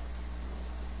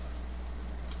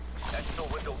 Extra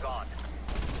window gone.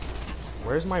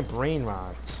 Where's my brain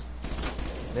rot?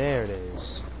 There it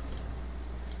is.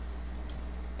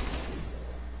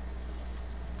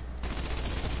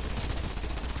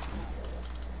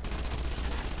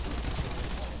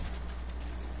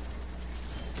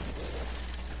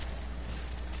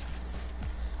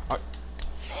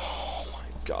 Oh my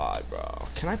god, bro.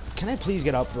 Can I please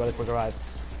get up really quick, alright?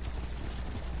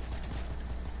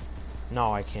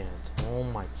 No, I can't. Oh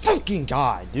my fucking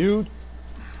god, dude.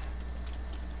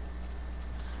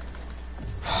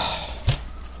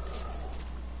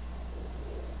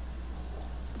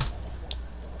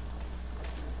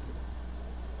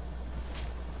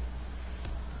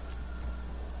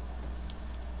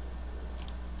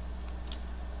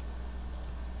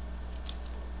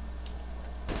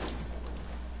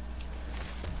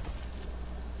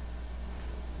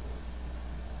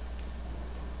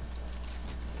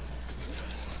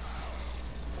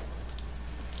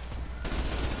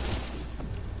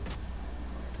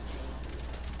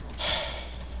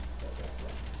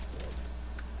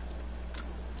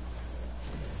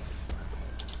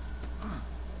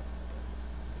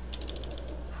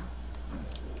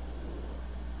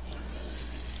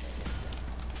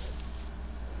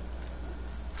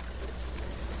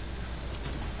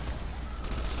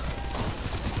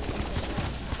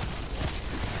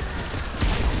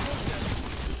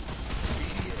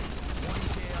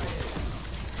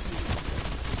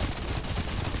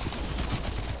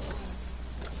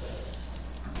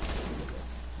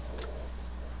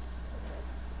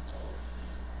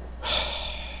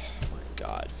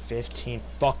 God, 15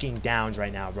 fucking downs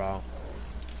right now, bro.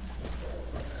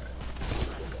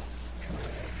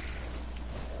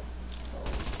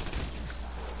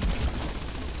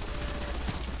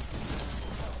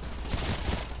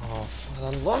 Oh, for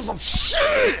the love of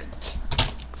shit!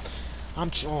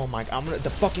 Oh my, the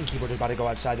fucking keyboard is about to go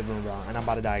outside the room, bro, and I'm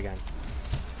about to die again.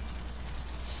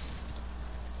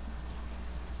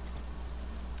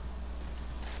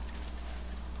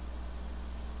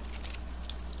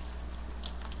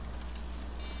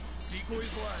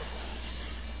 Decoy's live.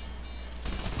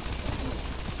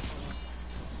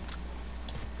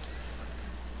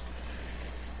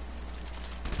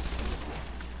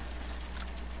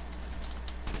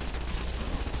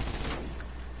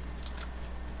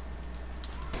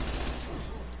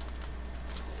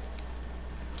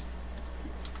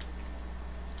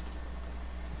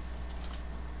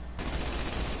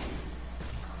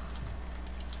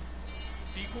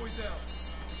 Decoy's out.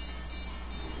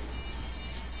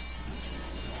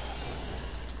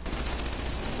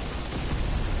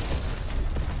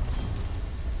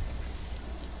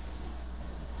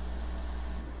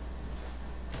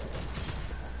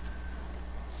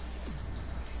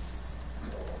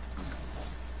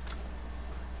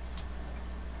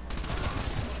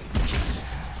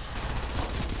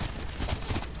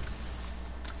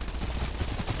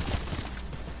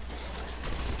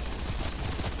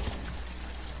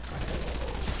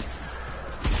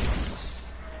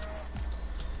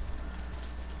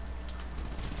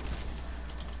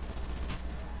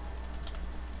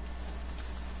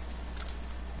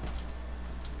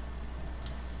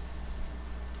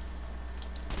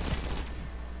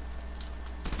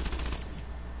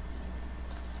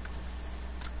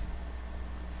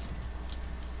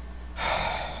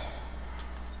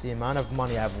 The amount of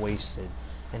money I've wasted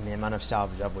and the amount of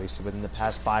salvage I've wasted within the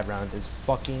past 5 rounds is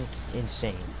fucking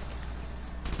insane.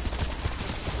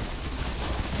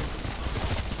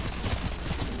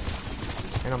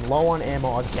 And I'm low on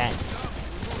ammo again.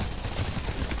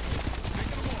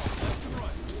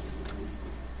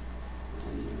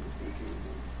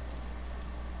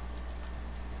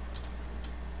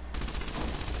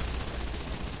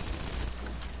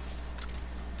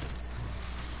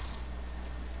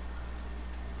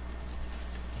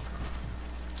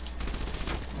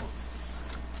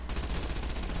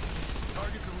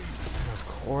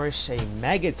 course a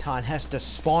Megaton has to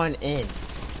spawn in.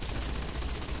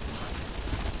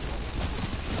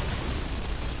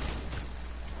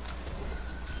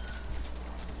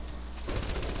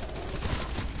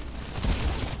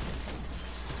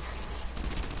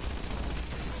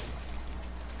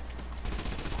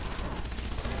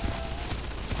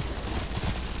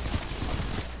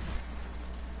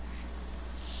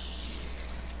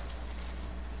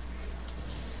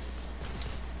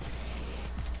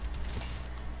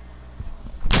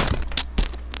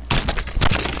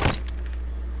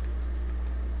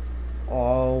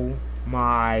 Oh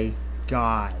my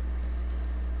god.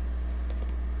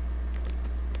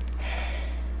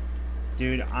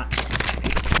 Dude,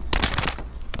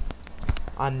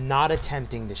 I'm not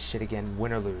attempting this shit again,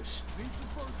 win or lose.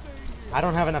 I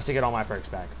don't have enough to get all my perks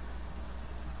back.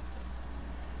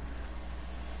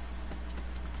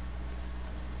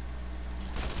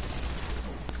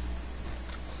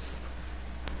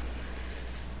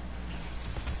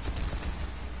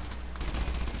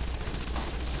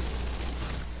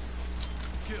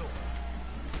 Kill.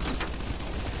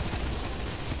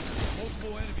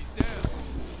 Multiple enemies down.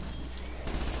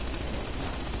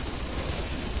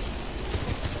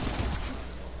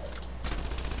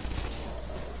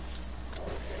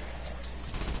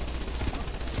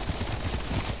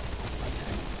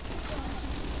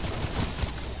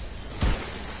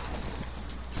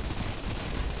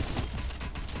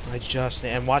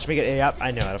 And watch me get it up.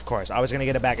 I know it, of course. I was gonna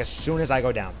get it back as soon as I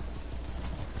go down.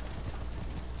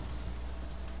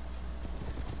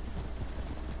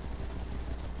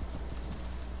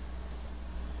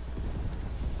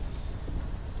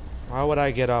 Why would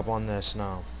I get up on this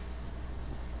now?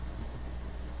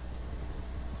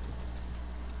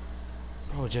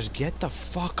 Bro, just get the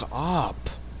fuck up.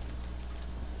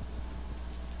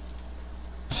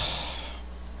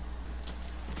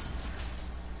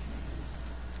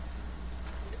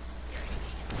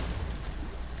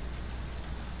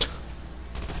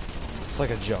 It's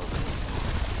like a joke.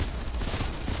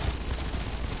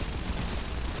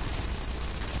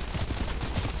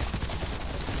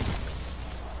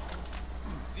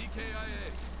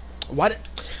 What?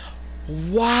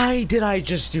 Why did I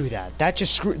just do that? That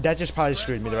just probably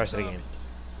screwed me the rest of the game.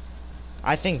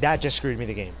 I think that just screwed me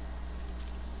the game.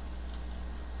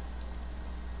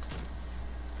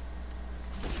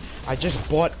 I just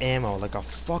bought ammo like a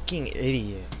fucking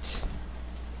idiot.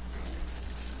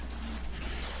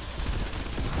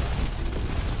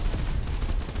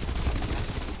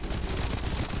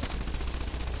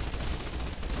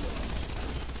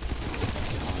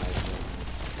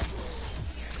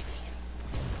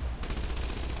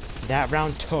 That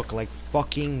round took like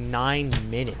fucking 9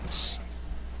 minutes.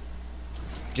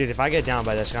 Dude, if I get down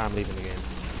by this guy, I'm leaving the game.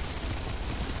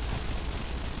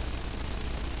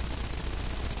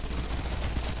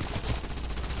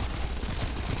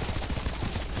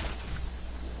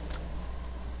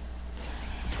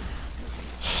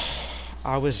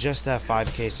 I was just at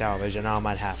 5k salvage and now I'm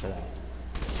at half of that.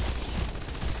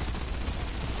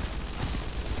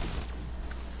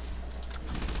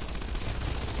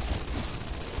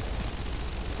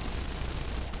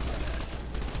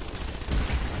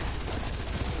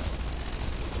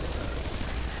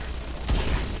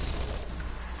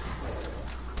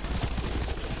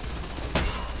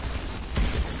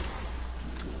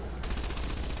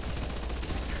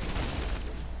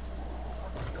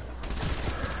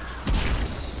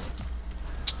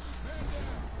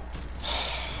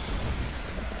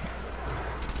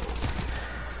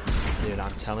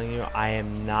 I'm telling you, I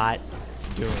am not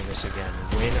doing this again.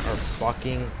 Win or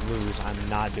fucking lose, I'm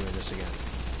not doing this again.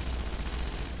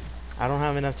 I don't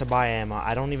have enough to buy ammo.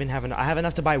 I don't even have enough. I have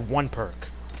enough to buy 1 perk.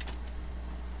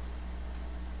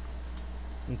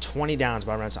 And 20 downs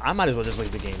by round. I might as well just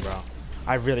leave the game, bro.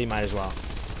 I really might as well.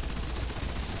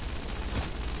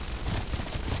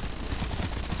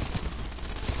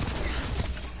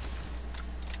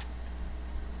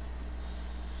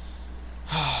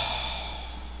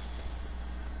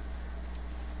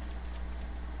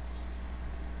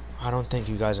 I don't think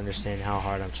you guys understand how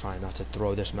hard I'm trying not to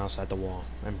throw this mouse at the wall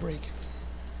and break it.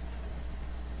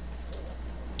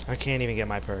 I can't even get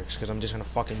my perks because I'm just gonna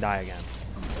fucking die again.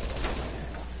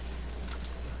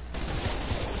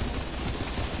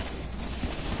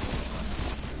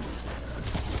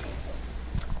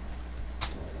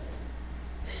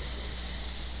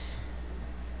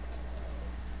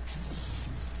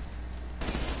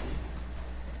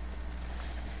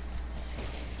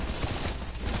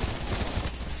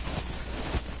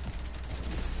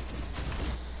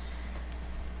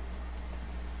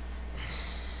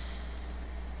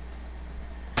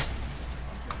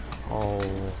 Oh.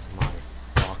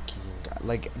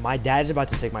 Like, my dad's about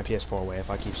to take my PS4 away if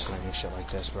I keep slamming shit like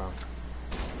this, bro.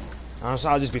 Honestly,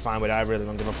 I'll just be fine with it. I really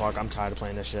don't give a fuck. I'm tired of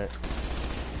playing this shit.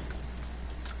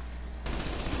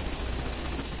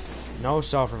 No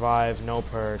self-revive, no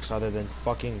perks other than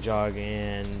fucking jug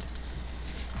and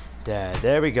dead.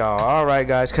 There we go. Alright,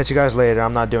 guys. Catch you guys later.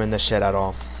 I'm not doing this shit at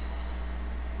all.